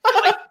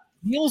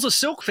 Neil's a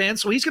Silk fan,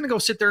 so he's going to go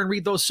sit there and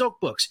read those Silk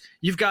books.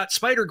 You've got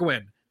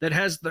Spider-Gwen that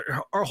has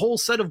a whole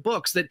set of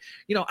books that,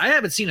 I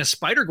haven't seen a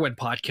Spider-Gwen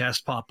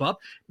podcast pop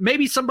up.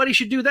 Maybe somebody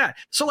should do that.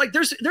 So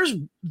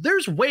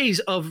there's ways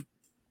of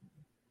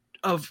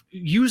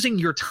using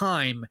your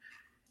time.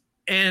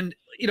 And,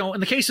 in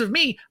the case of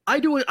me, I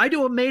do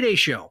a Mayday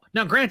show.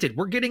 Now, granted,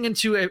 we're getting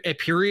into a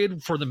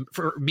period for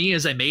me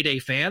as a Mayday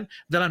fan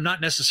that I'm not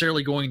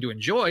necessarily going to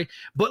enjoy,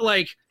 but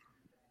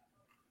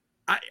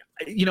I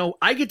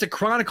get to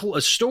chronicle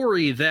a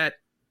story that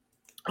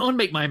I'll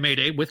make my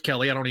Mayday with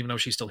Kelly. I don't even know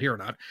if she's still here or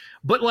not,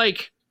 but I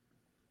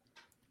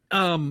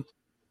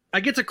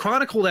get to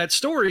chronicle that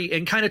story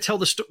and kind of tell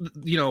the story,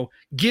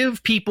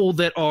 give people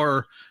that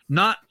are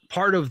not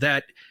part of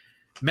that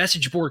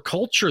message board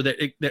culture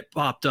that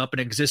popped up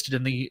and existed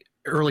in the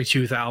early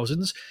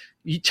 2000s.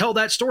 You tell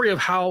that story of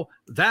how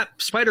that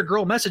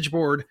Spider-Girl message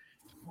board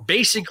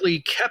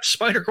basically kept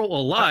Spider-Girl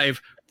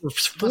alive for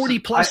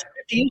 50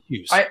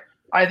 issues.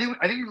 I think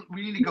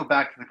we need to go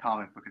back to the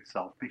comic book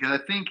itself, because I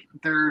think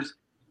there's,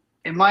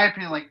 in my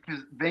opinion,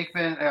 because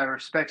Venkman, I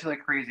respect you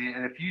like crazy,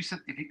 and if you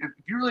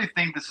really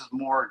think this is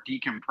more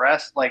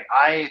decompressed,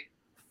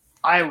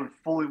 I would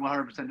fully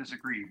 100%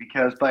 disagree,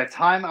 because by the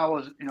time I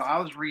was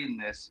reading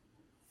this,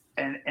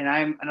 and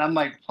I'm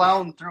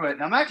plowing through it,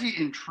 and I'm actually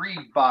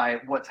intrigued by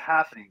what's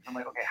happening. I'm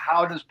like, okay,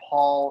 how does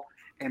Paul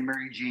and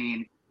Mary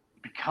Jane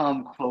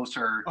become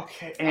closer?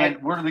 Okay,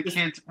 and where do the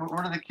kids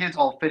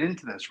all fit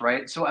into this,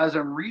 right? So as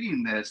I'm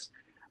reading this,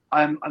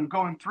 I'm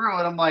going through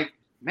it. I'm like,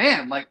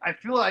 man, I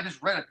feel like I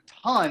just read a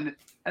ton,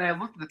 and I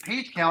looked at the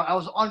page count. I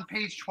was on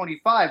page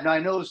 25. Now I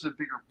know this is a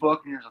bigger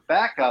book and there's a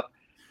backup,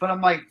 but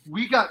I'm like,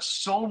 we got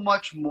so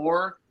much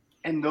more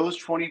in those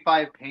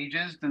 25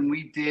 pages than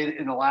we did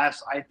in the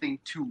last, I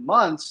think, 2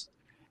 months.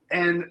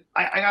 And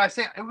I gotta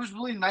say, it was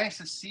really nice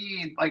to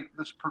see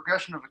this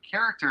progression of a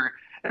character.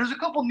 And there's a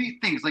couple neat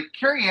things, like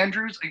Carrie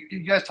Andrews. You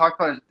guys talked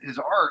about his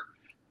art.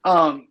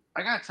 I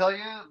gotta tell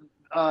you,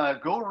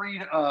 go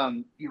read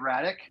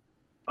Erratic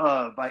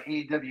by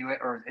AWA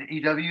or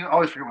AW. I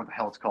always forget what the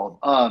hell it's called.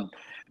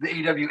 The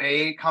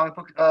AWA comic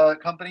book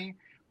company,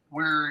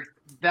 where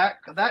that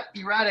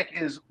Erratic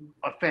is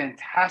a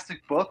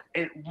fantastic book.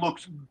 It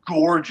looks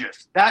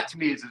gorgeous. That to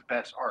me is his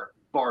best art,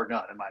 bar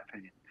none, in my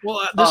opinion.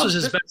 Well, this was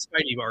his best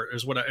Spidey art,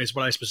 is what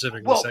I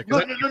specifically said.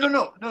 No.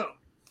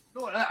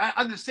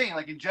 I'm just saying,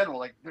 in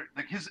general,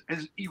 his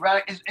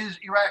erratic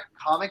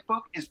comic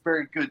book is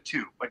very good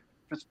too.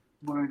 Just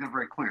let me be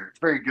very clear, it's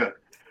very good.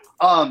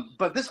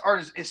 But this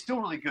art is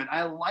still really good.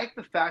 I like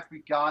the fact we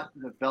got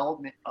the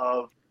development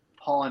of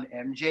Paul and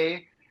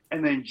MJ,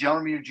 and then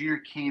John Romita Jr.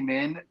 came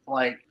in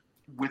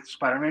with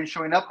Spider-Man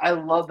showing up. I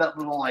love that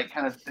little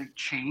kind of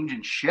change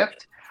and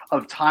shift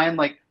of time.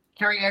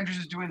 Carrie Andrews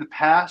is doing the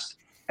past,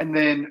 and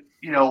then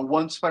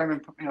once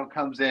Spider-Man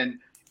comes in,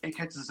 it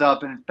catches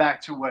up, and it's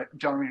back to what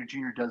John Romita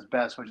Jr. does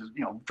best, which is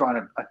drawing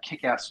a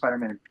kick-ass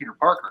Spider-Man and Peter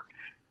Parker.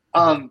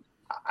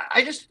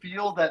 I just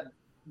feel that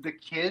the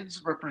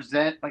kids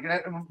represent, like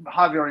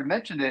Javi already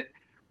mentioned it.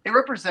 It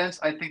represents,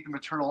 I think, the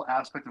maternal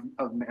aspect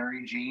of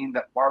Mary Jane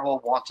that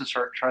Marvel wants to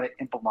try to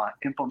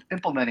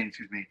implementing.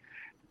 Excuse me,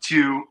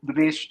 to the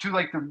base, to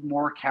like the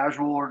more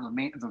casual or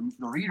the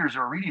readers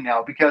who are reading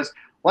now, because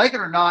like it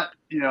or not,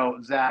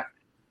 Zach,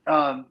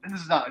 and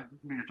this is not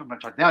too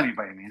much talk down to you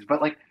by any means,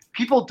 but like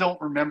people don't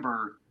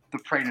remember the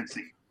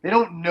pregnancy. They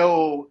don't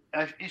know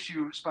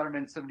issue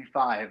Spider-Man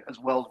 75 as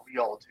well as we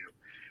all do.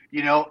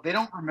 They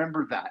don't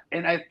remember that,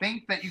 and I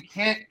think that you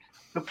can't.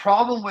 The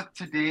problem with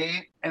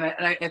today, and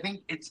I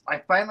think I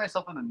find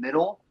myself in the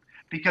middle,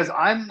 because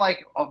I'm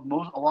like a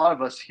lot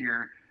of us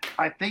here.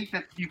 I think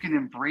that you can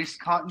embrace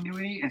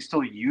continuity and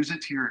still use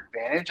it to your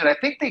advantage, and I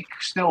think they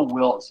still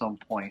will at some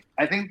point.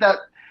 I think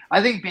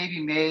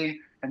Baby May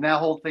and that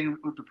whole thing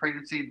with the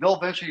pregnancy, they'll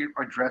eventually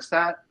address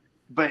that,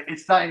 but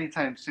it's not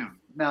anytime soon.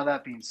 Now,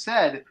 that being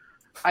said,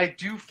 I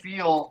do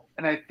feel,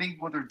 and I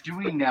think what they're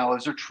doing now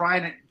is they're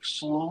trying to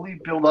slowly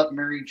build up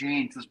Mary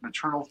Jane to this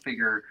maternal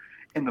figure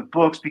in the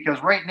books,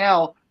 because right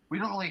now we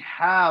don't really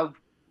have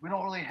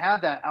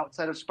that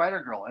outside of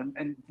Spider-Girl,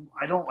 and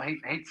I don't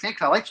hate to say,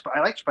 because I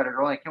like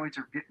Spider-Girl, and I can't wait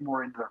to get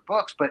more into their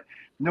books, but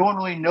no one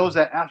really knows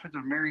that aspect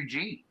of Mary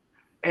Jane,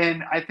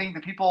 and I think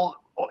that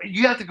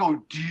you have to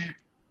go deep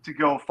to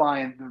go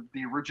find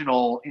the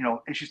original,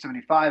 issue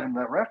 75 and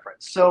that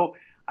reference. So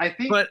I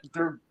think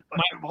they're.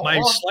 Hold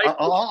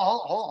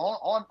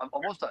on. I'm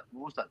almost done.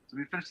 Let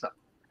me finish that.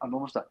 I'm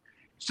almost done.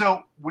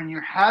 So when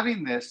you're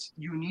having this,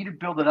 you need to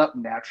build it up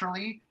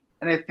naturally.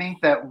 And I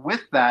think that with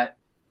that,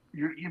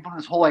 you build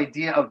this whole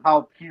idea of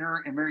how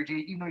Peter and Mary Jane,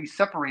 even though you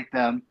separate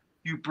them,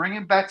 you bring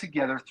them back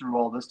together through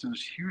all this, through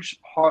this huge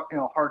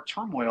hard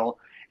turmoil.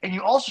 And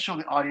you also show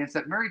the audience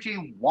that Mary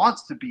Jane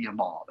wants to be a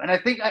mom. And I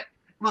think, I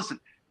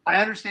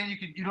understand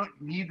you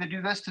don't need to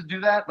do this to do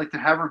that, like to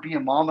have her be a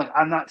mom. Like,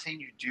 I'm not saying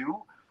you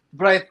do.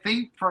 But I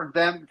think for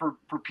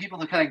people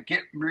to kind of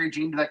get Mary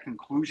Jane to that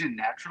conclusion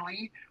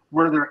naturally,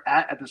 where they're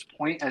at this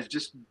point as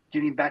just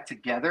getting back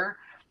together,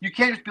 you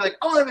can't just be like,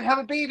 oh, they have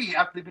a baby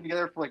after they've been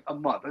together for like a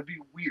month. That'd be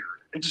weird.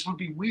 It just would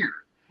be weird.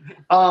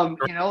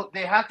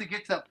 They have to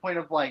get to that point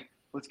of like,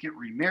 let's get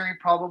remarried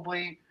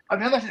probably. I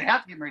mean, I'm not saying they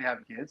have to get married to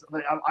have kids.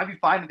 I'd be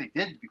fine if they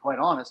did, to be quite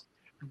honest.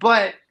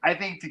 But I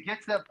think to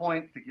get to that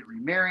point, to get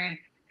remarried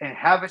and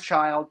have a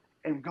child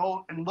and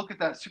go and look at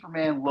that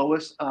Superman,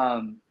 Lois,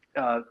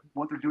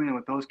 what they're doing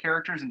with those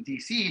characters in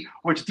DC,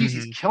 which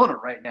DC's killing it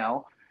right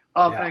now.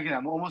 And again,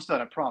 I'm almost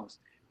done, I promise.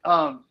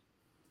 I'll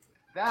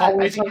talk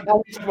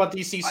about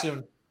DC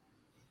soon.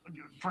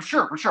 For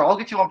sure. I'll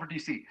get you on for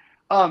DC.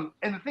 And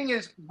the thing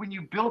is, when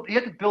you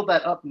have to build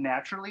that up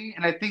naturally.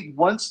 And I think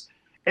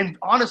and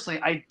honestly,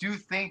 I do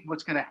think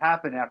what's going to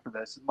happen after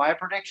this, my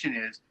prediction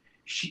is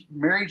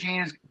Mary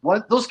Jane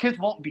those kids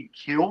won't be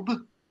killed,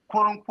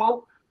 quote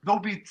unquote. They'll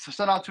be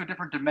sent out to a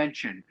different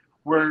dimension,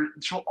 where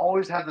she'll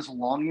always have this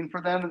longing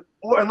for them,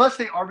 or unless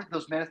they are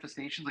those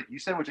manifestations, like you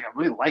said, which I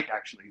really like,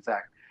 actually,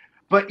 Zach.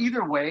 But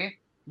either way,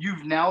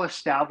 you've now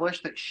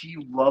established that she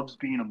loves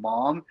being a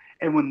mom,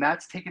 and when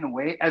that's taken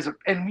away,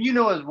 and you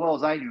know as well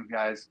as I do,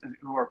 guys,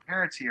 who are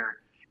parents here,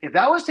 if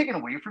that was taken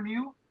away from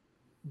you,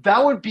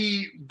 that would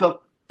be the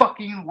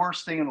fucking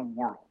worst thing in the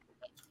world.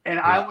 And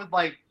I would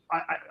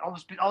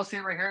I'll say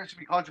it right here, it should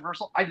be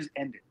controversial. I just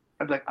end it.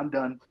 I'd be like, I'm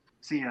done.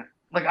 See ya.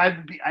 Like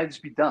I'd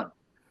just be done.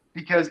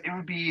 Because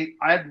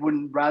I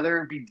wouldn't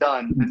rather be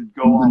done than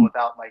go on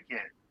without my kid,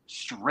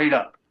 straight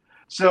up.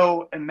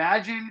 So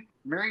imagine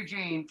Mary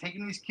Jane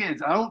taking these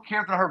kids. I don't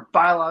care if they're her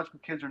biological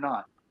kids or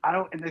not.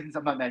 I'm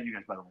not mad at you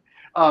guys, by the way.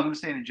 I'm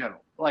just saying in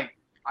general. Like,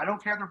 I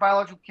don't care if they're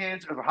biological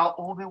kids or how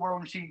old they were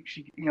when she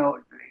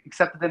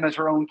accepted them as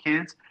her own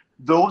kids.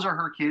 Those are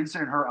her kids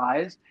in her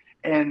eyes,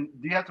 and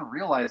you have to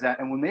realize that.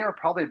 And when they are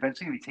probably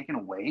eventually going to be taken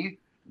away,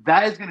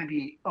 that is going to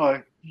be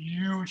a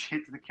huge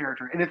hit to the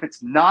character. And if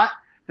it's not,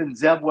 then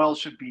Zeb Wells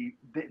should be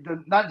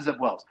not Zeb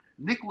Wells.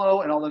 Nick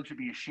Lowe and all of them should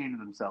be ashamed of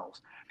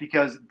themselves,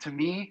 because to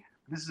me,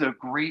 this is a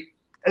great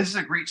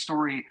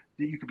story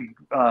that you could be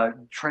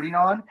treading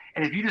on.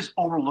 And if you just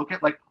overlook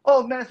it, like,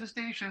 oh,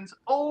 manifestations,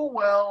 oh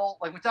well,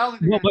 like which I don't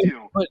think they're gonna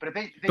do. But if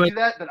they do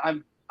that, then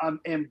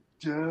I'm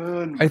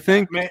done. I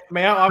think.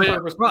 May I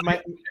offer?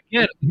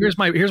 Here's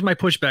my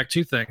pushback.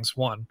 Two things.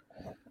 One,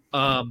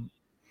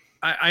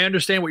 I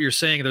understand what you're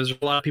saying. There's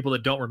a lot of people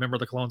that don't remember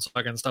the Clone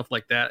Saga and stuff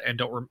like that,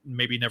 and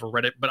maybe never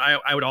read it. But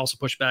I would also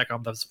push back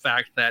on the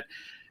fact that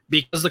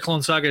because the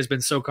Clone Saga has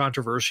been so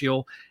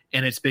controversial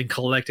and it's been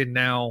collected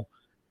now,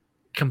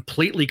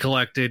 completely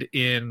collected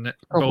in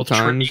both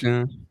times,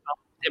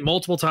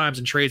 multiple times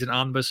in trades and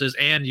omnibuses,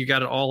 and you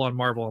got it all on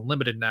Marvel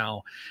Unlimited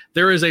now.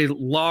 There is a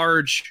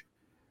large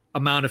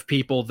amount of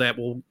people that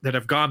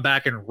have gone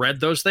back and read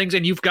those things,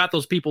 and you've got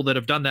those people that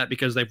have done that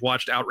because they've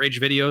watched outrage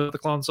video of the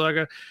Clone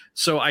Saga.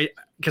 So I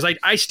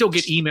still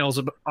get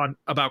emails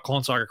about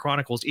Clone Saga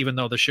Chronicles even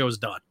though the show's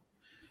done.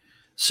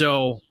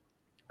 So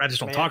I just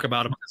don't talk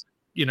about them.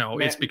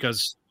 It's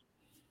because.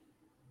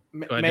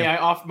 May I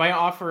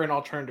offer an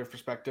alternative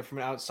perspective from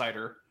an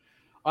outsider?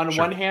 On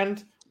one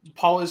hand,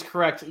 Paul is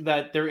correct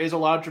that there is a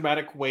lot of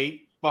dramatic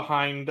weight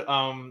behind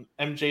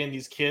MJ and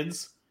these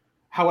kids.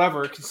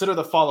 However, consider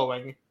the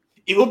following.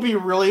 It would be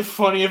really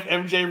funny if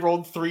MJ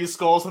rolled 3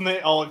 skulls and they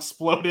all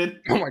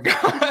exploded. Oh my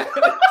god.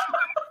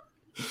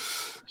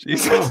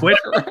 Jesus. Wait,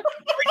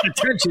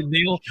 attention,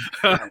 Neil.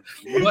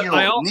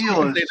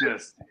 Neil is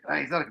just,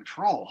 he's out of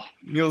control.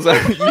 Neil's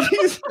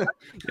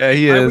yeah,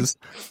 he is.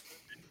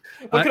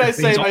 What can I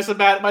say?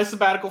 My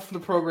sabbatical from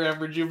the program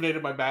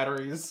rejuvenated my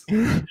batteries.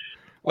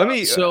 Let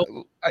me.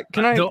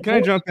 Can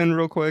I jump in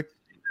real quick?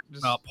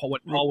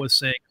 What Paul was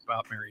saying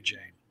about Mary Jane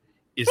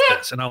is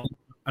this, and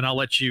I'll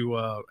let you,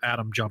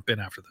 Adam, jump in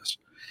after this.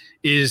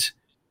 Is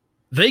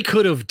they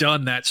could have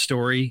done that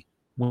story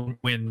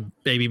when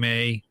Baby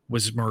May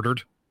was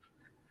murdered,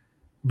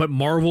 but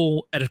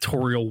Marvel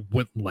editorial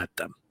wouldn't let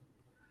them.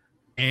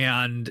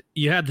 And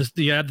you had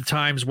the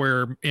times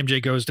where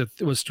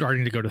MJ was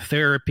starting to go to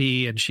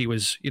therapy, and she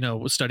was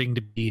studying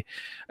to be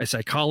a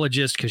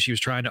psychologist because she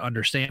was trying to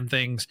understand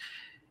things.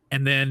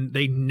 And then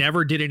they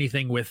never did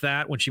anything with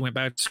that when she went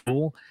back to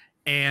school.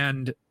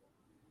 And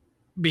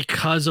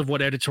because of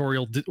what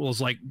editorial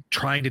was like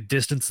trying to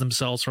distance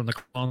themselves from the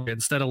clone,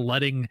 instead of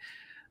letting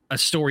a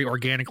story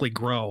organically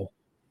grow,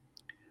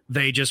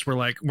 they just were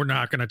like, we're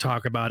not going to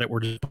talk about it. We're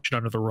just pushing it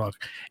under the rug.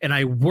 And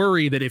I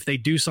worry that if they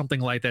do something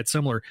like that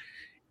similar,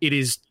 it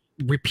is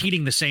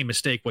repeating the same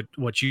mistake,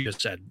 what you just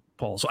said,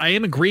 Paul. So I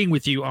am agreeing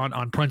with you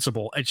on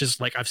principle. It's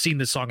just like I've seen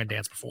this song and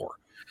dance before.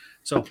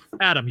 So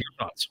Adam, your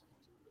thoughts?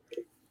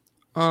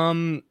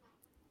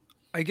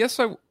 I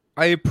guess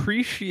I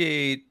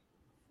appreciate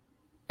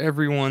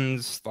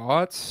everyone's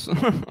thoughts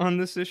on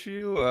this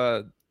issue,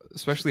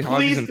 especially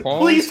Hobbies and Paul.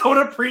 Please don't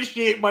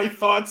appreciate my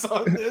thoughts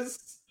on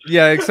this.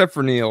 Yeah, except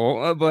for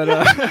Neil. But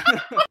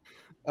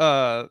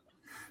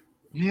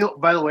Neil.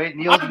 By the way,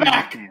 Neil has a new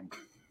nickname.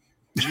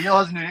 Neil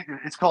has a new nickname.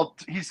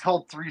 He's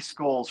called 3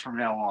 Skulls from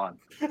now on.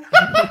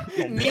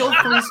 Neil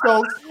 3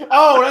 Skulls.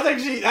 Oh, that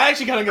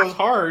actually kind of goes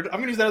hard. I'm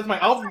gonna use that as my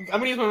album. I'm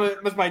gonna use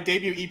that as my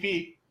debut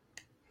EP.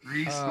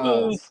 3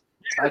 Skulls.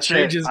 That's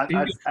it.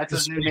 That's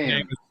his new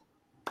name.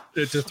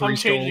 It's a 3 I'm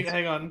changing. skulls.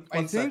 Hang on.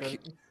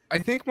 I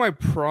think my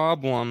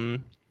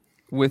problem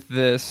with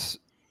this,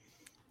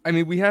 I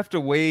mean, we have to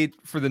wait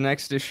for the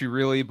next issue,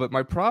 really. But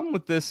my problem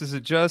with this is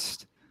it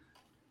just,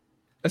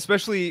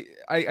 especially,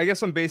 I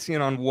guess I'm basing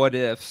it on what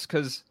ifs,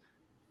 because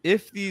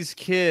if these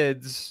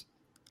kids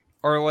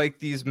are like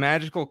these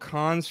magical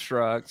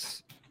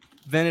constructs,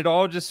 then it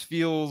all just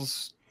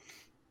feels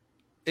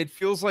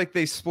like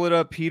they split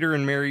up Peter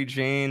and Mary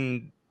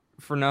Jane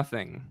for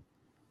nothing.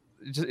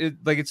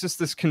 It's just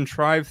this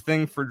contrived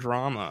thing for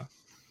drama.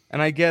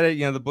 And I get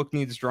it, the book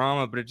needs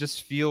drama, but it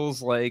just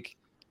feels like,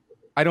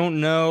 I don't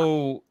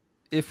know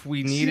if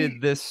we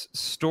needed this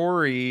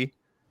story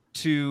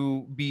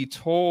to be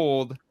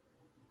told,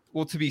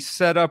 to be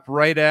set up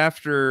right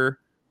after,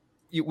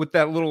 with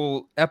that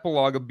little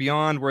epilogue of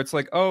Beyond, where it's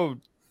like, oh,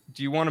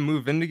 do you want to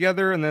move in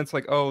together? And then it's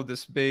like, oh,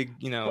 this big,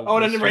 Oh,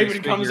 and then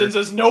Raven comes in and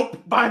says, nope,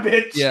 bye,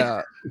 bitch.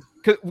 Yeah.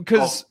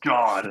 Because oh,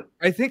 God.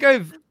 I think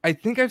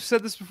I've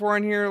said this before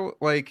on here.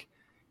 Like,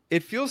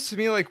 it feels to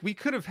me like we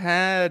could have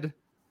had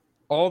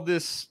all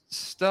this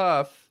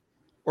stuff,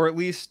 or at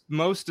least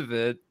most of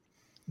it,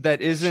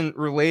 that isn't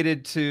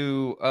related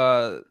to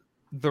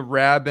the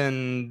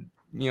Rabin,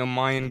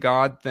 Mayan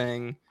god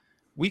thing.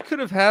 We could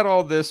have had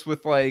all this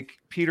with like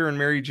Peter and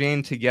Mary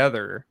Jane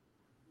together.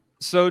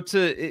 So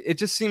it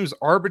just seems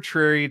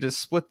arbitrary to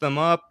split them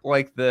up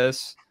like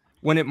this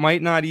when it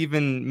might not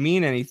even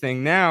mean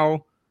anything.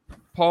 Now,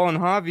 Paul and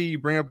Javi, you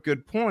bring up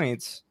good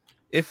points.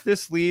 If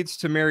this leads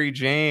to Mary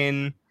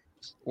Jane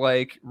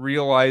like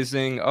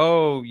realizing,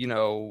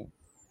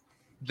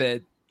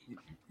 that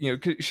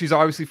she's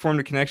obviously formed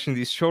a connection to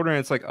these children,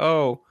 it's like,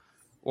 oh,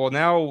 well,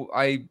 now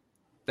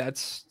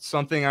that's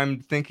something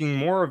I'm thinking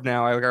more of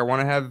now. I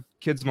want to have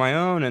kids of my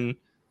own, and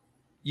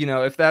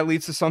if that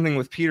leads to something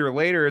with Peter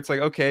later, it's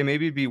like, okay,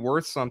 maybe it'd be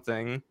worth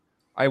something.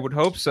 I would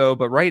hope so.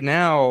 But right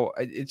now,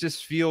 it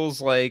just feels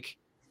like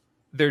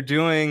they're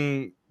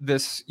doing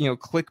this,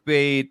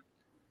 clickbait.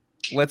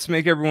 Let's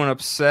make everyone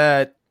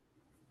upset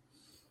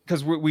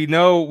because we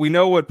know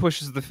what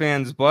pushes the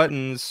fans'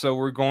 buttons. So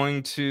we're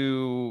going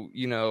to,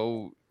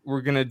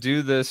 we're going to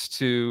do this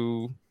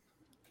to,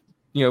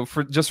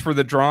 for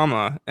the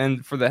drama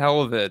and for the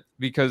hell of it,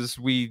 because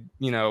we,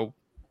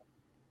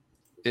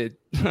 it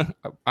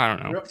I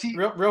don't know.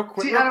 Real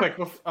quick,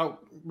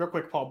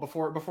 Paul,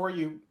 before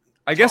you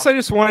I guess I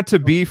just want it to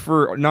be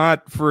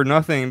not for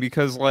nothing,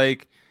 because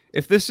like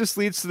if this just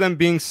leads to them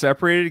being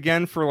separated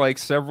again for like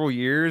several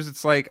years,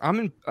 it's like I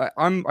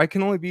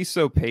can only be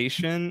so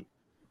patient,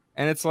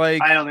 and it's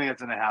like I don't think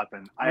that's gonna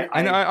happen.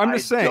 I'm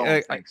just saying. I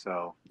don't think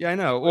so. Yeah, I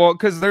know. Well,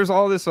 because there's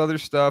all this other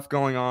stuff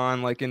going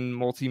on, like in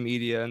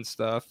multimedia and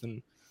stuff,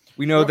 and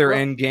we know their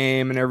end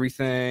game and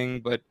everything,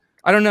 but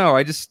I don't know.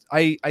 I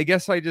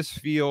guess I just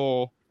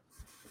feel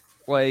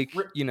like,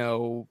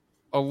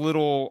 a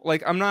little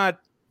like I'm not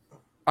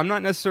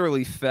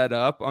necessarily fed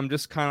up. I'm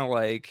just kind of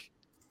like,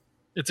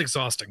 it's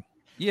exhausting.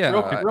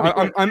 Yeah,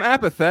 I'm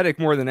apathetic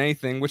more than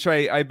anything, which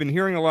I've been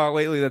hearing a lot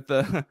lately,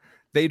 that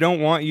they don't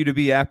want you to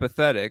be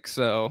apathetic.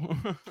 So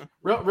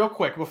real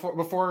quick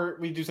before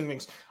we do some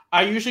things,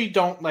 I usually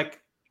don't like.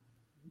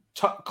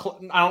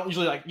 I don't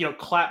usually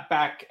clap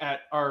back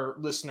at our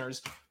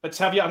listeners, but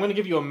Tevye, I'm going to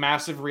give you a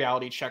massive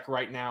reality check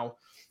right now.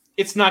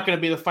 It's not going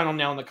to be the final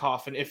nail in the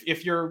coffin.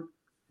 If your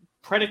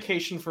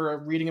predication for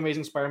reading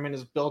Amazing Spider-Man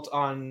is built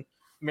on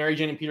Mary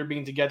Jane and Peter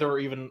being together or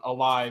even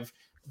alive,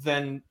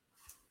 then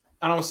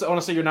I don't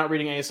want to say you're not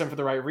reading ASM for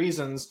the right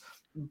reasons,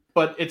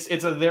 but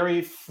it's a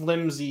very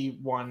flimsy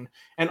one.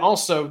 And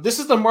also, this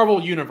is the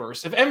Marvel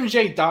Universe. If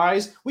MJ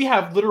dies, we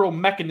have literal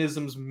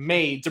mechanisms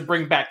made to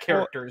bring back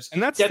characters.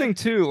 And that's the thing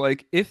too,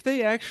 like if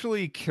they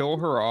actually kill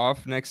her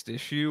off next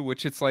issue,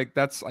 which it's like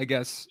that's I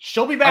guess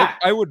she'll be back.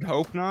 I would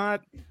hope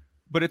not,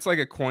 but it's like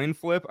a coin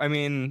flip. I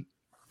mean,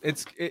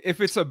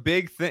 if it's a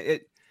big thing,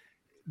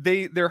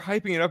 they're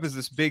hyping it up as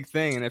this big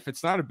thing, and if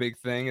it's not a big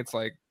thing, it's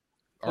like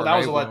that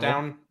was a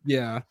letdown.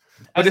 Yeah.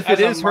 But if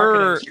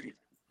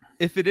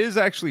it is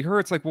actually her,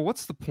 it's like, well,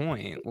 what's the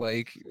point?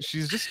 Like,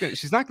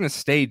 she's not gonna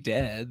stay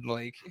dead.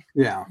 Like,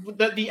 yeah,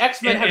 the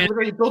X-Men have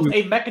already built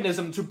a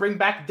mechanism to bring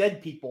back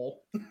dead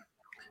people.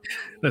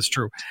 That's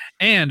true.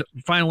 And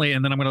finally,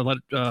 and then I'm going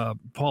to let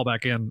Paul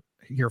back in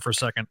here for a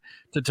second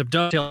to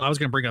dovetail. I was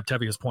going to bring up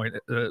Tevye's point,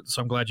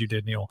 so I'm glad you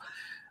did, Neil.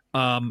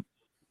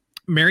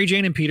 Mary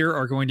Jane and Peter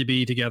are going to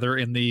be together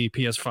in the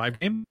PS5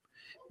 game.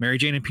 Mary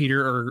Jane and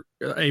Peter are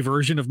a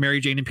version of Mary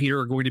Jane and Peter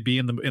are going to be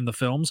in the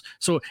films.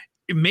 So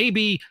it may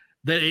be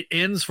that it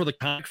ends for the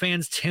comic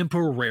fans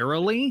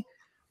temporarily,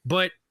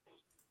 but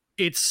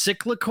it's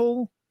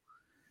cyclical.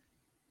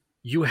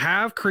 You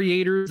have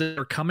creators that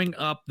are coming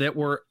up that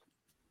were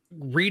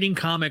reading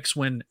comics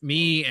when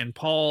me and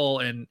Paul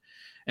and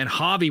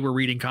Javi were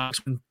reading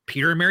comics when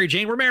Peter and Mary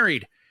Jane were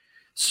married.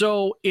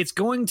 So it's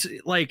going to,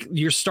 like,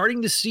 you're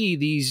starting to see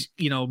these,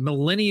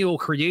 millennial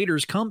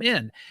creators come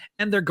in,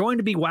 and they're going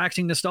to be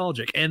waxing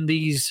nostalgic. And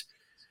these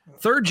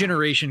third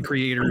generation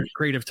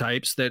creative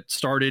types that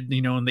started,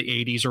 in the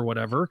 80s or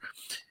whatever,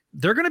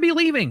 they're going to be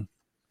leaving.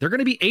 They're going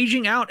to be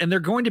aging out, and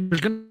there's going to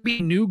be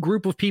a new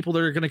group of people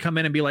that are going to come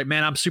in and be like,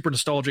 man, I'm super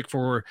nostalgic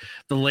for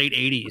the late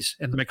 80s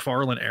and the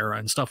McFarlane era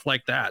and stuff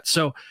like that.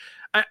 So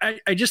I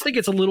just think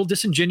it's a little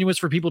disingenuous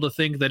for people to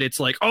think that it's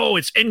like, oh,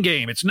 it's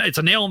Endgame. It's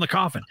a nail in the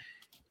coffin.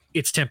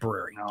 It's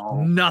temporary.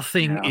 No.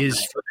 Nothing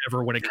is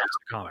forever when it comes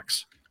to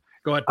comics.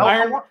 Go ahead, Paul.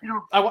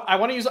 I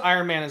want to use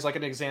Iron Man as like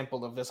an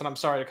example of this, and I'm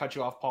sorry to cut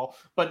you off, Paul.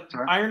 But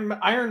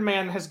Iron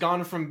Man has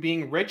gone from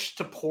being rich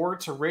to poor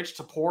to rich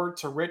to poor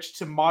to rich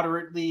to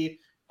moderately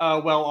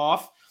well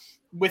off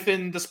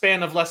within the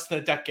span of less than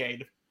a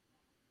decade.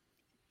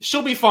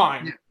 She'll be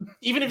fine,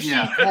 even if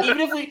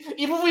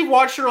we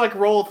watch her like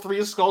roll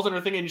 3 skulls on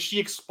her thing and she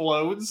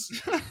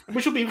explodes,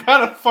 which would be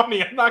kind of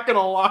funny. I'm not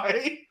gonna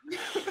lie,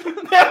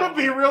 that would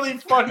be really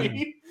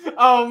funny.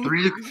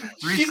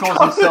 Three skulls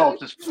himself.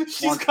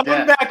 She's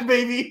coming back,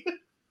 baby.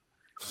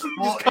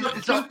 Well,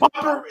 just pop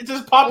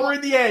her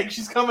in the egg.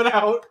 She's coming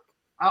out.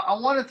 I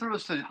want to throw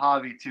this to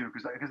Javi too,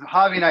 because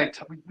Javi and I,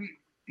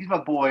 he's my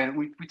boy, and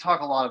we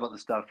talk a lot about this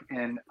stuff.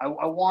 And I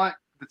want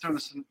to throw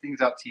some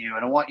things out to you,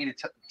 and I want you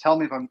to tell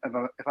me if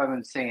I'm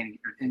insane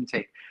your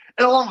intake,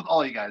 and along with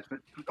all you guys. But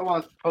I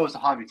want to pose to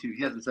Javi too.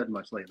 He hasn't said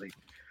much lately.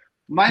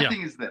 My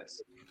thing is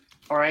this.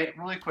 All right,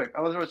 really quick. I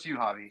want to throw it to you,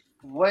 Javi.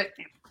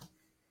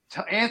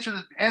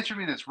 Answer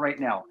me this right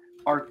now.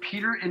 Are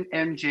Peter and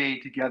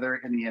MJ together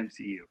in the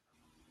MCU?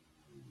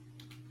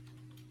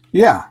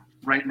 Yeah.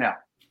 Right now.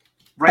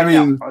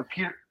 Are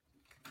Peter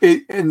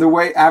in the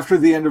way after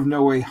the end of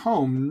No Way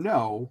Home,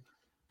 no.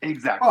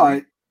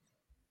 Exactly.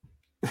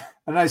 But,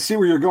 and I see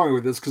where you're going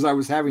with this because I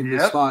was having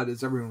this thought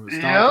as everyone was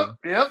talking.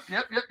 Yep.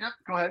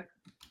 Go ahead.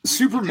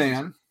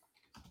 Superman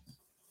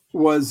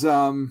was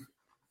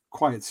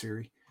quiet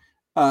Siri.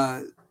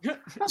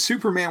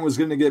 Superman was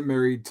going to get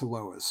married to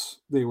Lois.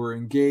 They were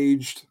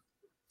engaged.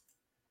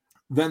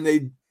 Then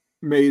they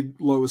made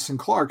Lois and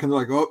Clark, and they're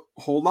like, oh,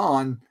 hold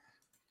on.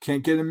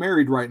 Can't get him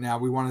married right now.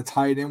 We want to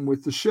tie it in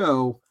with the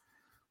show.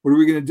 What are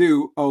we going to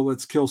do? Oh,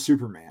 let's kill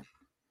Superman.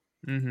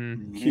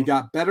 Mm-hmm. He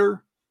got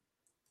better.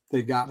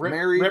 They got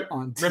married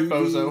on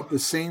TV the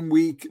same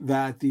week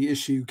that the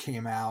issue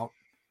came out.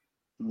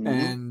 Mm-hmm.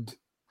 And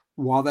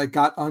while that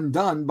got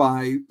undone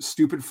by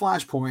stupid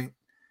Flashpoint,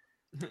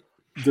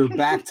 they're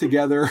back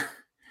together.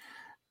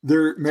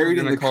 They're married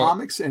in the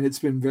comics, and it's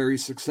been very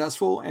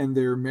successful. And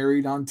they're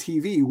married on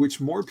TV,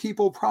 which more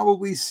people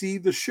probably see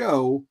the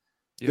show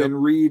than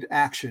read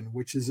Action,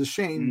 which is a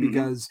shame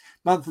because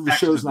not that the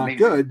show's not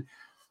good,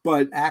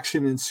 but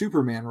Action and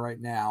Superman right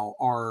now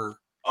are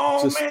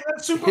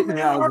that's Superman hitting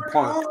it out of the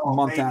park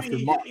month after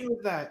month.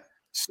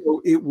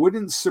 So it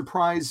wouldn't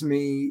surprise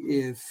me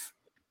if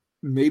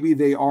maybe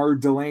they are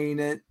delaying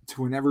it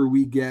to whenever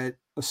we get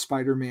a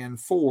Spider-Man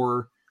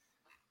 4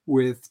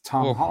 with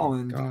Tom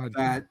Holland. God.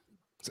 That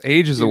it's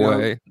ages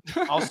away.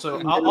 Also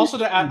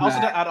to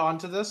add on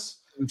to this,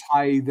 and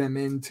tie them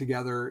in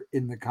together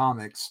in the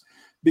comics,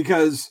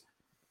 because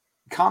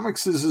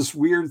comics is this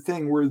weird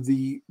thing where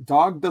the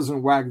dog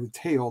doesn't wag the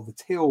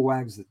tail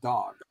wags the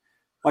dog.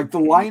 Like the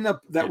lineup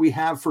that we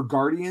have for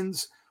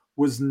Guardians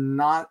was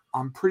not,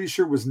 I'm pretty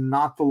sure was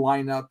not the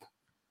lineup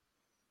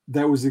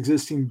that was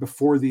existing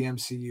before the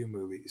MCU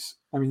movies.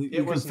 I mean,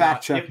 you can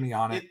fact check me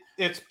on it.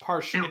 It's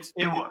partial.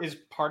 It is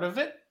part of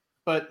it,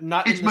 but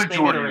not It's in the same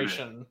majority of it.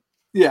 iteration.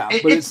 Yeah,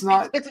 but it's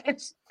not.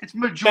 It's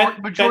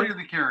majority of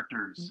the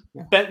characters.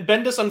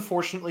 Bendis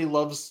unfortunately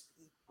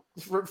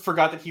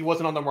forgot that he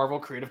wasn't on the Marvel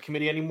Creative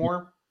Committee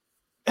anymore,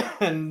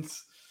 and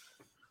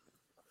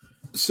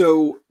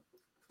so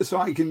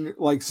I can,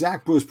 like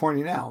Zach was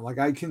pointing out, like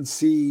I can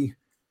see,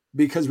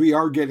 because we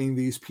are getting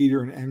these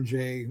Peter and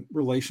MJ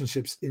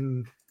relationships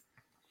in,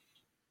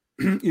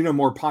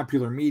 more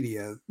popular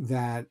media,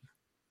 that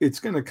it's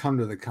going to come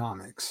to the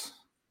comics.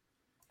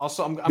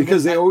 Also,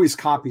 because they always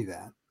copy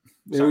that.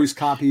 They always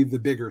copy the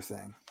bigger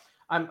thing.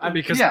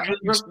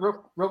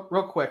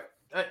 Real quick.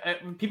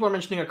 People are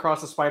mentioning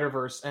Across the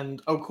Spider-Verse,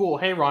 and oh cool,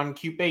 hey Ron,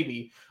 cute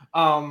baby.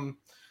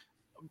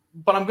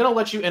 But I'm gonna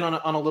let you in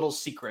on a little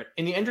secret.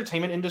 In the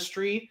entertainment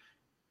industry,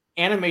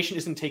 animation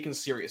isn't taken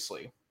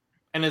seriously,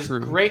 and as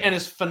great and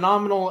as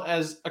phenomenal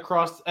as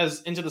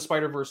Into the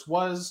Spider-Verse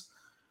was,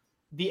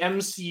 the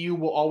MCU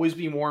will always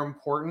be more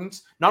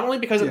important. Not only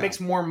because it makes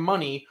more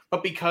money,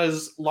 but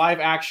because live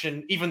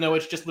action, even though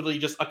it's just literally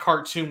just a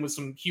cartoon with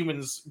some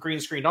humans green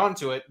screened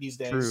onto it these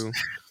days,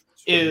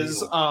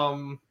 is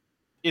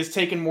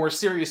taken more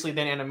seriously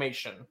than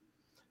animation.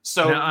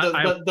 So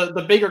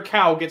the bigger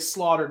cow gets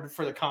slaughtered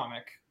for the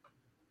comic.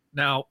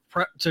 Now,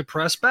 to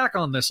press back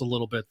on this a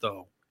little bit,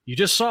 though, you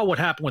just saw what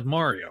happened with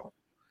Mario.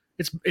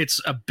 It's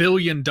 $1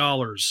 billion.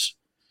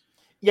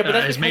 Yeah, but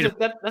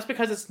that's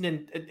because it's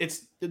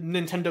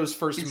Nintendo's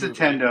first movie.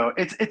 Nintendo.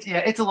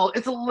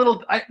 It's a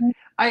little.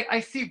 I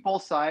see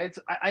both sides.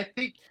 I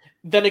think.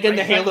 Then again,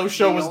 the Halo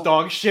show was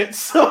dog shit.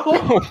 So.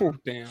 Oh,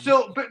 damn.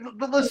 So,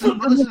 but listen.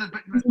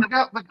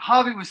 Like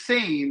Javi was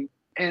saying,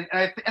 and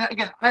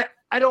again,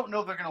 I don't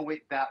know if they're gonna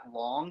wait that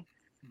long,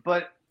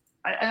 but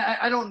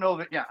I don't know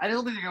that. Yeah, I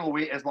don't think they're gonna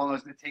wait as long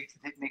as it takes to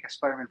make a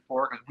Spider-Man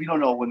 4, because we don't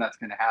know when that's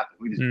gonna happen.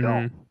 We just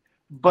don't.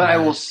 But I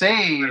will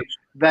say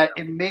that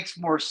it makes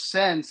more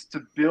sense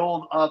to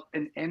build up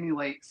and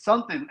emulate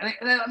something. And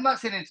I'm not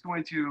saying it's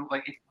going to,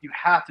 like, you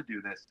have to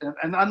do this.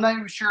 And I'm not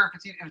even sure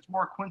if it's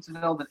more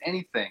coincidental than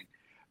anything.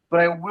 But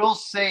I will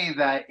say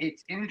that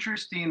it's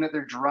interesting that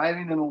they're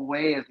driving them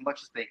away as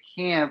much as they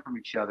can from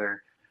each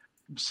other,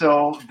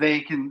 so they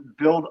can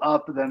build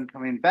up them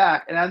coming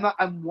back. And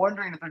I'm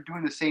wondering if they're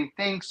doing the same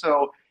thing.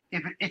 So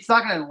if it's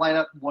not going to line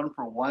up one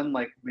for one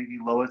like maybe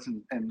Lois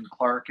and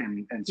Clark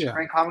and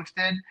Superman comics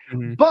did,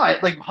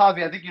 but like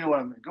Javi, I think you know what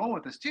I'm going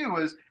with this too,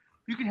 is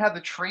you can have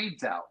the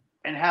trades out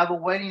and have a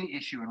wedding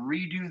issue and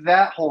redo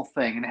that whole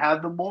thing and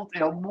have the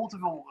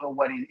multiple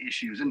wedding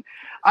issues. And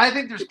I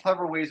think there's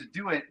clever ways to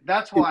do it.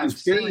 That's why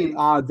it's very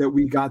odd that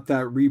we got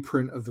that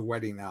reprint of the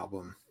wedding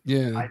album.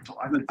 Yeah,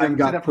 I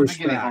got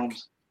pushed back.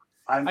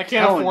 I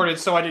can't afford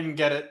it, so I didn't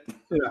get it.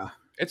 Yeah.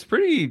 It's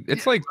pretty.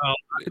 It's like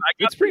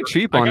it's pretty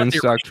cheap on in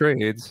stock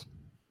trades.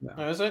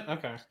 Oh, is it?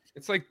 Okay.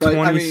 It's like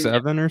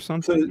 27 or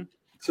something.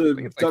 I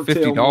think it's like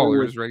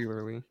 $50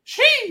 regularly.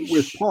 Sheesh!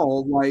 With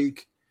Paul,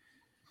 like,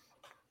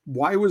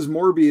 why was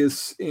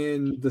Morbius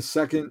in the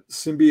second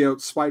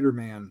symbiote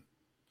Spider-Man?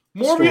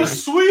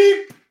 Morbius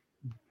sweep!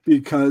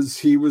 Because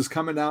he was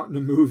coming out in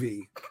a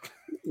movie.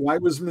 Why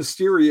was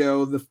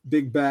Mysterio the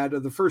big bad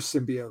of the first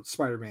symbiote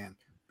Spider-Man?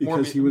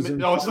 Because he was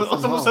in. Oh,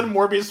 someone said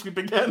Morbius sweep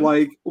again.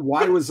 Like,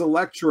 why was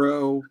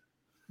Electro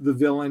the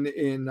villain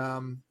in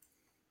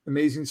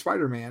Amazing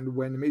Spider-Man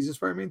when Amazing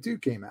Spider-Man 2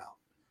 came out?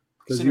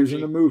 Because he was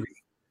in a movie.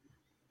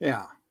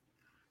 Yeah.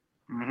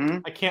 Mm-hmm.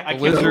 I can't.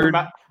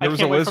 There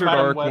was a Lizard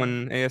arc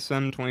when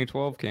ASM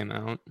 2012 came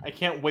out. I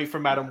can't wait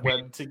for Madam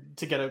Web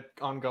to get it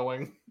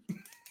ongoing.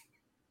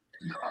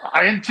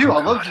 I am too.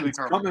 I love Julie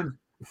Carpenter.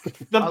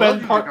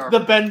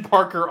 The Ben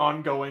Parker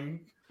ongoing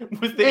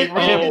with the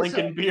Abraham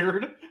Lincoln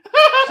beard.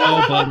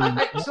 Oh,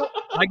 buddy.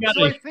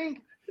 I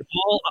think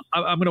Paul,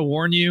 I'm going to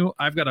warn you.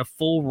 I've got a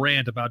full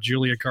rant about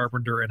Julia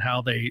Carpenter and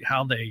how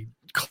they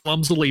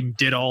clumsily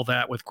did all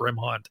that with Grim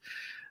Hunt.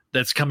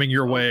 That's coming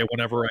your way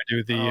whenever I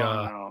do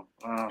the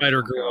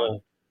Spider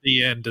Girl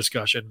the end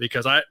discussion,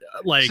 because I'm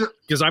going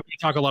to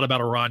talk a lot about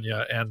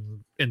Aranya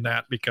and in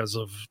that because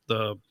of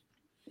the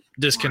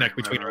disconnect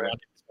between Aranya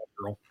and Spider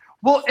Girl.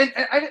 Well, and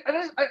I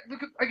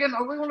again,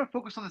 I really want to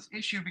focus on this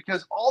issue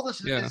because all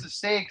this is to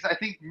say, because I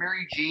think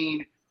Mary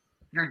Jane.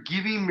 You're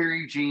giving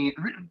Mary Jane,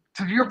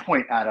 to your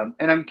point, Adam,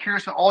 and I'm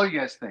curious what all you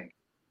guys think.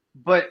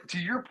 But to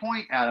your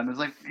point, Adam, is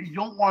like you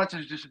don't want it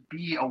to just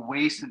be a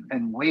waste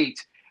and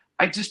wait.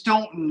 I just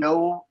don't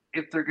know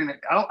if they're gonna.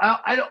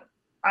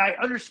 I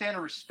understand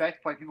and respect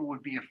why people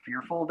would be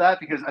fearful of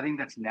that, because I think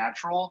that's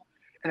natural,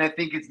 and I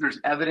think there's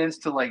evidence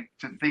to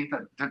think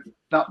that to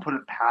not put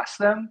it past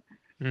them.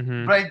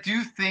 Mm-hmm. But I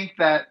do think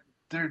that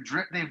they've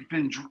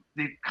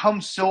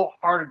come so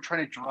hard in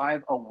trying to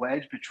drive a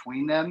wedge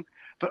between them,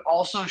 but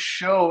also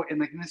show in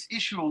this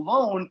issue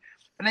alone.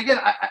 And again,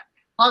 I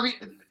love you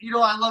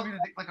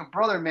like a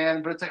brother,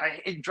 man. But it's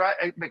like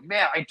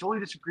man, I totally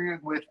disagree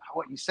with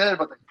what you said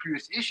about the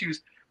previous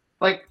issues.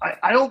 Like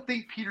I don't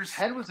think Peter's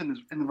head was in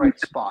the right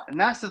spot, and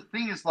that's the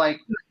thing. Is like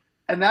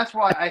And that's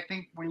why I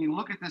think when you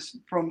look at this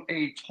from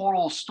a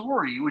total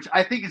story, which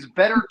I think is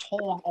better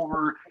told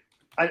over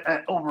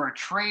a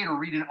trade or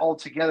read it all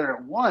together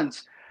at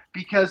once,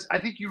 because I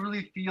think you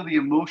really feel the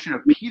emotion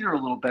of Peter a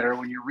little better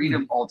when you read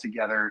them all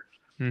together.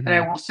 Mm-hmm. And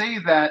I will say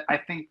that I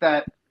think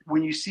that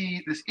when you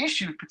see this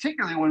issue,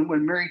 particularly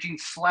when Mary Jane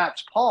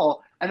slaps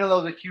Paul, I know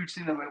that was a huge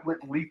thing that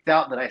went leaked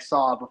out that I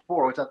saw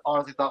before, which I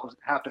honestly thought was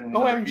happening.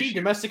 OMG,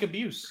 domestic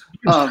abuse.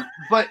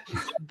 But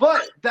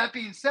that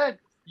being said,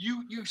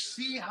 you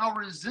see how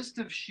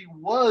resistive she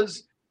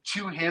was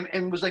to him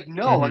and was like,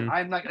 no, like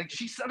I'm not like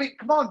I mean,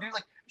 come on, dude,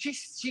 like she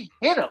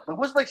hit him. It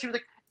wasn't like she was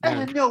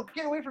like, no,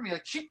 get away from me.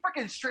 Like she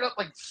freaking straight up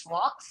like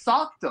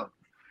socked him.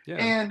 Yeah.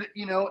 And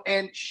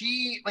and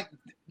she like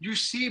you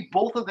see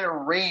both of their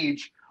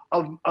rage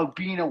of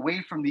being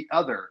away from the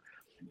other.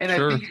 And I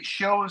think it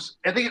shows.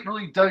 I think it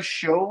really does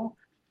show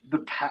the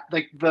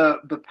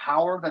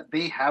power that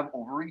they have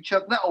over each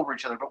other, not over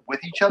each other, but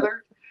with each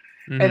other,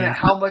 and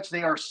how much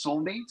they are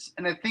soulmates.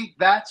 And I think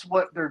that's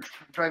what they're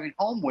driving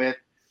home with.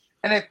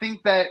 And I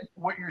think that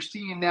what you're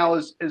seeing now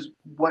is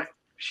what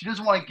she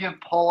doesn't want to give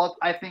Paul up.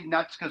 I think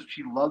not just because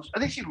I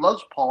think she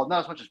loves Paul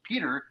not as much as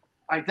Peter.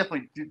 I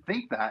definitely do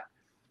think that,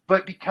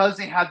 but because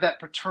they have that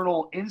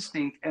paternal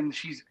instinct, and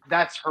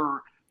that's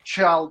her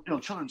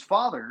children's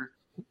father.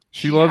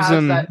 She loves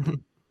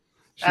him.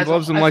 She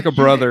loves him like a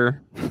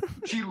brother.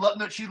 She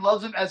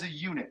loves him as a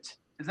unit.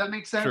 Does that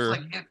make sense? Sure.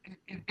 Like,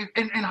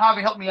 and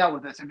Javi, help me out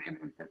with this,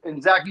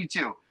 and Zach, you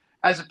too.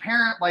 As a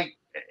parent, like,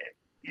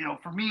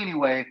 for me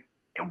anyway,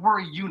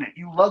 we're a unit.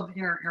 You love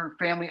your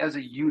family as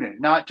a unit,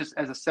 not just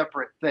as a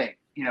separate thing,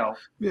 or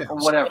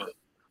whatever.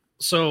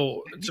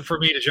 So for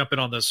me to jump in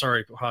on this,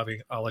 sorry,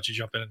 Javi, I'll let you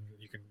jump in. And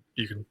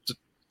you can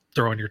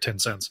throw in your 10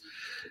 cents.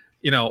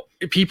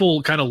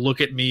 People kind of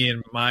look at me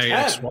and my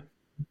ex-wife,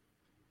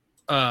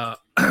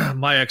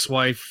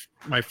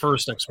 my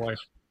first ex-wife,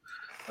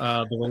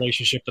 the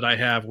relationship that I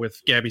have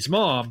with Gabby's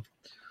mom,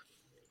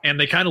 and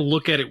they kind of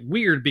look at it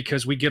weird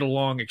because we get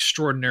along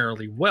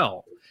extraordinarily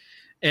well.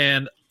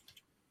 And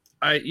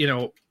I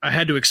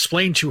had to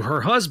explain to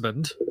her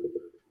husband,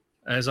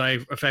 as I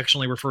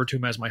affectionately refer to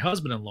him as my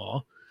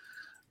husband-in-law,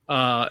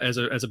 as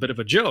a bit of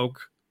a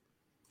joke,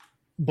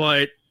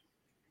 but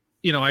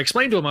I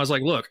explained to him, I was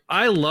like, look,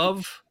 I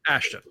love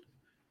Ashton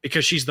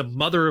because she's the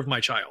mother of my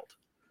child.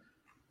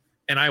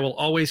 And I will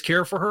always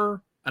care for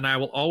her, and I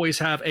will always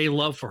have a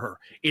love for her.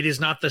 It is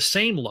not the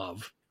same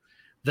love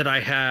that I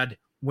had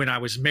when I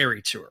was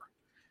married to her.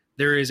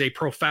 There is a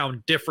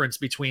profound difference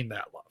between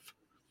that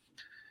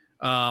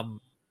love.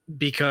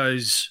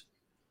 Because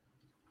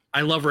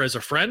I love her as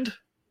a friend,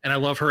 and I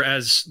love her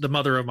as the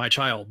mother of my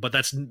child. But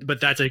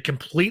that's a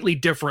completely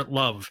different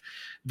love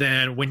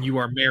than when you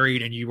are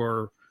married and you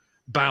are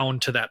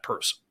bound to that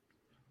person.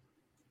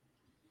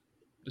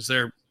 Is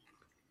there,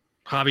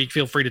 Javi,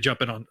 feel free to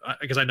jump in on,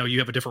 because I know you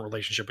have a different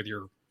relationship with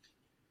your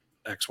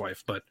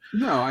ex-wife, but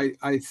no,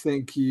 I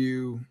think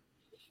you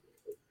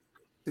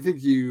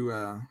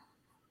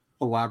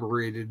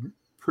elaborated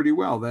pretty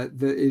well that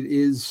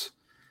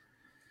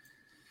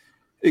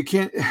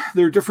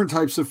there are different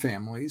types of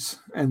families,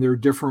 and there are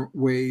different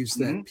ways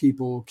that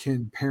people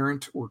can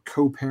parent or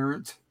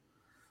co-parent.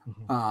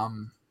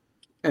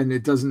 And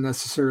it doesn't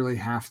necessarily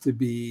have to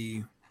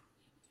be,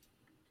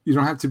 you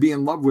don't have to be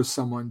in love with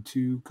someone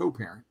to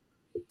co-parent,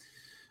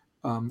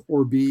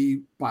 or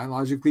be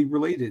biologically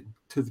related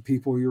to the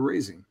people you're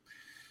raising.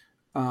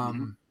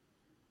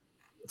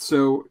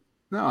 So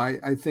no,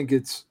 I think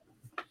it's,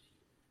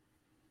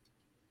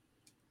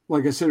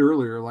 like I said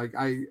earlier, like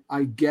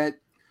I get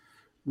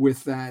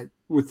with that,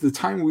 with the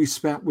time we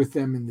spent with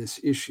them in this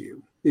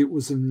issue, it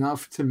was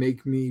enough to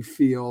make me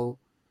feel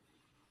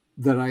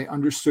that I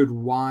understood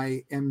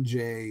why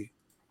MJ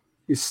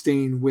is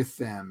staying with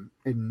them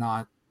and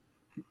not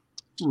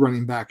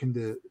running back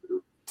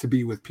to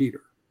be with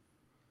Peter.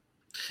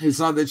 It's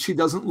not that she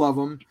doesn't love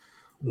him,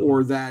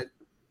 or that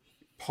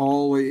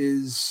Paul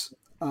is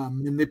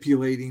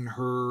manipulating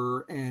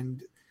her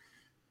and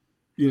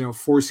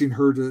forcing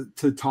her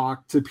to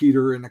talk to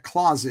Peter in a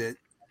closet,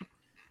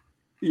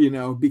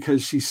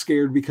 because she's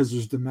scared because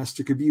there's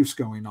domestic abuse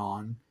going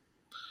on.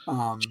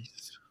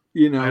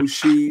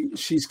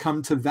 She's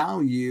come to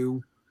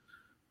value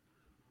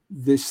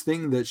this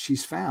thing that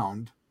she's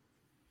found,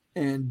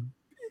 and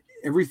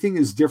everything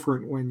is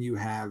different when you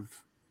have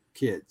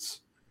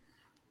kids.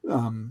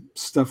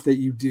 Stuff that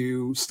you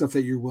do, stuff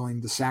that you're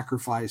willing to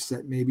sacrifice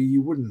that maybe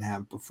you wouldn't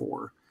have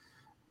before.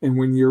 And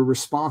when you're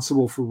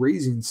responsible for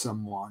raising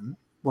someone,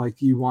 like,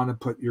 you want to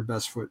put your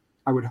best foot,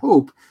 I would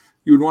hope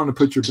you would want to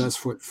put your best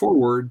foot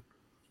forward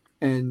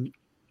and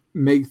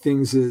make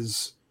things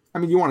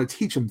you want to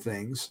teach them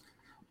things,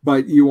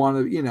 but you want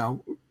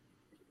to,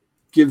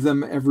 give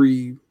them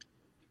every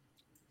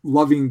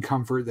loving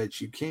comfort that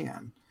you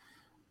can.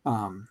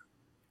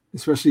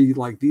 Especially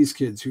like these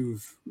kids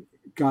who've,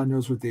 God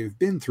knows what they've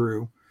been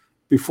through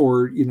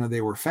before,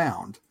 they were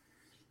found.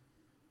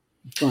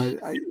 But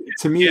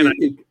to me,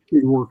 it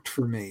worked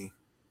for me.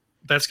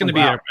 That's going to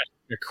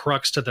be a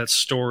crux to that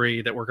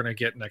story that we're going to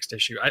get next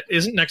issue.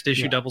 Isn't next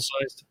issue double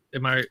sized?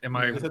 Am I?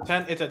 It's a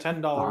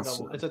 $10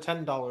 Awesome. double. It's a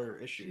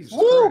 $10 issue.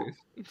 Woo!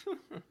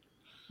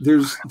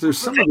 There's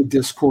some of the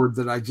Discord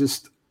that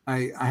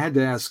I had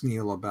to ask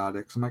Neil about it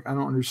because I'm like, I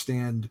don't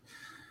understand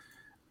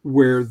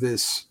where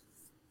this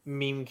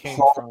Meme came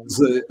from.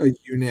 a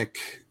eunuch.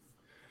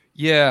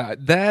 Yeah,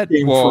 that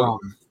came well,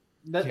 from.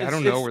 I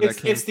don't know where that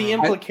came It's the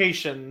from.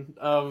 implication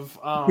of.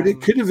 But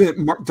it could have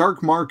been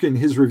Dark Mark in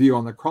his review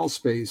on the crawl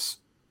space.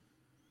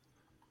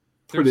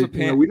 There's a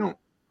we don't.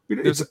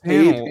 There's It's a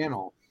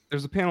panel.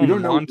 There's a panel in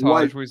the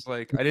montage where he's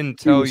like, "I didn't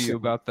tell you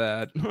about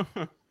that."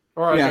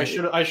 Or Yeah.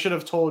 I should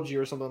have told you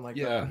or something like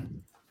Yeah.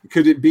 that.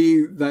 Could it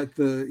be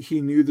that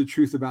he knew the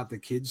truth about the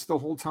kids the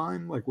whole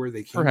time, like where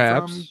they came from?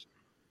 Perhaps.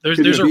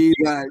 Could it be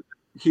that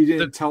he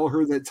didn't tell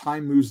her that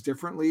time moves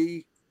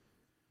differently?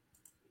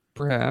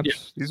 Perhaps. Yeah.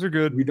 These are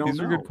good. We don't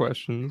These are know. good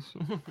questions.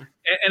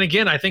 And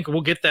again, I think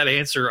we'll get that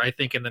answer. I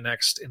think in the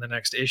next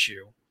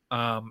issue,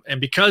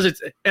 and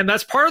because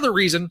that's part of the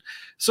reason.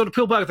 So to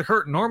peel back the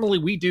curtain, normally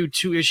we do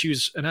 2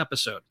 issues an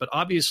episode, but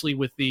obviously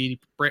with the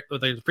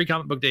free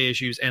comic book day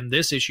issues and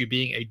this issue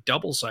being a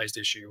double-sized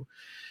issue,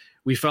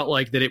 we felt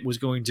like that it was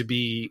going to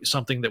be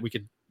something that we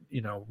could,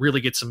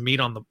 really get some meat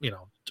on the,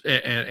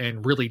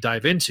 and really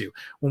dive into.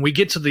 When we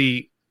get to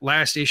the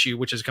last issue,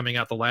 which is coming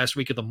out the last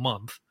week of the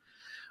month,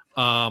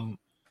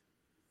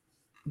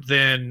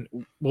 then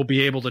we'll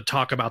be able to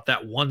talk about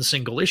that one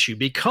single issue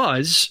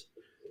because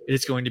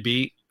it's going to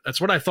be.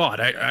 That's what I thought.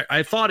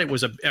 I thought it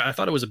was a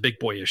big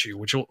boy issue,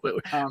 which it'll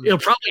probably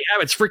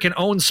have its freaking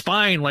own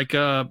spine like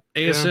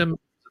ASM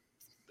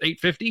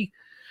 850.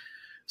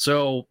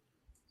 So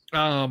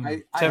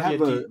I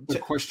have a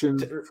question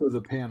for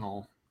the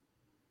panel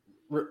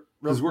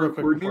because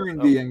we're nearing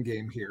the end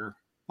game here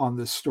on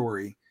this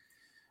story.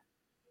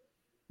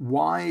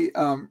 Why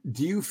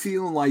do you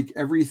feel like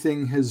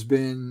everything has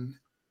been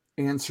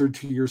answered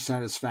to your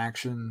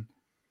satisfaction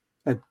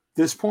at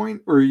this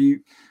point, or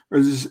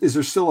is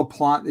there still a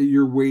plot that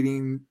you're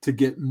waiting to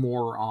get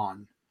more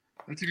on?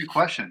 That's a good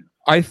question.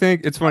 I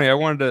think it's funny.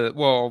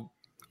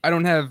 I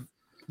don't have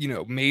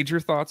major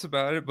thoughts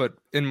about it, but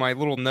in my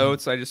little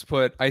notes, I just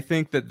put, I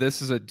think that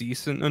this is a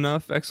decent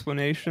enough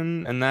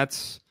explanation, and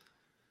that's,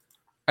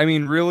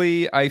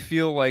 really, I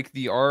feel like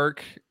the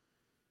arc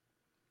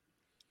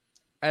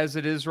as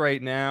it is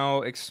right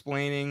now,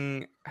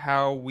 explaining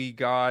how we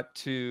got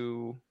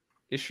to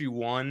issue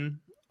 1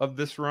 of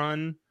this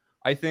run,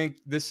 I think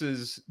this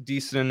is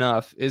decent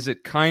enough. Is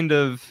it kind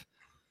of...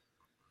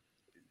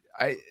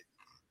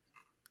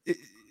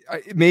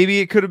 maybe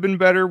it could have been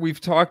better. We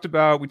talked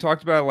about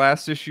it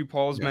last issue.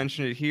 Paul's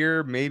mentioned it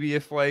here. Maybe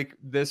if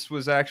this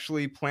was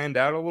actually planned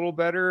out a little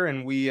better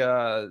and we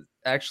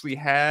actually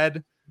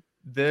had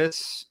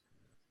this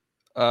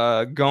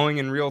going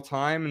in real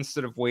time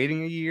instead of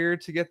waiting a year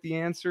to get the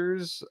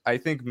answers, I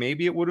think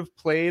maybe it would have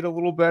played a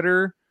little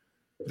better.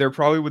 There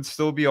probably would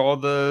still be all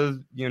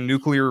the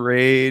nuclear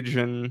rage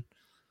and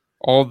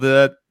all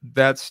that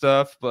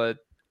stuff, but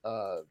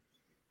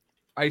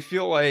I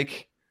feel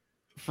like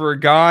for a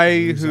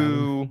guy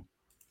who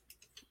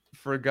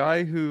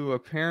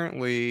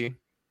apparently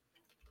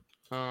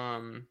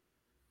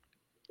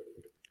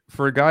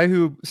for a guy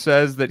who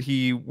says that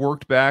he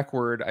worked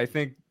backward, I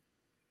think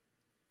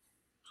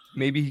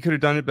maybe he could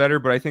have done it better,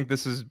 but I think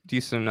this is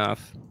decent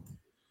enough.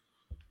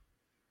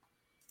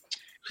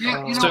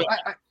 Yeah,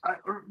 I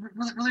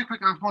really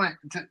quick, I want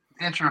to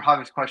answer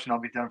Javi's question. I'll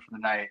be done for the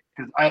night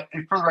because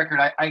for the record,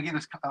 I gave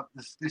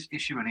this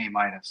issue an A-.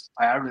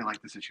 I really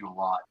like this issue a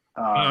lot.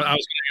 I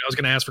was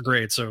going to ask for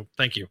grades, so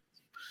thank you.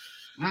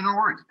 No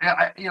worries.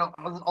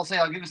 I'll say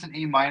I'll give this an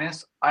A-.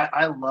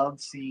 I loved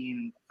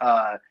seeing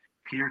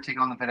Peter take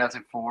on the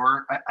Fantastic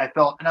Four. I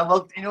felt, and I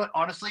loved.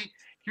 Honestly,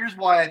 here's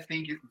why I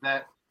think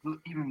that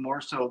even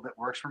more so that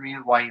works for me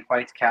is why he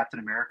fights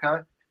Captain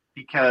America,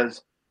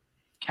 because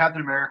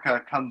Captain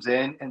America comes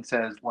in and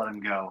says, "Let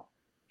him go."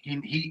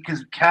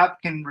 Because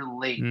Cap can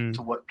relate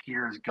to what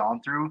Peter has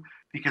gone through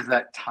because of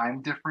that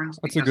time difference.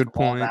 That's a good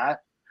point. I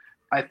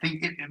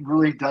think it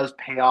really does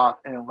pay off,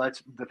 and it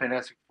lets the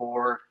Fantastic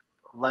Four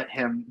let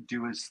him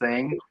do his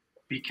thing.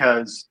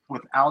 Because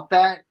without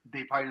that,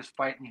 they probably just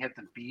fight and you have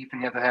to beef,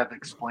 and you have to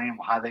explain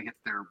how they get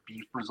their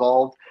beef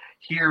resolved.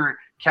 Here,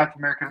 Captain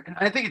America, and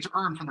I think it's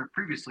earned from there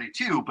previously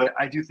too, but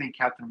I do think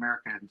Captain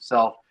America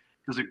himself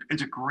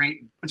it's a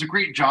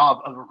great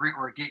job of a great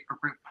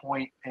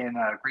point and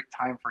a great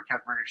time for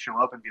Captain America to show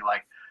up and be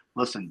like,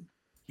 listen,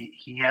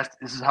 he has,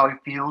 this is how he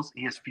feels.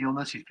 He is feeling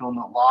this. He's feeling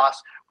the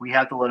loss. We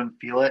have to let him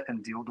feel it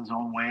and deal with his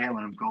own way and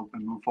let him go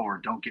and move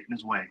forward. Don't get in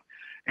his way,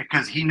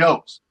 because he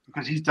knows,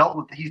 because he's dealt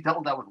with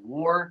that with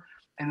war,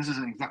 and this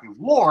isn't exactly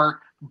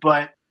war,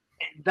 but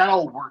that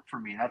all worked for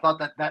me. And I thought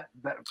that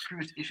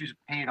previous issues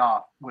paid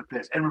off with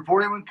this. And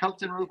before anyone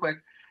comes in real quick,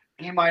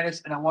 A-,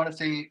 and I want to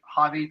say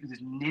Javi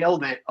just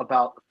nailed it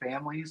about the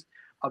families,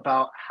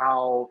 about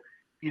how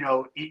you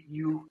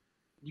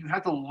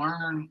have to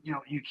learn.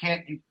 You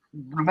can't,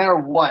 no matter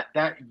what,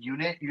 that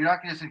unit, you're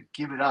not going to just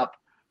give it up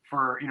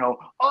for,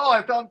 oh,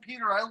 I found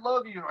Peter, I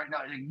love you right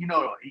now.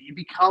 It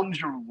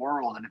becomes your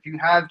world. And if you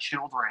have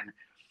children,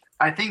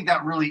 I think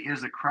that really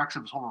is the crux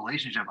of this whole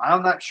relationship.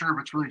 I'm not sure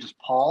if it's really just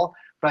Paul,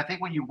 but I think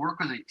when you work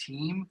as a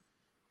team,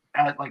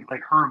 as like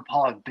her and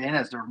Paul have been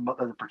as the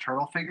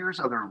paternal figures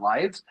of their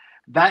lives,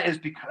 that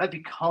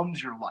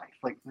becomes your life,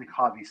 like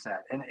Javi said.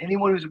 And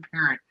anyone who's a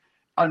parent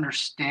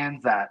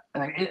understands that.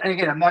 And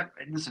again,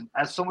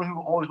 as someone who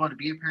always wanted to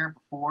be a parent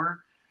before,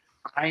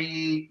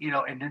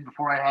 and then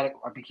before I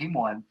became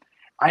one,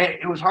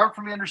 it was hard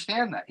for me to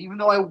understand that, even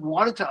though I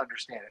wanted to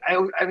understand it. I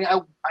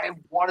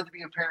wanted to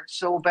be a parent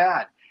so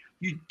bad.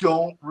 You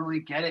don't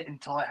really get it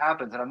until it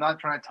happens. And I'm not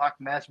trying to talk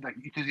mess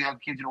because you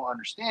have kids you don't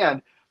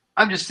understand.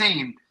 I'm just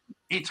saying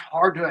it's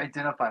hard to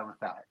identify with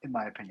that, in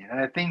my opinion. And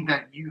I think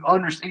that you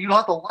understand, you don't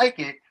have to like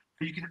it,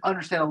 but you can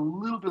understand a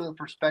little bit of the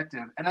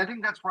perspective. And I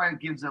think that's why I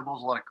give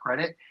Zebels a lot of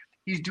credit.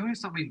 He's doing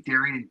something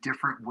daring and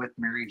different with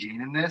Mary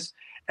Jane in this.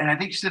 And I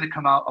think she's going to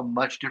come out a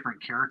much different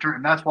character.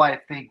 And that's why I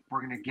think we're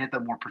going to get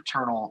the more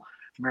paternal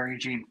Mary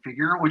Jane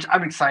figure, which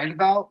I'm excited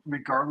about,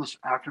 regardless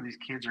after these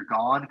kids are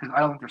gone, because I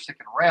don't think they're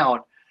sticking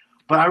around.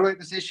 But I like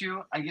this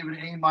issue. I give it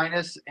an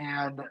A-.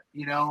 And,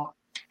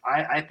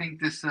 I think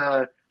this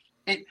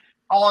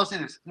I'll say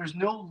this: there's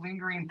no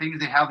lingering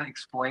things they haven't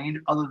explained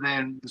other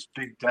than this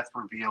big death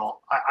reveal.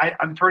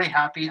 I'm pretty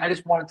happy. I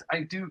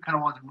do kind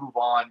of want to move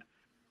on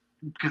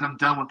because I'm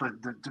done with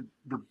the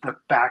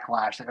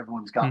backlash that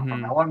everyone's gotten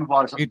from it. I want to move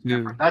on to something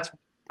different. That's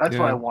what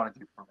I want to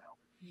do for now.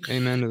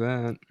 Amen to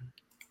that.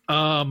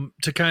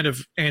 To kind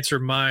of answer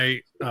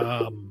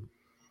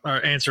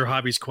or answer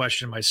Hobby's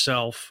question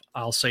myself,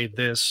 I'll say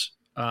this: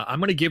 I'm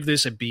going to give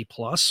this a B+.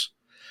 I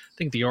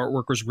think the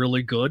artwork was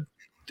really good.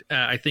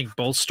 I think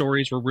both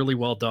stories were really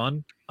well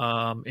done.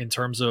 In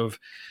terms of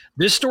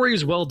this story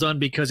is well done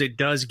because it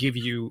does give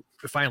you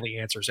finally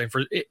answers, and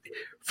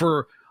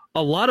for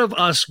a lot of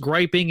us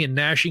griping and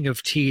gnashing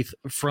of teeth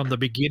from the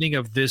beginning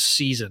of this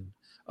season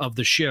of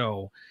the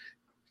show,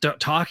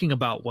 talking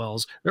about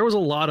Wells, there was a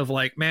lot of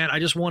like, man, I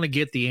just want to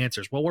get the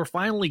answers. Well, we're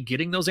finally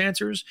getting those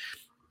answers.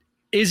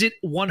 Is it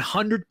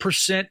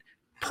 100%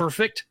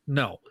 perfect?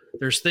 No.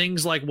 There's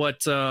things like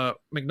what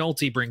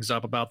McNulty brings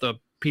up about the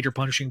Peter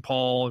punching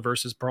Paul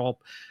versus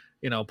Paul,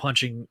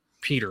 punching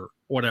Peter,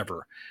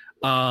 whatever.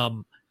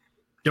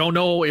 Don't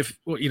know if,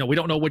 we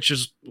don't know which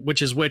is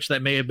which.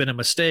 That may have been a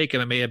mistake,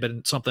 and it may have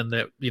been something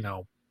that,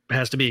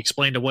 has to be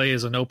explained away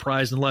as a no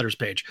prize in letters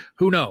page.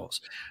 Who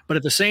knows? But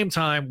at the same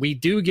time, we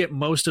do get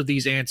most of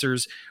these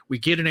answers. We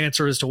get an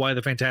answer as to why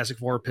the Fantastic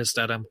Four are pissed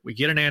at him. We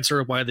get an answer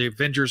of why the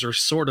Avengers are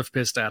sort of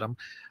pissed at him.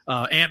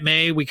 Aunt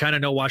May, we kind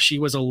of know why she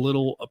was a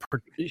little...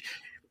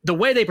 the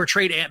way they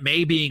portrayed Aunt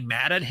May being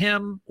mad at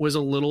him was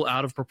a little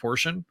out of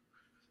proportion,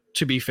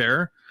 to be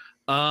fair.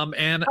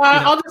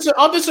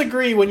 I'll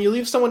disagree. When you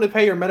leave someone to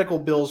pay your medical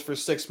bills for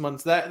 6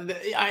 months,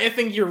 I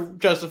think you're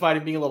justified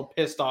in being a little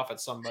pissed off at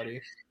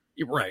somebody.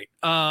 You're right.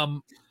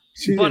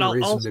 She didn't have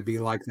reason to be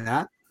like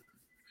that.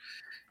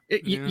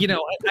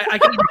 I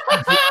can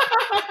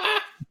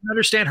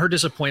understand her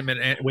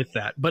disappointment with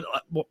that. But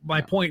my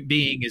point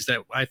being is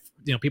that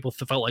people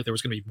felt like there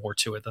was going to be more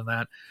to it than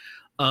that.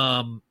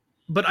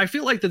 But I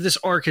feel like that this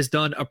arc has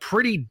done a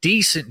pretty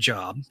decent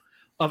job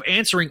of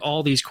answering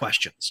all these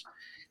questions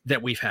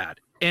that we've had.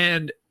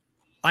 And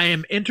I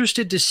am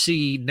interested to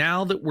see,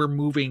 now that we're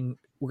going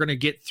to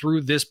get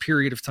through this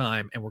period of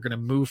time and we're going to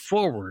move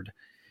forward.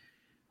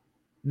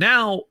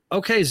 Now,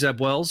 okay, Zeb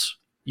Wells,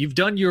 you've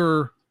done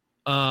your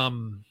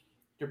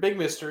big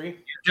mystery.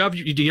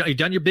 You've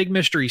done your big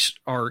mystery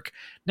arc.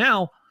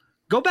 Now,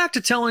 go back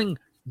to telling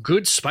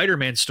good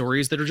Spider-Man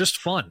stories that are just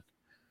fun.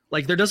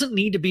 Like, there doesn't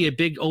need to be a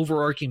big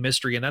overarching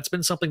mystery, and that's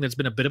been something that's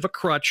been a bit of a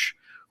crutch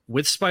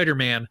with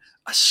Spider-Man,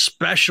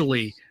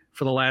 especially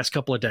for the last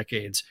couple of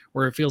decades,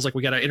 where it feels like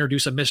we got to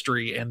introduce a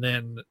mystery, and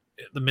then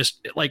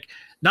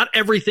not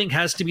everything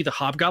has to be the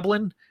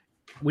Hobgoblin.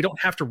 We don't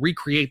have to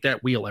recreate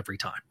that wheel every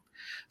time.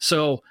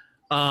 So,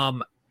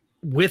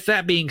 with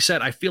that being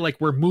said, I feel like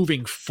we're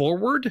moving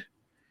forward,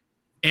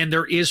 and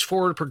there is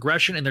forward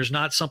progression, and there's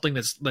not something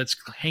that's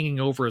hanging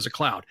over as a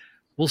cloud.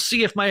 We'll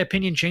see if my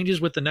opinion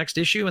changes with the next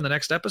issue and the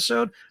next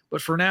episode. But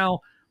for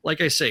now,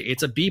 like I say,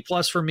 it's a B+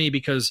 for me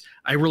because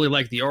I really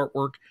like the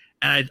artwork,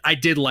 and I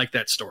did like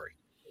that story.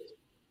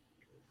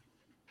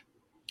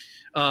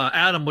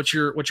 Adam, what's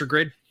your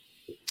grade?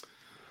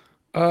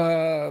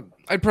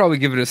 I'd probably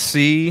give it a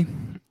C.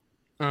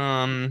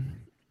 Art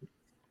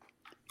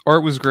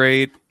was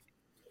great.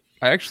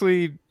 I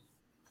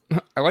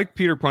like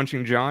Peter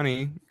punching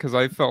Johnny because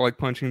I felt like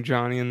punching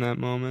Johnny in that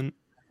moment.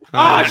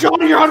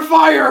 Johnny, you're on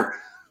fire!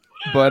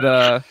 But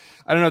I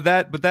don't know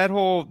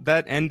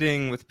that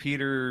ending with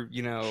Peter,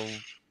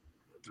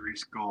 Three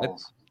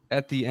skulls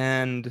at the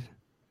end,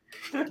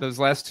 those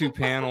last two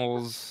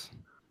panels,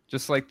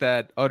 just like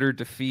that utter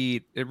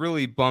defeat, it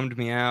really bummed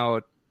me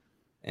out.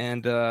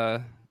 And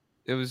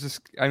it was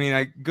just,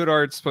 good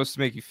art's supposed to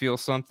make you feel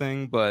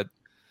something, but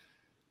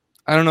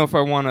I don't know if I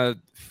want to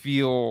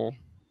feel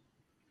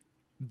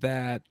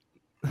that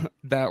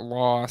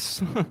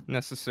loss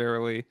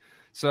necessarily.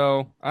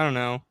 So I don't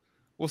know.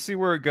 we'll see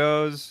where it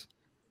goes.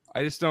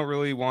 I just don't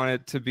really want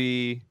it to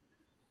be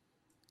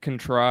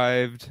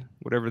contrived,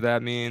 whatever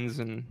that means,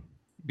 and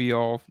be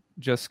all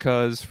just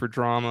cause for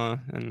drama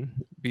and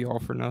be all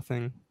for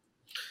nothing.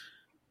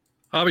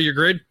 How about your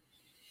grade?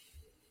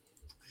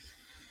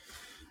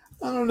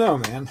 I don't know,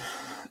 man.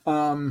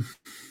 I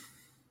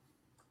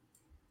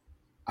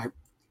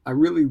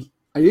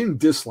didn't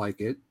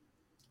dislike it.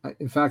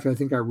 In fact, I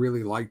think I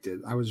really liked it.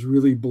 I was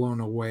really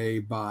blown away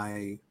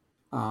by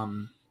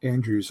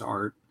Andrew's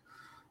art.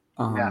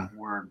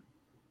 Word.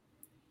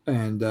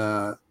 And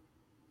I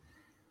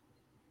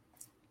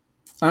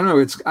don't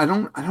know. I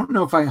don't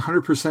know if I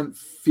 100%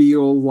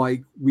 feel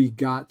like we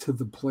got to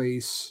the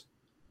place,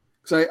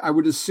 because I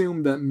would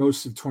assume that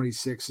most of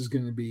 26 is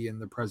going to be in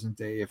the present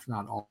day, if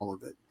not all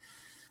of it.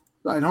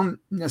 But I don't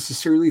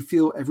necessarily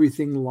feel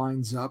everything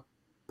lines up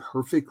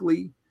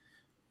perfectly.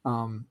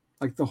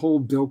 Like the whole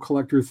bill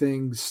collector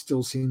thing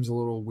still seems a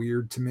little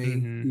weird to me,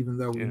 even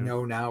though we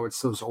know now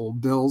it's those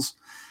old bills.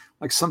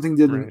 Like something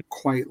didn't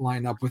quite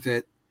line up with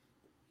it.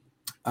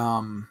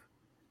 So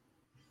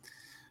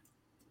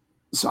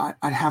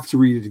I'd have to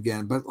read it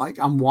again, but like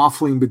I'm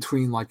waffling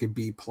between like a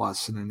B+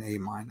 and an A-.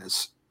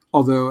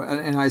 Although,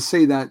 and I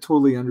say that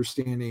totally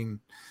understanding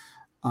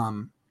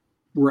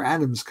where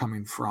Adam's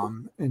coming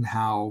from and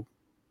how,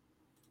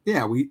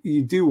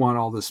 you do want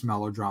all this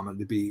melodrama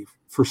to be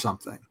for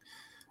something.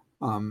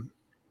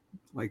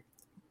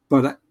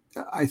 But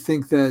I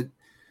think that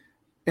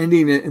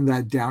ending it in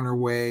that downer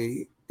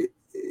way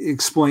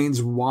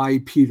explains why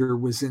Peter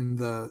was in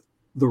the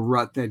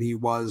rut that he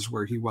was,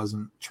 where he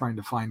wasn't trying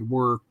to find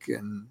work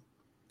and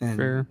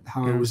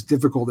how it was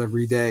difficult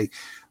every day.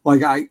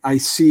 Like I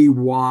see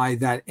why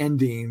that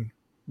ending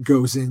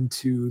goes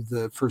into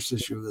the first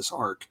issue of this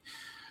arc.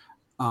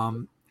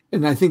 And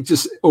I think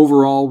just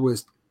overall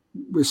with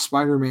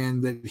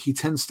Spider-Man, that he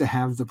tends to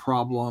have the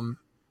problem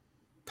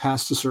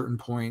past a certain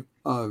point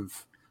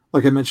of,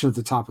 like I mentioned at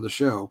the top of the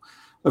show,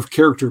 of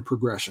character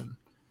progression.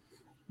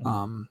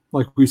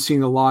 Like we've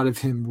seen a lot of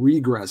him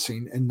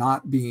regressing and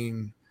not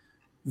being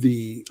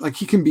he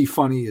can be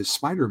funny as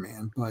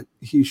Spider-Man, but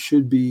he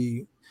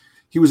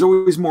was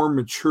always more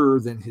mature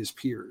than his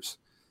peers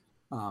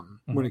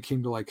when it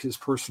came to like his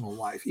personal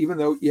life. Even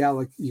though,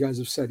 like you guys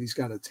have said, he's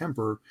got a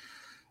temper,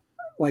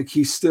 like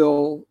he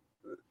still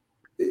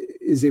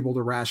is able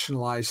to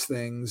rationalize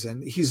things,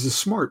 and he's a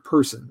smart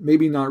person.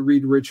 Maybe not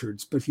Reed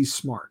Richards, but he's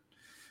smart.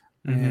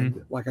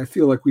 And like I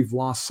feel like we've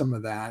lost some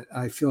of that.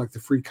 I feel like the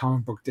Free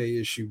Comic Book Day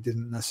issue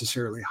didn't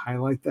necessarily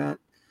highlight that.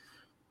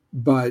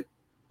 But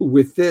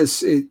with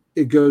this,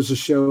 it goes to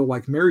show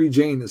like Mary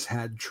Jane has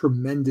had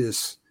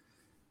tremendous,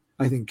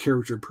 I think,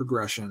 character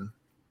progression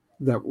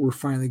that we're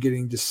finally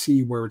getting to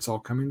see where it's all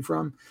coming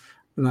from.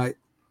 And I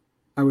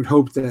would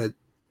hope that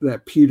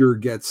Peter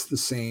gets the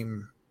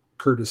same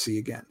courtesy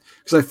again,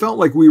 because I felt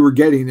like we were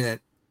getting it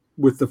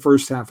with the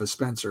first half of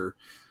Spencer,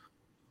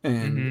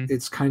 and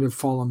it's kind of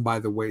fallen by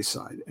the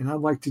wayside. And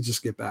I'd like to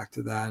just get back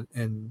to that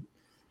and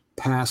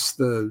past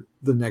the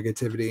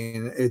negativity.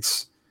 And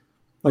it's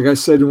like I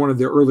said in one of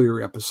the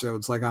earlier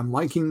episodes, like I'm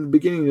liking the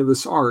beginning of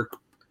this arc,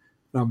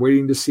 and I'm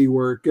waiting to see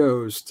where it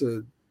goes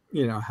to,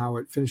 how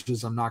it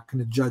finishes. I'm not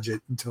going to judge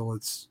it until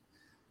it's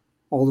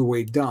all the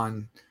way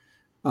done.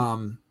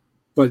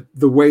 But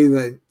the way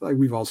that, like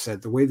we've all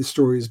said, the way the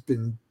story has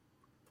been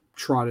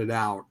trotted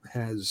out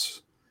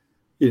has,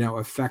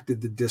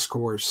 affected the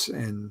discourse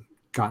and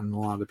gotten a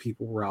lot of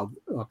people riled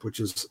up,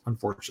 which is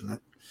unfortunate.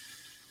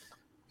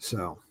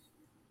 So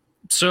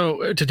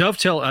to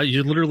dovetail,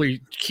 you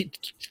literally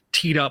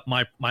teed up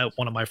my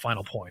one of my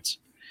final points.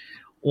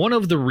 One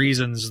of the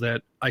reasons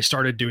that I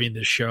started doing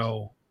this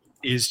show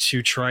is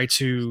to try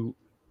to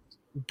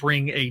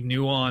bring a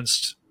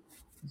nuanced,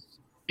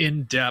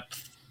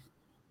 in-depth,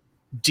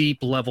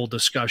 deep level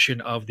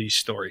discussion of these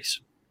stories.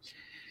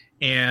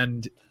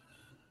 And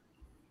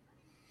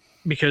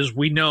because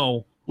we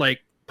know, like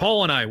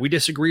Paul and I, we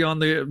disagree on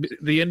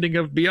the ending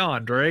of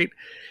Beyond, right?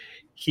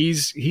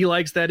 He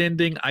likes that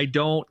ending. I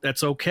don't.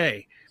 That's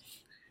okay.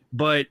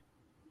 But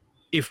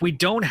if we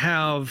don't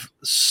have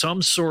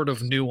some sort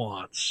of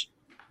nuance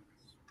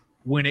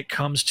when it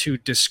comes to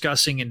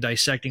discussing and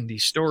dissecting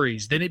these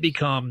stories, then it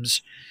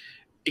becomes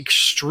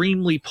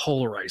extremely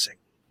polarizing,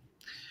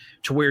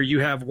 to where you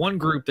have one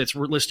group that's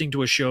listening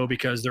to a show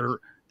because they're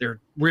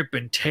rip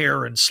and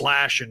tear and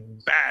slash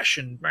and bash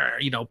and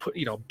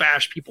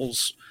bash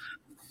people's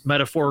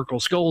metaphorical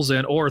skulls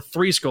in, or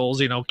three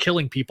skulls,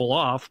 killing people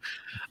off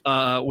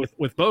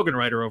with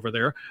Bogenreiter over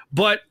there.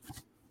 But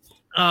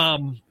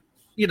then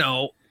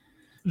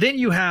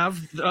you have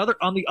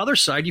on the other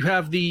side, you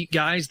have the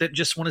guys that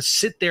just want to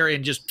sit there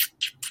and just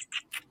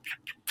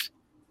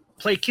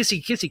play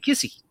kissy kissy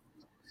kissy.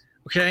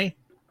 Okay,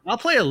 I'll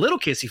play a little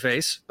kissy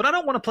face, but I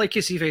don't want to play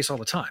kissy face all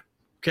the time.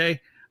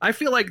 Okay, I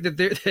feel like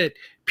that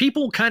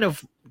people kind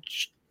of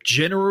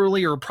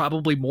generally are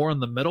probably more in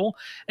the middle,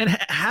 and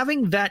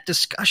having that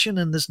discussion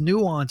and this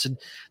nuance, and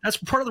that's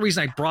part of the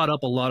reason I brought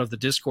up a lot of the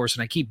discourse,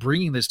 and I keep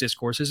bringing this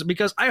discourse, is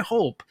because I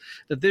hope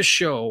that this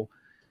show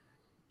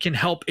can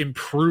help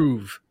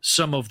improve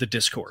some of the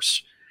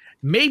discourse.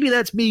 Maybe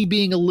that's me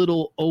being a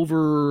little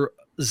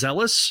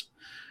overzealous,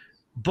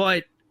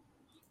 but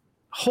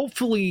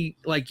hopefully,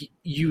 like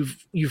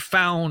you've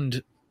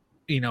found,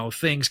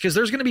 things, because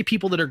there's going to be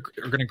people that are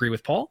going to agree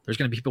with Paul. There's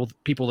going to be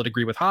people that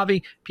agree with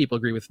Javi. People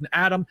agree with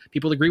Adam.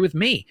 People agree with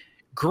me.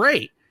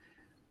 Great.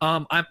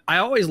 I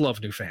always love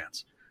new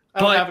fans.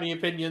 I don't have any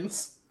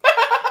opinions.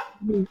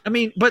 I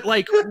mean, but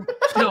like, you're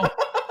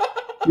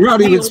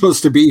not even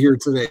supposed to be here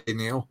today,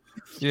 Neil.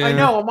 Yeah. I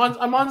know.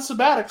 I'm on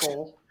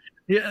sabbatical.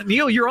 Yeah,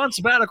 Neil, you're on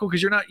sabbatical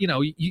because you're not.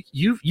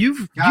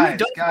 You've Guys,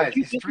 done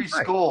he's 3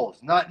 skulls,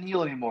 not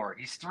Neil anymore.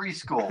 He's 3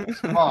 skulls.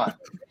 Come on.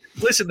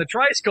 Listen, the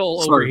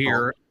Tri-Skull over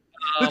here.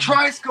 The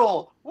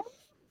Tri-Skull.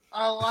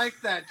 I like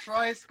that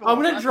Tri-Skull. I'm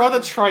gonna draw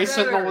the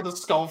Tri-Sentinel with a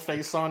skull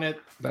face on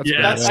it. That's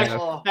Yes.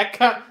 badass. That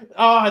cut.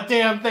 Oh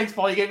damn! Thanks,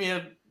 Paul. You gave me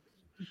a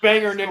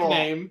banger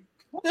nickname.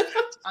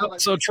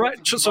 So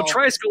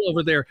Tri-Skull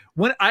over there.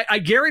 When I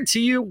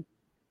guarantee you,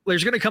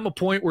 there's going to come a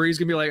point where he's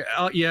going to be like,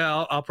 oh,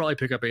 yeah, I'll probably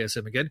pick up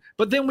ASM again.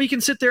 But then we can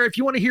sit there. If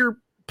you want to hear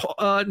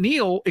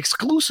Neil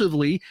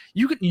exclusively,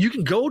 you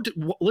can go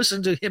to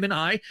listen to him and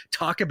I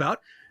talk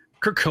about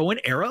Krakoan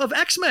era of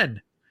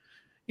X-Men.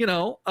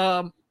 Just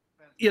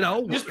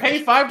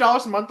pay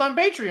 $5 a month on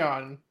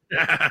Patreon.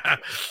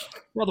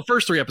 Well, the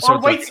first 3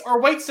 episodes. Or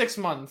wait 6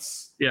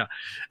 months. Yeah.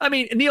 I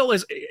mean, Neil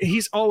he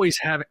has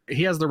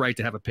the right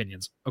to have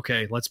opinions.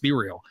 Okay, let's be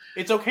real.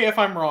 It's okay if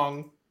I'm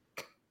wrong.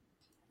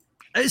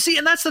 See,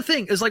 and that's the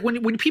thing, is like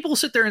when people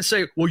sit there and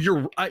say, well,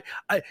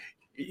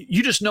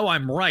 you just know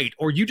I'm right,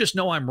 or you just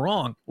know I'm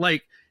wrong.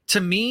 Like, to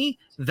me,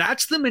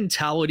 that's the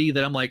mentality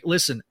that I'm like,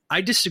 listen,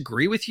 I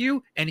disagree with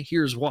you, and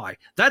here's why.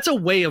 That's a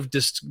way of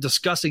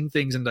discussing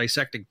things and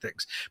dissecting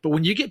things. But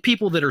when you get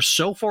people that are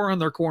so far on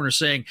their corner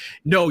saying,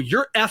 no,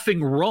 you're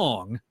effing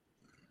wrong,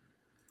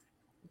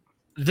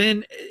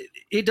 then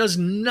it does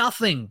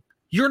nothing.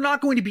 You're not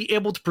going to be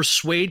able to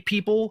persuade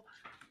people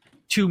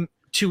to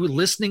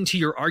listening to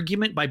your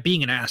argument by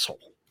being an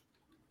asshole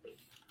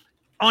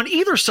on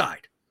either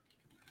side.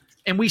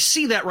 And we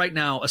see that right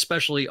now,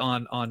 especially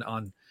on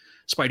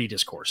Spidey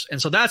Discourse.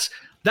 And so that's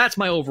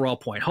my overall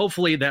point.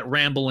 Hopefully that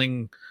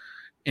rambling,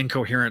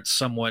 incoherent,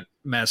 somewhat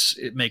mess,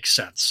 it makes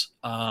sense.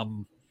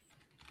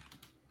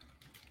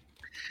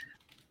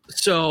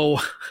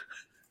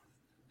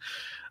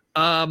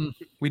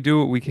 We do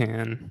what we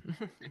can.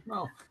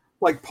 Well,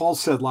 like Paul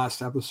said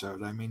last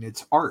episode, I mean,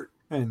 it's art,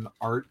 and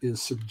art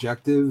is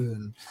subjective,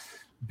 and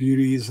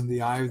beauty is in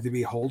the eye of the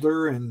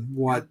beholder, and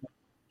what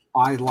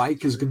I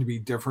like is going to be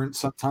different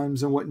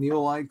sometimes than what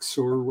Neil likes,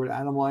 or what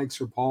Adam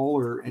likes, or Paul,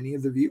 or any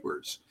of the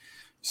viewers.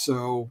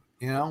 So,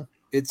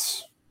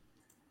 it's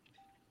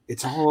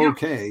all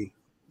okay.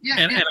 Yeah,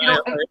 and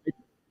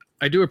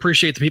I do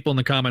appreciate the people in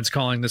the comments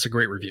calling this a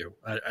great review.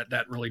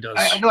 That really does.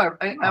 I know.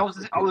 I was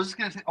just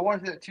gonna say, I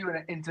wanted to say that too.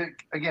 And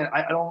again,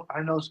 I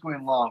know it's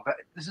going long, but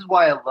this is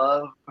why I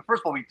love. But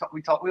first of all,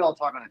 we all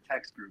talk on a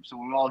text group, so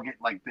we all get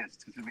like this.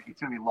 It's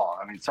gonna be long.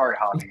 I mean, sorry,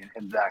 Javi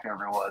and Zach and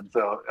everyone.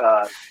 So,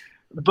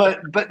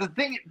 but the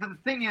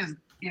thing is,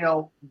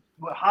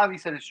 what Javi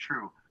said is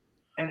true.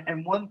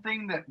 And one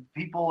thing that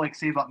people like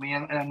say about me,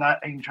 and I'm not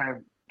even trying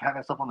to pat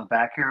myself on the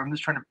back here. I'm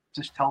just trying to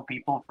just tell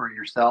people for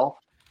yourself.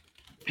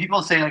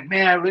 People say like,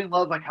 man, I really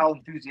love like how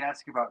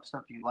enthusiastic about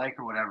stuff you like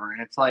or whatever. And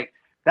it's like,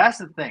 that's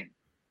the thing.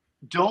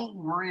 Don't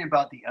worry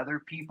about the other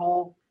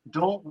people.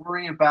 Don't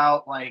worry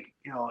about like,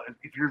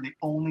 if you're the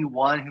only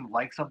one who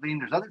likes something,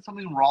 there's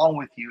something wrong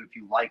with you if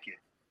you like it.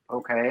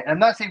 Okay. And I'm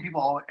not saying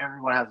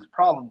everyone has this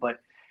problem, but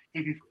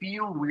if you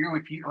feel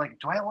weird, if you like,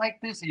 do I like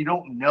this? And you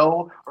don't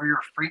know, or you're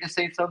afraid to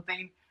say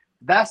something,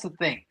 that's the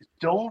thing.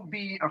 Don't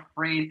be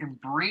afraid.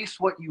 Embrace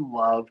what you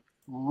love.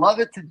 Love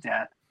it to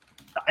death.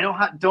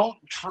 Don't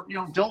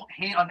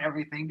hate on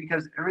everything,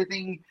 because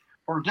everything,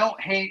 or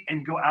don't hate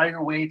and go out of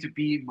your way to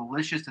be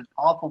malicious and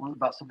awful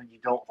about something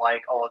you don't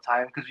like all the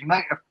time, because you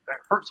might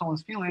hurt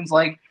someone's feelings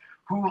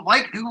who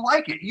like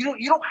it. You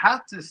don't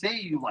have to say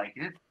you like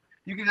it.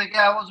 You can be like,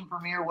 yeah, it wasn't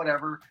for me or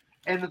whatever.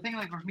 And the thing,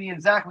 like with me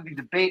and Zach, we can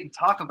debate and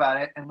talk about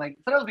it, and like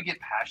sometimes we get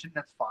passionate.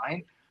 That's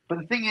fine. But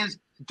the thing is,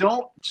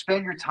 don't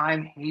spend your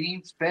time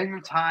hating. Spend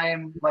your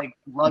time like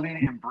loving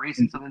and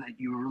embracing something that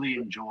you really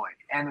enjoy.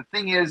 And the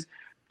thing is,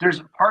 there's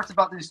parts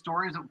about these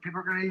stories that people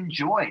are going to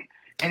enjoy.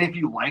 And if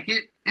you like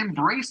it,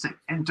 embrace it.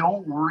 And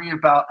don't worry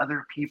about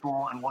other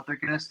people and what they're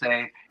going to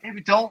say. And if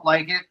you don't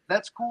like it,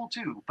 that's cool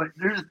too. But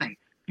here's the thing.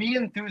 Be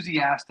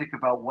enthusiastic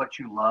about what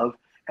you love.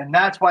 And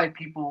that's why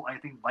people, I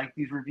think, like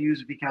these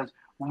reviews, because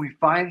when we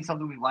find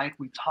something we like,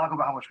 we talk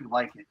about how much we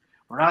like it.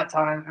 We're not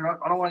talking,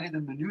 I don't want to get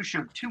into the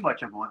minutiae of too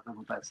much of what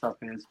that stuff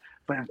is.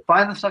 But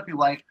find the stuff you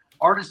like.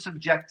 Art is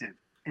subjective.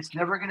 It's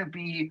never going to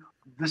be,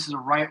 this is a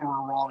right or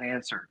a wrong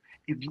answer.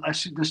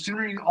 The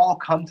sooner you all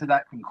come to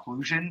that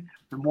conclusion,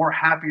 the more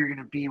happy you're going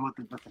to be with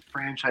the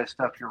franchise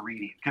stuff you're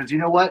reading. Because you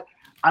know what?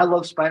 I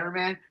love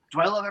Spider-Man. Do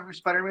I love every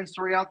Spider-Man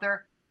story out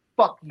there?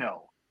 Fuck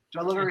no. Do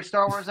I love every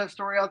Star Wars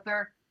story out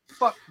there?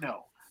 Fuck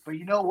no. But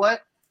you know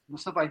what? The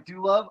stuff I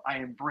do love, I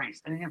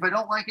embrace. And if I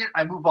don't like it,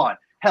 I move on.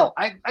 Hell,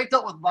 I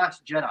dealt with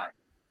Last Jedi.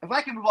 if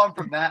I can move on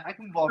from that, I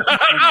can move on from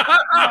anything, in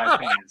my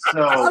opinion.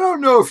 I So don't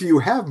know if you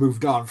have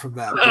moved on from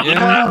that. but-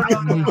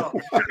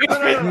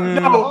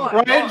 No,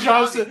 Ryan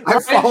Johnson. I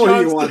Ryan follow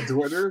you Johnson- on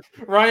Twitter.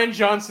 Ryan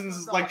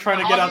Johnson's like trying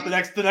to get out the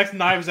next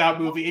Knives Out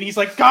movie, and he's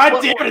like,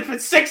 "God damn it! It's been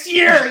 6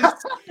 years,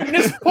 and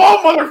this poor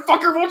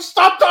motherfucker won't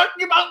stop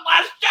talking about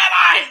Last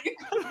Jedi."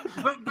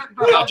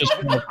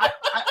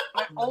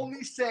 I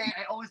only say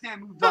I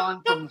moved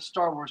on from the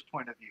Star Wars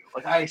point of view.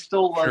 Like I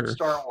still love Sure.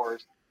 Star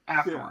Wars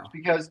afterwards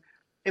because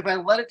if I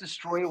let it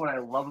destroy what I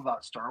love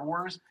about Star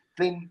Wars,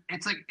 then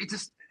it's like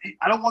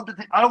I don't want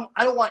I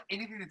don't want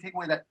anything to take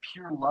away that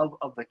pure love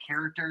of the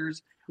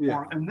characters. Yeah.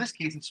 Or in this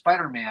case, in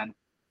Spider-Man,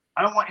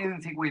 I don't want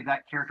anything to take away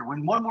that character.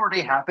 When One More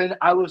Day happened,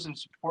 I was in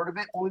support of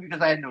it only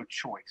because I had no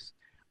choice.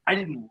 I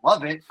didn't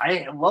love it.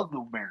 I loved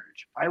the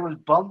marriage. I was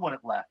bummed when it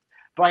left,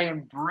 but I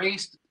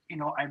embraced.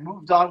 I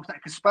moved on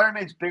because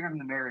Spider-Man's bigger than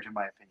the marriage, in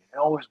my opinion. It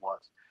always was.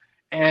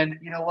 And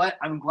you know what?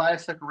 I'm glad I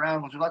stuck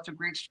around. There's lots of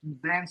great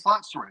Dan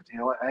Slott stories.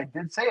 I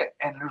did say it,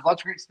 and there's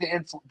lots of great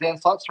Dan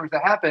Slott stories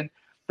that happened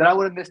that I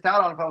would have missed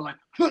out on if I was like,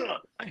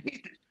 I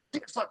hate this.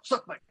 Dan Slott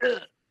sucked my.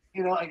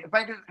 Like if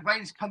I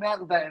just come out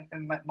with that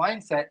in my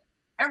mindset,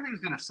 everything's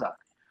gonna suck.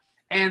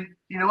 And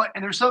you know what?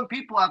 And there's some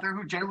people out there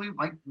who generally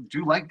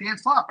do like Dan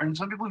Slott, and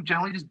some people who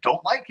generally just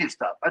don't like his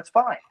stuff. That's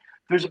fine.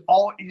 You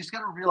just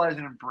gotta realize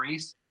and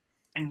embrace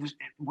and just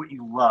what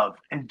you love,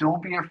 and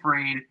don't be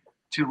afraid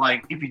to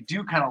if you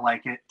do kind of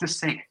like it, to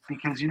say it,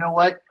 because you know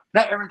what?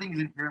 Not everything is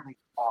inherently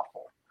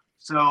awful.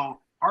 So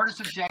art is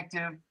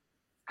subjective.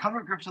 Come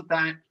to grips with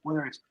that,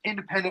 whether it's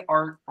independent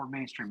art or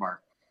mainstream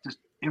art. Just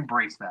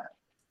embrace that.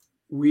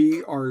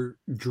 We are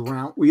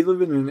we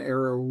live in an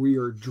era where we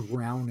are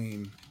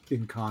drowning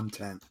in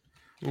content.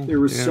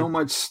 There was so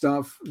much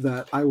stuff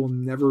that I will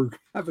never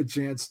have a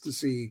chance to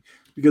see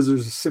because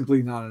there's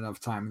simply not enough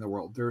time in the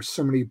world. There are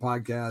so many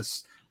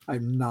podcasts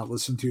I've not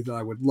listened to that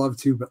I would love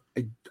to, but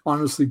I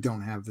honestly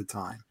don't have the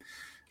time.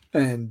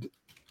 And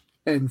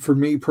for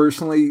me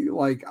personally,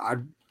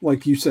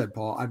 like you said,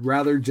 Paul, I'd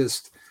rather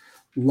just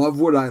love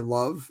what I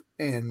love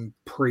and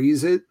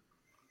praise it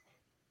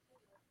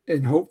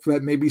and hope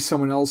that maybe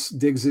someone else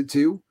digs it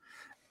too,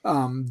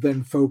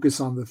 than focus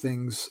on the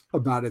things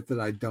about it that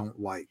I don't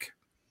like.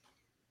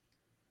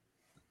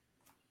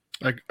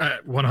 I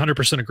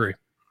 100% agree.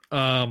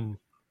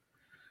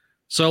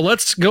 So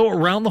let's go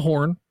around the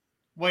horn.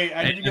 Wait,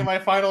 I need to get my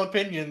final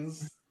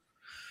opinions.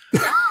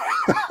 Can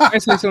I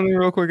say something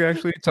real quick,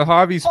 actually? To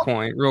Javi's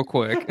point, real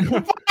quick.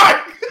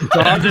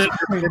 God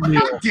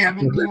damn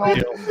it, Neil.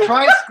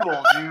 Try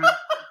school, dude.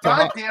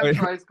 Goddamn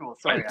try school.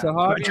 Sorry. To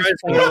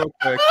Javi's point, real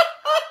quick.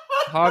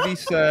 Javi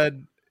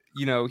said,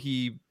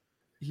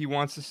 he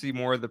wants to see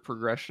more of the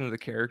progression of the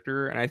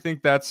character, and I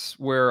think that's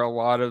where a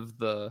lot of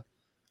the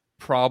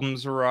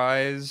problems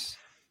arise.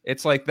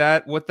 It's like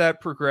that. What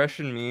that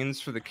progression means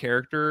for the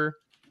character,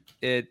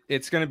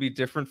 it's going to be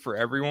different for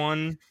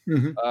everyone.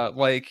 Mm-hmm.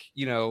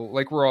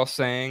 Like we're all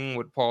saying,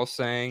 what Paul's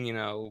saying,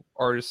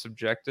 art is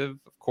subjective,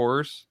 of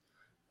course.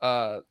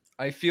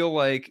 I feel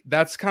like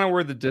that's kind of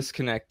where the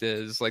disconnect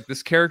is. Like,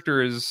 this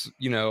character is,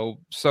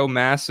 so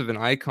massive an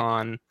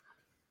icon.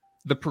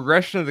 The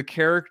progression of the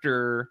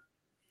character,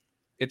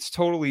 it's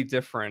totally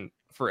different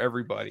for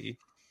everybody.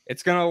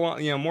 It's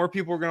gonna, more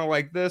people are gonna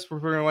like this, more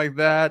people are gonna like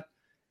that,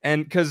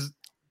 and because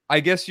I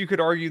guess you could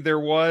argue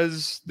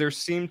there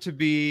seemed to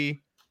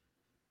be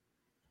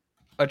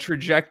a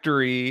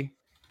trajectory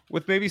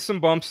with maybe some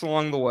bumps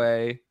along the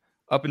way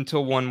up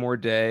until One More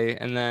Day,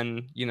 and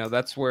then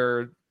that's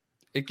where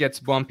it gets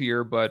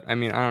bumpier. But I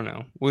mean, I don't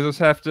know. We'll just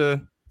have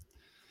to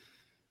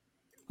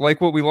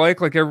like what we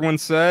like everyone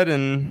said,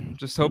 and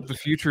just hope the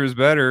future is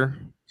better.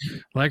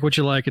 Like what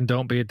you like and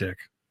don't be a dick.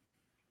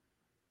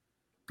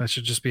 That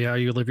should just be how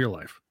you live your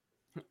life.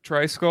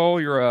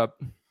 Tri-Skull, you're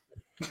up.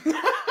 I'm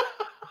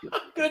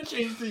gonna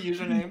change the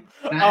username.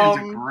 That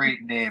is a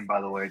great name, by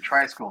the way.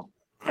 Try school.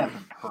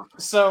 Perfect.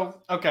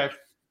 So, okay.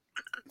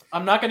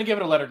 I'm not gonna give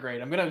it a letter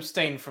grade. I'm gonna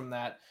abstain from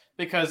that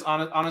because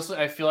honestly,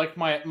 I feel like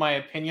my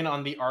opinion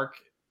on the arc,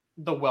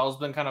 the well's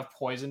been kind of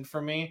poisoned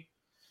for me.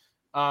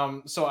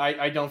 So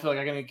I don't feel like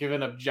I'm gonna give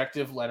an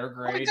objective letter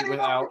grade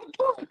without.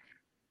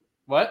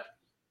 What?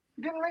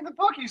 You didn't read the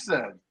book, you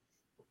said.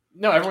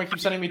 No, everyone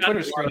keeps sending me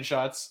Twitter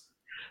screenshots.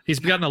 He's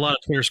gotten a lot of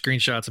Twitter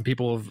screenshots, and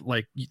people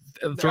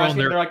have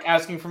they're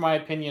asking for my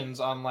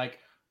opinions on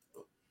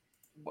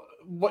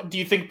what do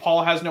you think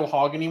Paul has no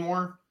hog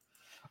anymore?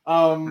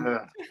 All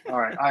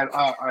right,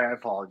 I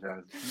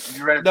apologize.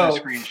 You read it through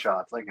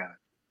screenshots. I get it.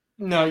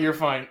 No, you're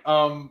fine.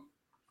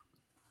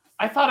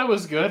 I thought it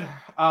was good.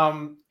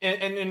 And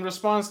in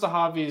response to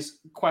Javi's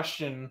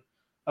question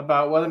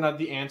about whether or not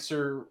the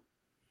answer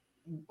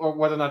or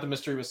whether or not the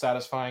mystery was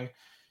satisfying,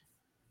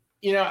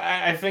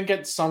 I think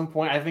at some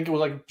point, I think it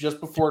was just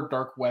before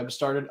Dark Web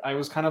started, I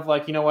was kind of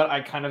like, you know what?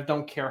 I kind of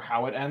don't care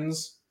how it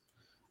ends.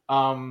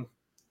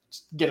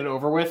 Just get it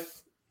over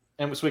with,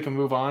 and so we can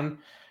move on.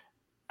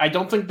 I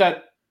don't think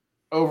that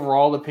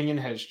overall opinion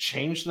has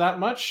changed that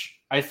much.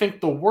 I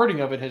think the wording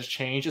of it has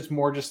changed. It's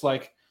more just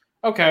like,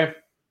 okay,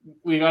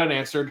 we got it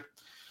answered.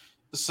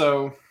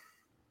 So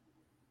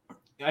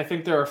I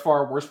think there are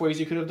far worse ways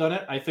you could have done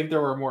it. I think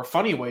there were more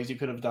funny ways you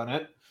could have done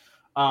it.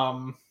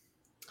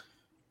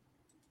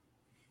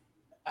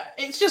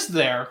 It's just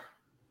there.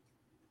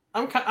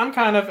 I'm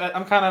kind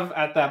of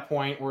at that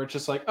point where it's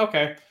just like,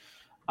 okay,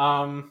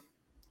 can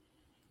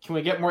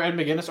we get more Ed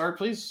McGuinness art,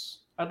 please?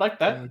 I'd like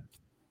that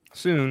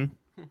soon.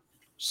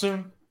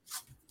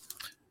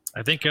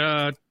 I think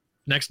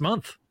next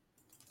month.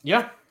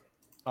 Yeah.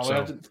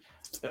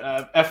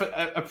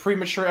 A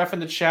premature F in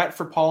the chat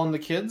for Paul and the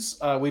kids.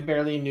 We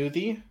barely knew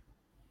thee.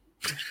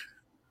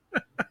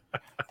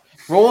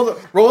 roll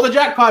the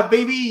jackpot,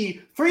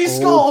 baby! 3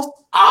 skulls.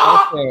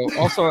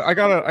 Also, I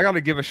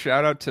gotta give a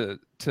shout out to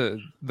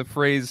the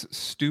phrase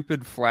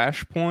 "stupid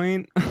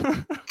flashpoint."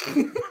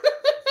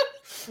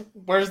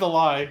 Where's the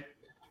lie?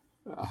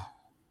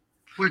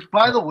 Which,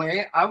 by the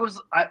way,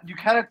 you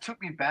kind of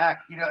took me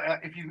back. You know,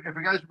 if you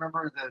guys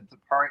remember the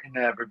part in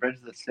Revenge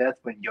of the Sith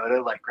when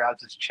Yoda like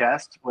grabs his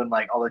chest when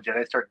like all the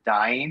Jedi start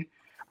dying.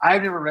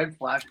 I've never read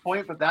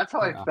Flashpoint, but that's how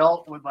I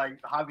felt when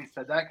like Javi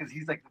said that because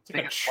he's like the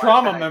biggest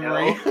trauma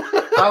memory.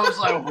 I was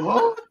like,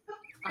 whoa!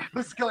 I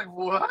was like,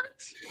 what?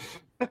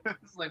 I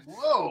was like,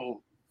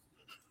 whoa!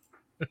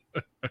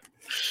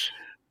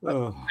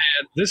 Man,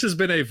 this has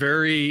been a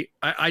very.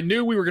 I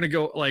knew we were going to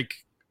go like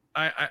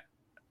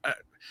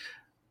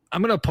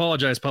I'm going to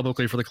apologize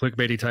publicly for the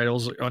clickbaity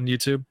titles on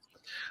YouTube.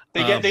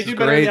 They do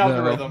better in the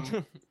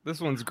algorithm.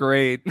 This one's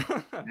great.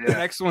 The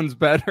next one's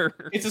better.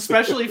 It's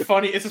especially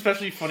funny. It's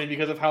especially funny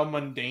because of how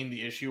mundane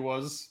the issue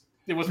was.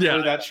 It wasn't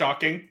really that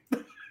shocking.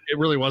 It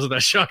really wasn't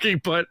that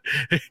shocking, but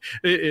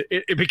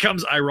it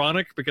becomes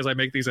ironic because I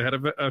make these ahead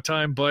of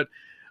time. But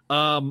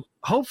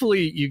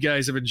hopefully you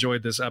guys have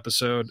enjoyed this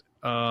episode.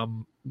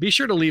 Be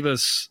sure to leave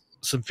us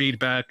some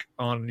feedback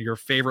on your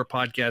favorite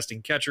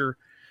podcasting catcher.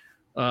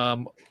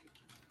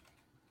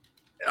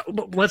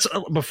 Let's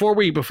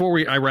before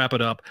I wrap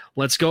it up,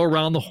 let's go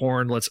around the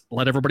horn. Let's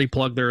let everybody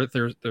plug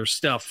their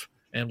stuff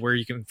and where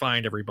you can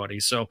find everybody.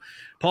 So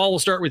Paul, we'll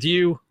start with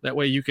you. That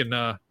way you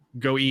can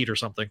go eat or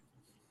something.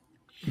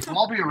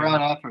 I'll be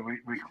around after we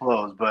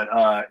close, but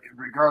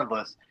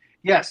regardless,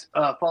 yes,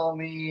 follow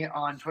me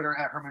on Twitter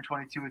at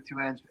Herman22 with 2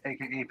 N's,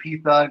 aka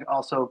P-Thug.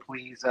 Also,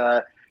 please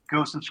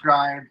go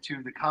subscribe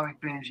to the Comic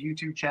Binge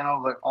YouTube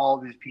channel that all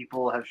these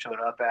people have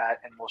showed up at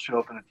and will show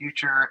up in the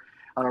future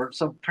on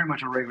pretty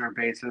much a regular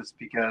basis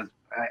because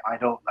I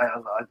love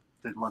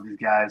these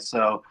guys.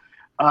 So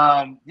go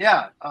on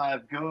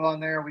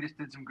there. We just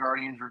did some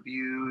Guardians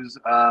reviews.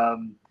 I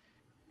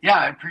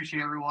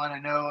appreciate everyone. I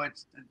know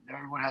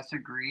everyone has to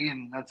agree,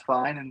 and that's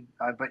fine. And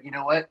but you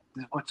know what?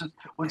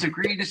 Let's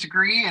agree,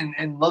 disagree,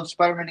 and love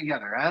Spider-Man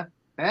together, huh?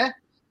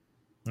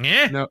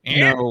 Yeah. No.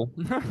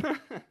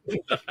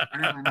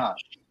 Apparently not.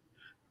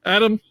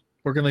 Adam,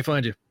 where can they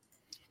find you?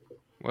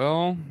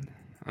 Well,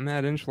 I'm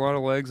at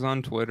Enchilada Legs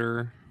on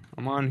Twitter.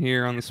 I'm on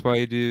here on the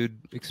Spideydude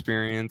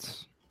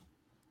Experience,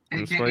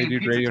 on the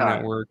Spideydude Radio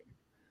Network.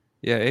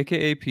 Yeah,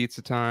 aka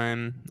Pizza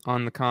Time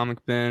on the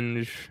Comic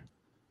Binge.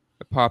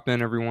 I pop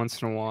in every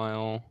once in a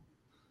while.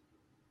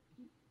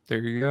 There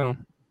you go.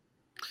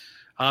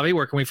 Javi,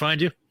 where can we find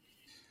you?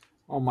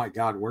 Oh my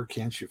God, where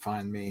can't you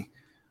find me?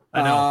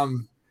 I know.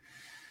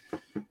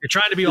 You're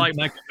trying to be like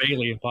Michael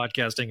Bailey in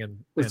podcasting,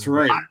 and that's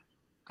right.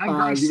 I'm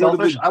very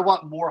selfish. I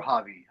want more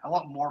Javi. I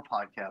want more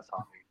podcast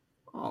Javi.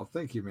 Oh,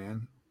 thank you,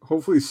 man.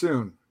 Hopefully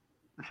soon.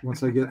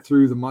 Once I get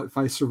through the month, if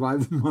I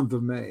survive the month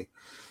of May.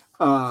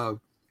 The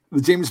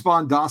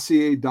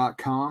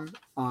JamesBondDossier.com.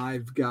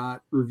 I've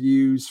got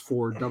reviews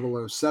for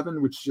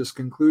 007, which just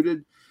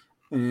concluded,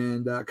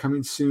 and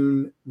coming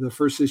soon, the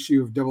first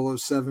issue of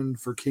 007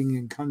 for King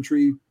and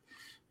Country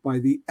by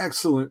the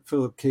excellent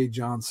Philip K.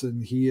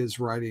 Johnson. He is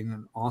writing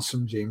an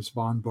awesome James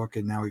Bond book,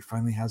 and now he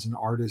finally has an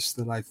artist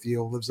that I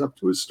feel lives up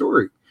to his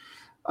story.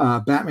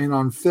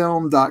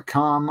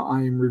 BatmanOnFilm.com.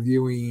 I'm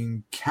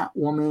reviewing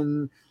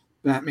Catwoman,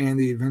 Batman: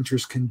 The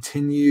Adventures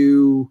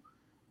Continue,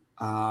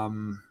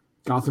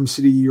 Gotham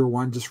City Year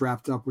One just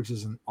wrapped up, which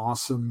is an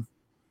awesome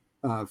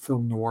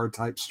film noir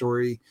type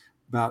story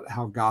about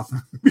how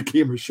Gotham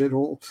became a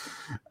shithole,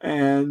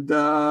 and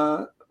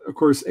of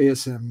course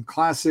ASM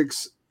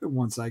Classics.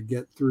 Once I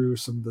get through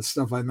some of the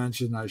stuff I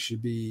mentioned, I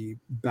should be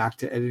back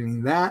to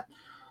editing that,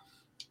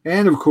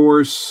 and of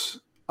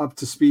course Up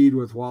to Speed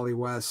with Wally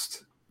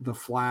West. The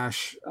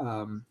Flash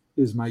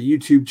is my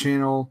YouTube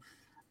channel.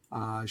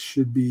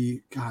 Should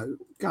be,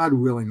 God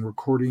willing,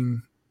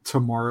 recording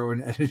tomorrow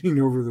and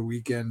editing over the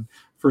weekend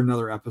for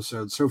another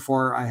episode. So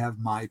far, I have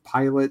my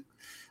pilot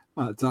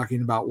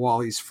talking about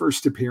Wally's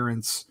first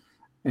appearance,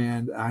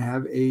 and I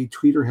have a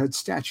Tweeterhead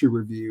statue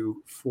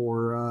review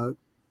for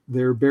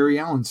their Barry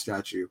Allen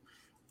statue.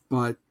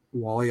 But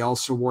Wally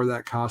also wore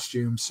that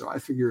costume, so I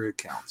figure it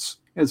counts.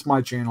 It's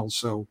my channel,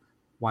 so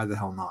why the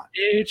hell not?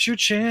 It's your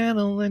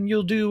channel, and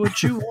you'll do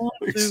what you want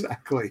to.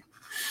 Exactly.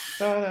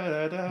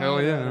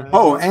 Hell yeah.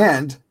 Oh,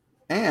 and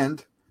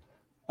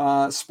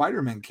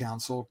Spider-Man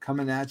Council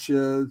coming at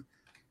you.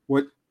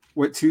 What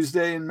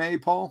Tuesday in May,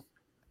 Paul?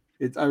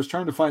 I was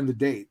trying to find the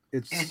date.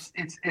 It's I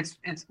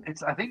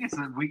think it's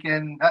the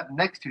weekend, not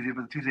next Tuesday,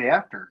 but the Tuesday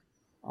after.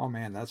 Oh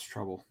man, that's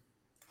trouble.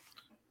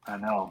 I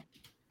know.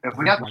 If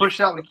we have to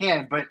push it out, we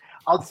can. But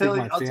I'll tell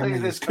you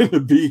this. Going to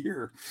be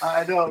here.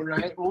 I know,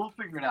 right? We'll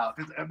figure it out.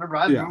 Because remember,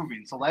 I'm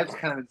moving, so life's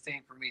kind of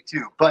insane for me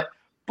too. But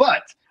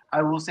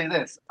I will say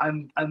this: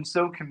 I'm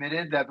so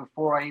committed that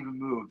before I even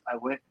moved, I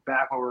went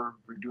back while we're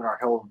doing our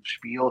whole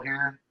spiel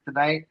here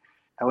tonight.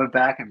 I went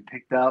back and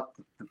picked up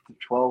the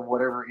 12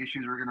 whatever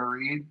issues we're gonna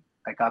read.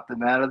 I got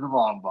them out of the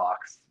long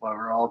box while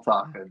we're all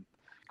talking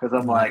because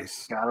I'm like,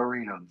 gotta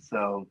read them.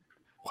 So,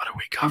 what are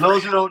we for covering?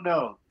 those who don't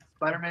know,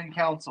 Spider-Man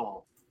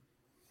Council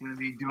going to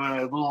be doing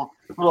a little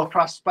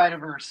across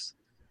Spider-Verse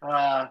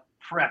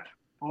prep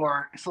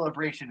or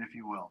celebration, if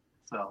you will.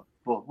 So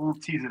we'll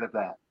tease it at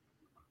that.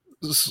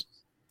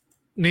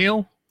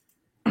 Neil,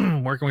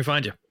 where can we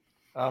find you?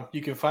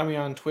 You can find me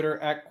on Twitter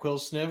at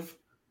QuillSniv.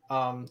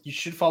 You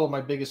should follow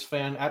my biggest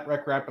fan at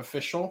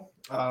RecRapOfficial.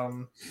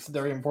 It's a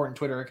very important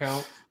Twitter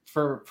account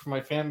for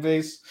my fan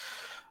base.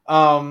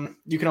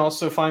 You can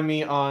also find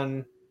me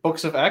on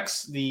Books of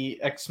X, the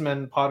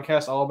X-Men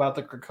podcast all about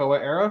the Krakoa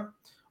era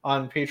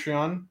on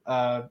Patreon.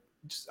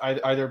 Just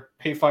either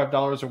pay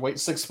 $5 or wait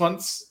 6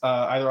 months.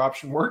 Either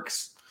option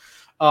works.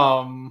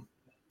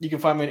 You can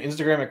find me on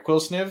Instagram at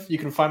QuillSniv. You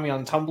can find me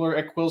on Tumblr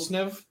at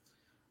QuillSniv.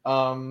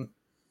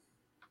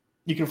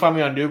 You can find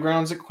me on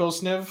Newgrounds at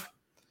QuillSniv.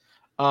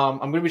 I'm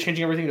going to be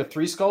changing everything to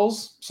 3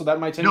 Skulls, so that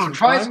might take some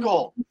time.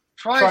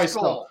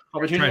 Tri-Skull.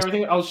 I'll be changing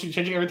everything. I'll be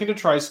changing everything to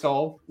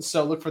Tri-Skull.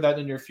 So look for that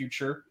in the near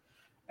future.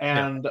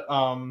 And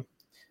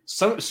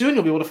so soon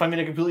you'll be able to find me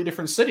in a completely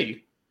different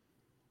city.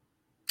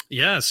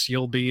 Yes,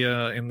 you'll be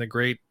in the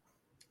great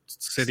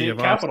city of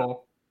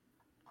capital.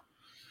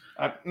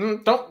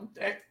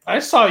 I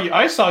saw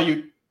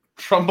you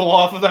trumble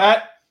off of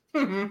that.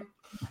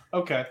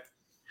 Okay.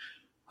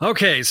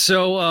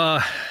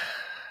 So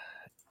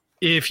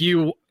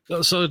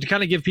so to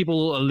kind of give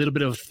people a little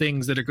bit of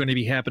things that are going to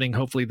be happening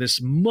hopefully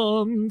this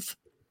month,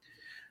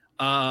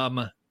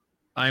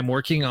 I'm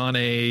working on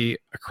a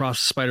Across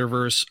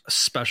Spider-Verse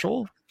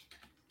special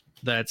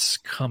that's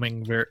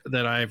coming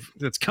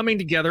that's coming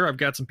together. I've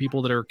got some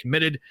people that are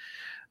committed.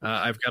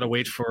 I've got to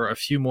wait for a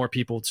few more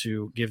people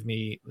to give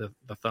me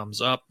the thumbs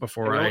up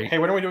before Hey,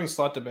 when are we doing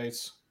slot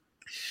debates?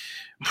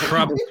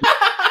 Probably.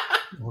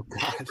 Oh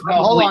God!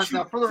 Now, hold on.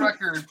 Now, for the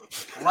record,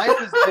 life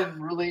has been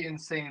really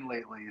insane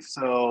lately.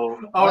 So.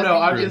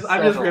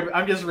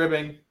 I'm just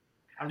ribbing.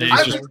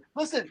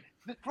 Listen.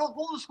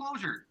 Full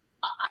disclosure.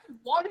 I'm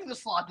wanting the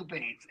slot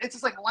debates. It's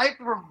just like life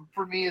for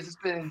me has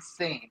just been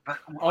insane. But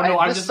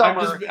I'm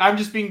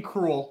just being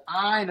cruel.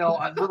 I know.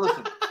 But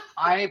listen,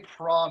 I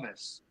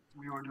promise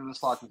we will do the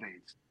slot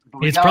debates.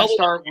 But It's probably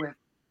start with.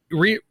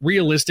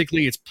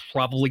 Realistically, it's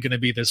probably going to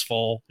be this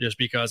fall, just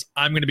because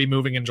I'm going to be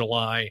moving in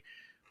July.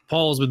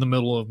 Paul's in the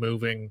middle of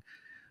moving.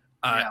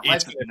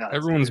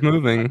 Everyone's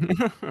moving.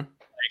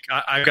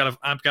 I've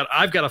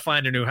got to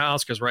find a new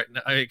house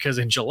because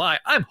in July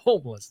I'm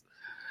homeless.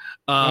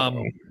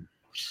 My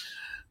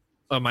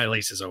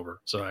lease is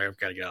over, so I've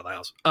got to get out of the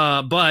house.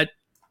 But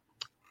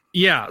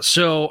yeah,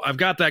 so I've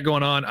got that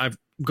going on. I'm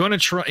going to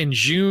try in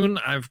June.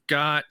 I've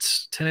got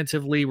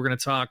tentatively, we're going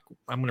to talk.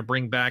 I'm going to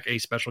bring back a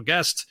special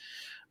guest,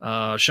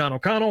 Sean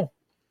O'Connell,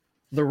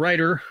 the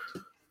writer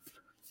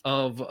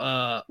of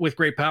With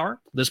Great Power,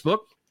 this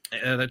book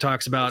that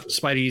talks about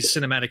Spidey's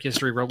cinematic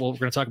history. We're going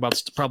to talk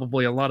about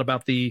probably a lot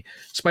about the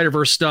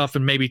Spider-Verse stuff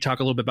and maybe talk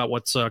a little bit about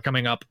what's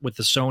coming up with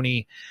the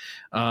Sony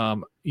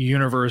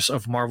universe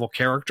of Marvel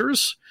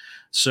characters.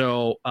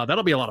 So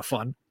that'll be a lot of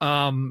fun.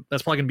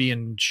 That's probably going to be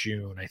in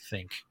June, I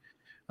think.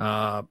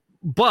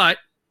 But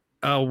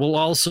we'll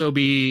also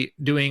be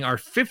doing our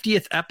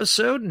 50th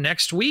episode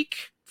next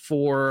week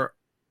for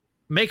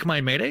Make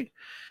Mine Mayday.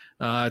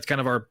 It's kind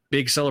of our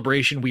big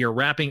celebration. We are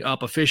wrapping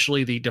up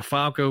officially the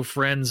DeFalco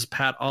Friends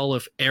Pat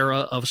Olive era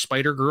of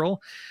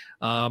Spider-Girl.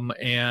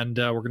 And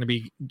we're going to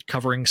be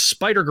covering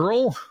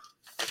Spider-Girl,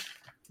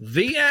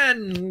 The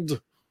End.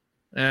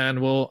 And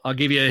I'll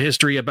give you a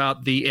history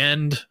about The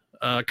End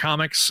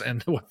comics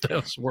and what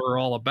those were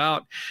all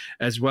about,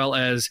 as well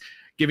as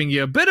giving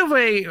you a bit of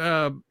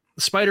a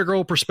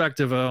Spider-Girl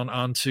perspective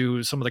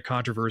onto some of the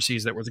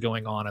controversies that was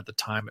going on at the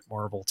time at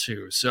Marvel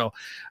too. So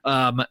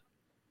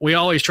we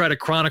always try to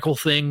chronicle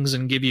things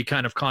and give you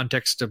kind of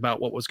context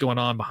about what was going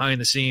on behind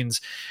the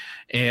scenes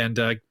and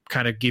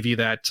kind of give you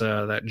that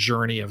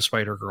journey of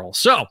Spider-Girl.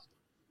 So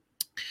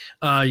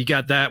you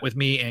got that with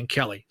me and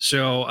Kelly.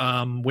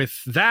 So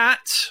with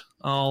that,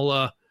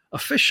 I'll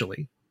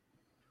officially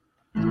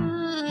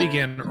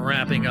begin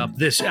wrapping up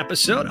this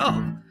episode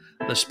of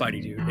the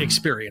Spideydude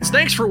Experience.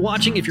 Thanks for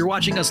watching. If you're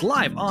watching us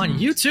live on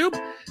YouTube,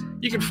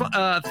 you can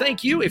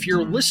thank you. If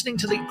you're listening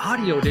to the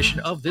audio edition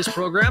of this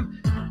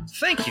program,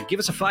 thank you. Give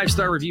us a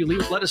 5-star review.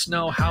 Let us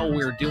know how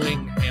we're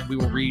doing, and we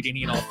will read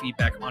any and all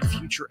feedback on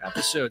future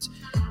episodes.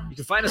 You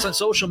can find us on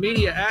social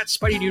media at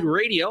Spideydude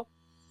Radio,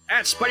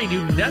 at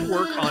Spideydude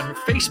Network on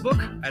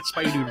Facebook, at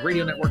Spideydude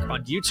Radio Network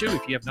on YouTube.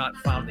 If you have not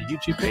found the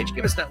YouTube page,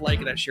 give us that like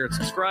and that share and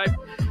subscribe.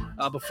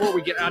 Before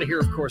we get out of here,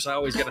 of course, I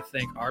always got to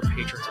thank our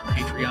patrons at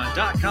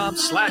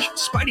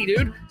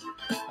patreon.com/Spideydude.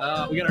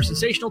 We got our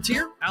sensational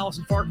tier,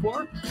 Allison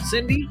Farquhar,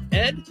 Cindy,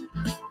 Ed,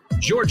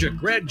 Georgia,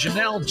 Greg,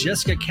 Janelle,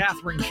 Jessica,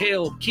 Catherine,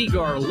 Kale,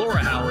 Keegar, Laura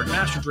Howard,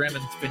 Master Dram,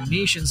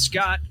 Venetian,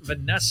 Scott,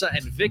 Vanessa,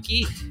 and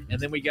Vicky. And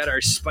then we got our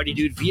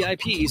Spideydude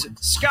VIPs,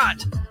 Scott,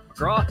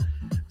 McGraw,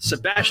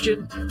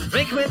 Sebastian,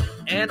 Vinkman,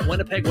 and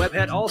Winnipeg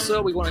Webhead.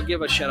 Also, we want to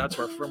give a shout out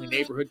to our Friendly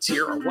Neighborhood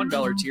tier, our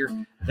 $1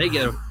 tier. They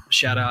get a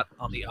shout out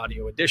on the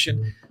audio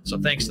edition. So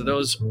thanks to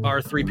those, our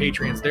 3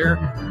 Patreons there.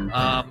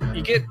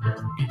 You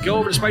go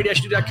over to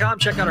Spideydude.com,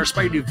 check out our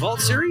Spideydude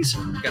Vault series.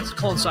 We've got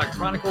Clone Saga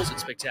Chronicles and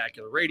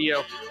Spectacular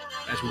Radio.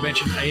 As we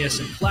mentioned,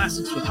 ASM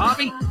Classics with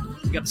Hobby.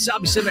 We got the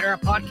Salby Cinema Era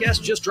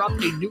podcast. Just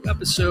dropped a new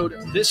episode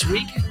this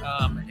week,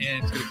 and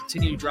it's going to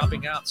continue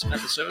dropping out some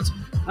episodes.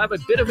 I have a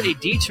bit of a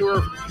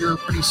detour here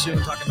pretty soon,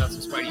 talking about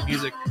some Spidey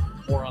music.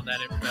 More on that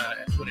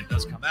when it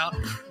does come out.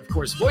 Of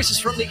course, Voices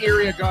from the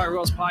Area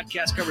Gargoyles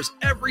podcast covers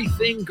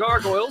everything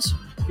gargoyles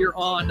here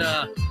on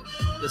the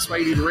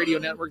Spideydude Radio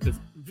Network. The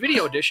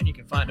video edition you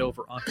can find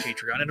over on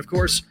Patreon. And of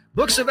course,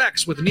 Books of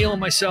X with Neil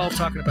and myself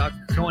talking about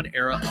Cohen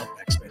era of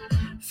X-Men.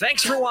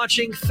 Thanks for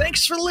watching.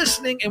 Thanks for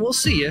listening. And we'll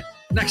see you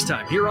next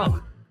time here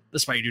on the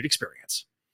Spideydude Experience.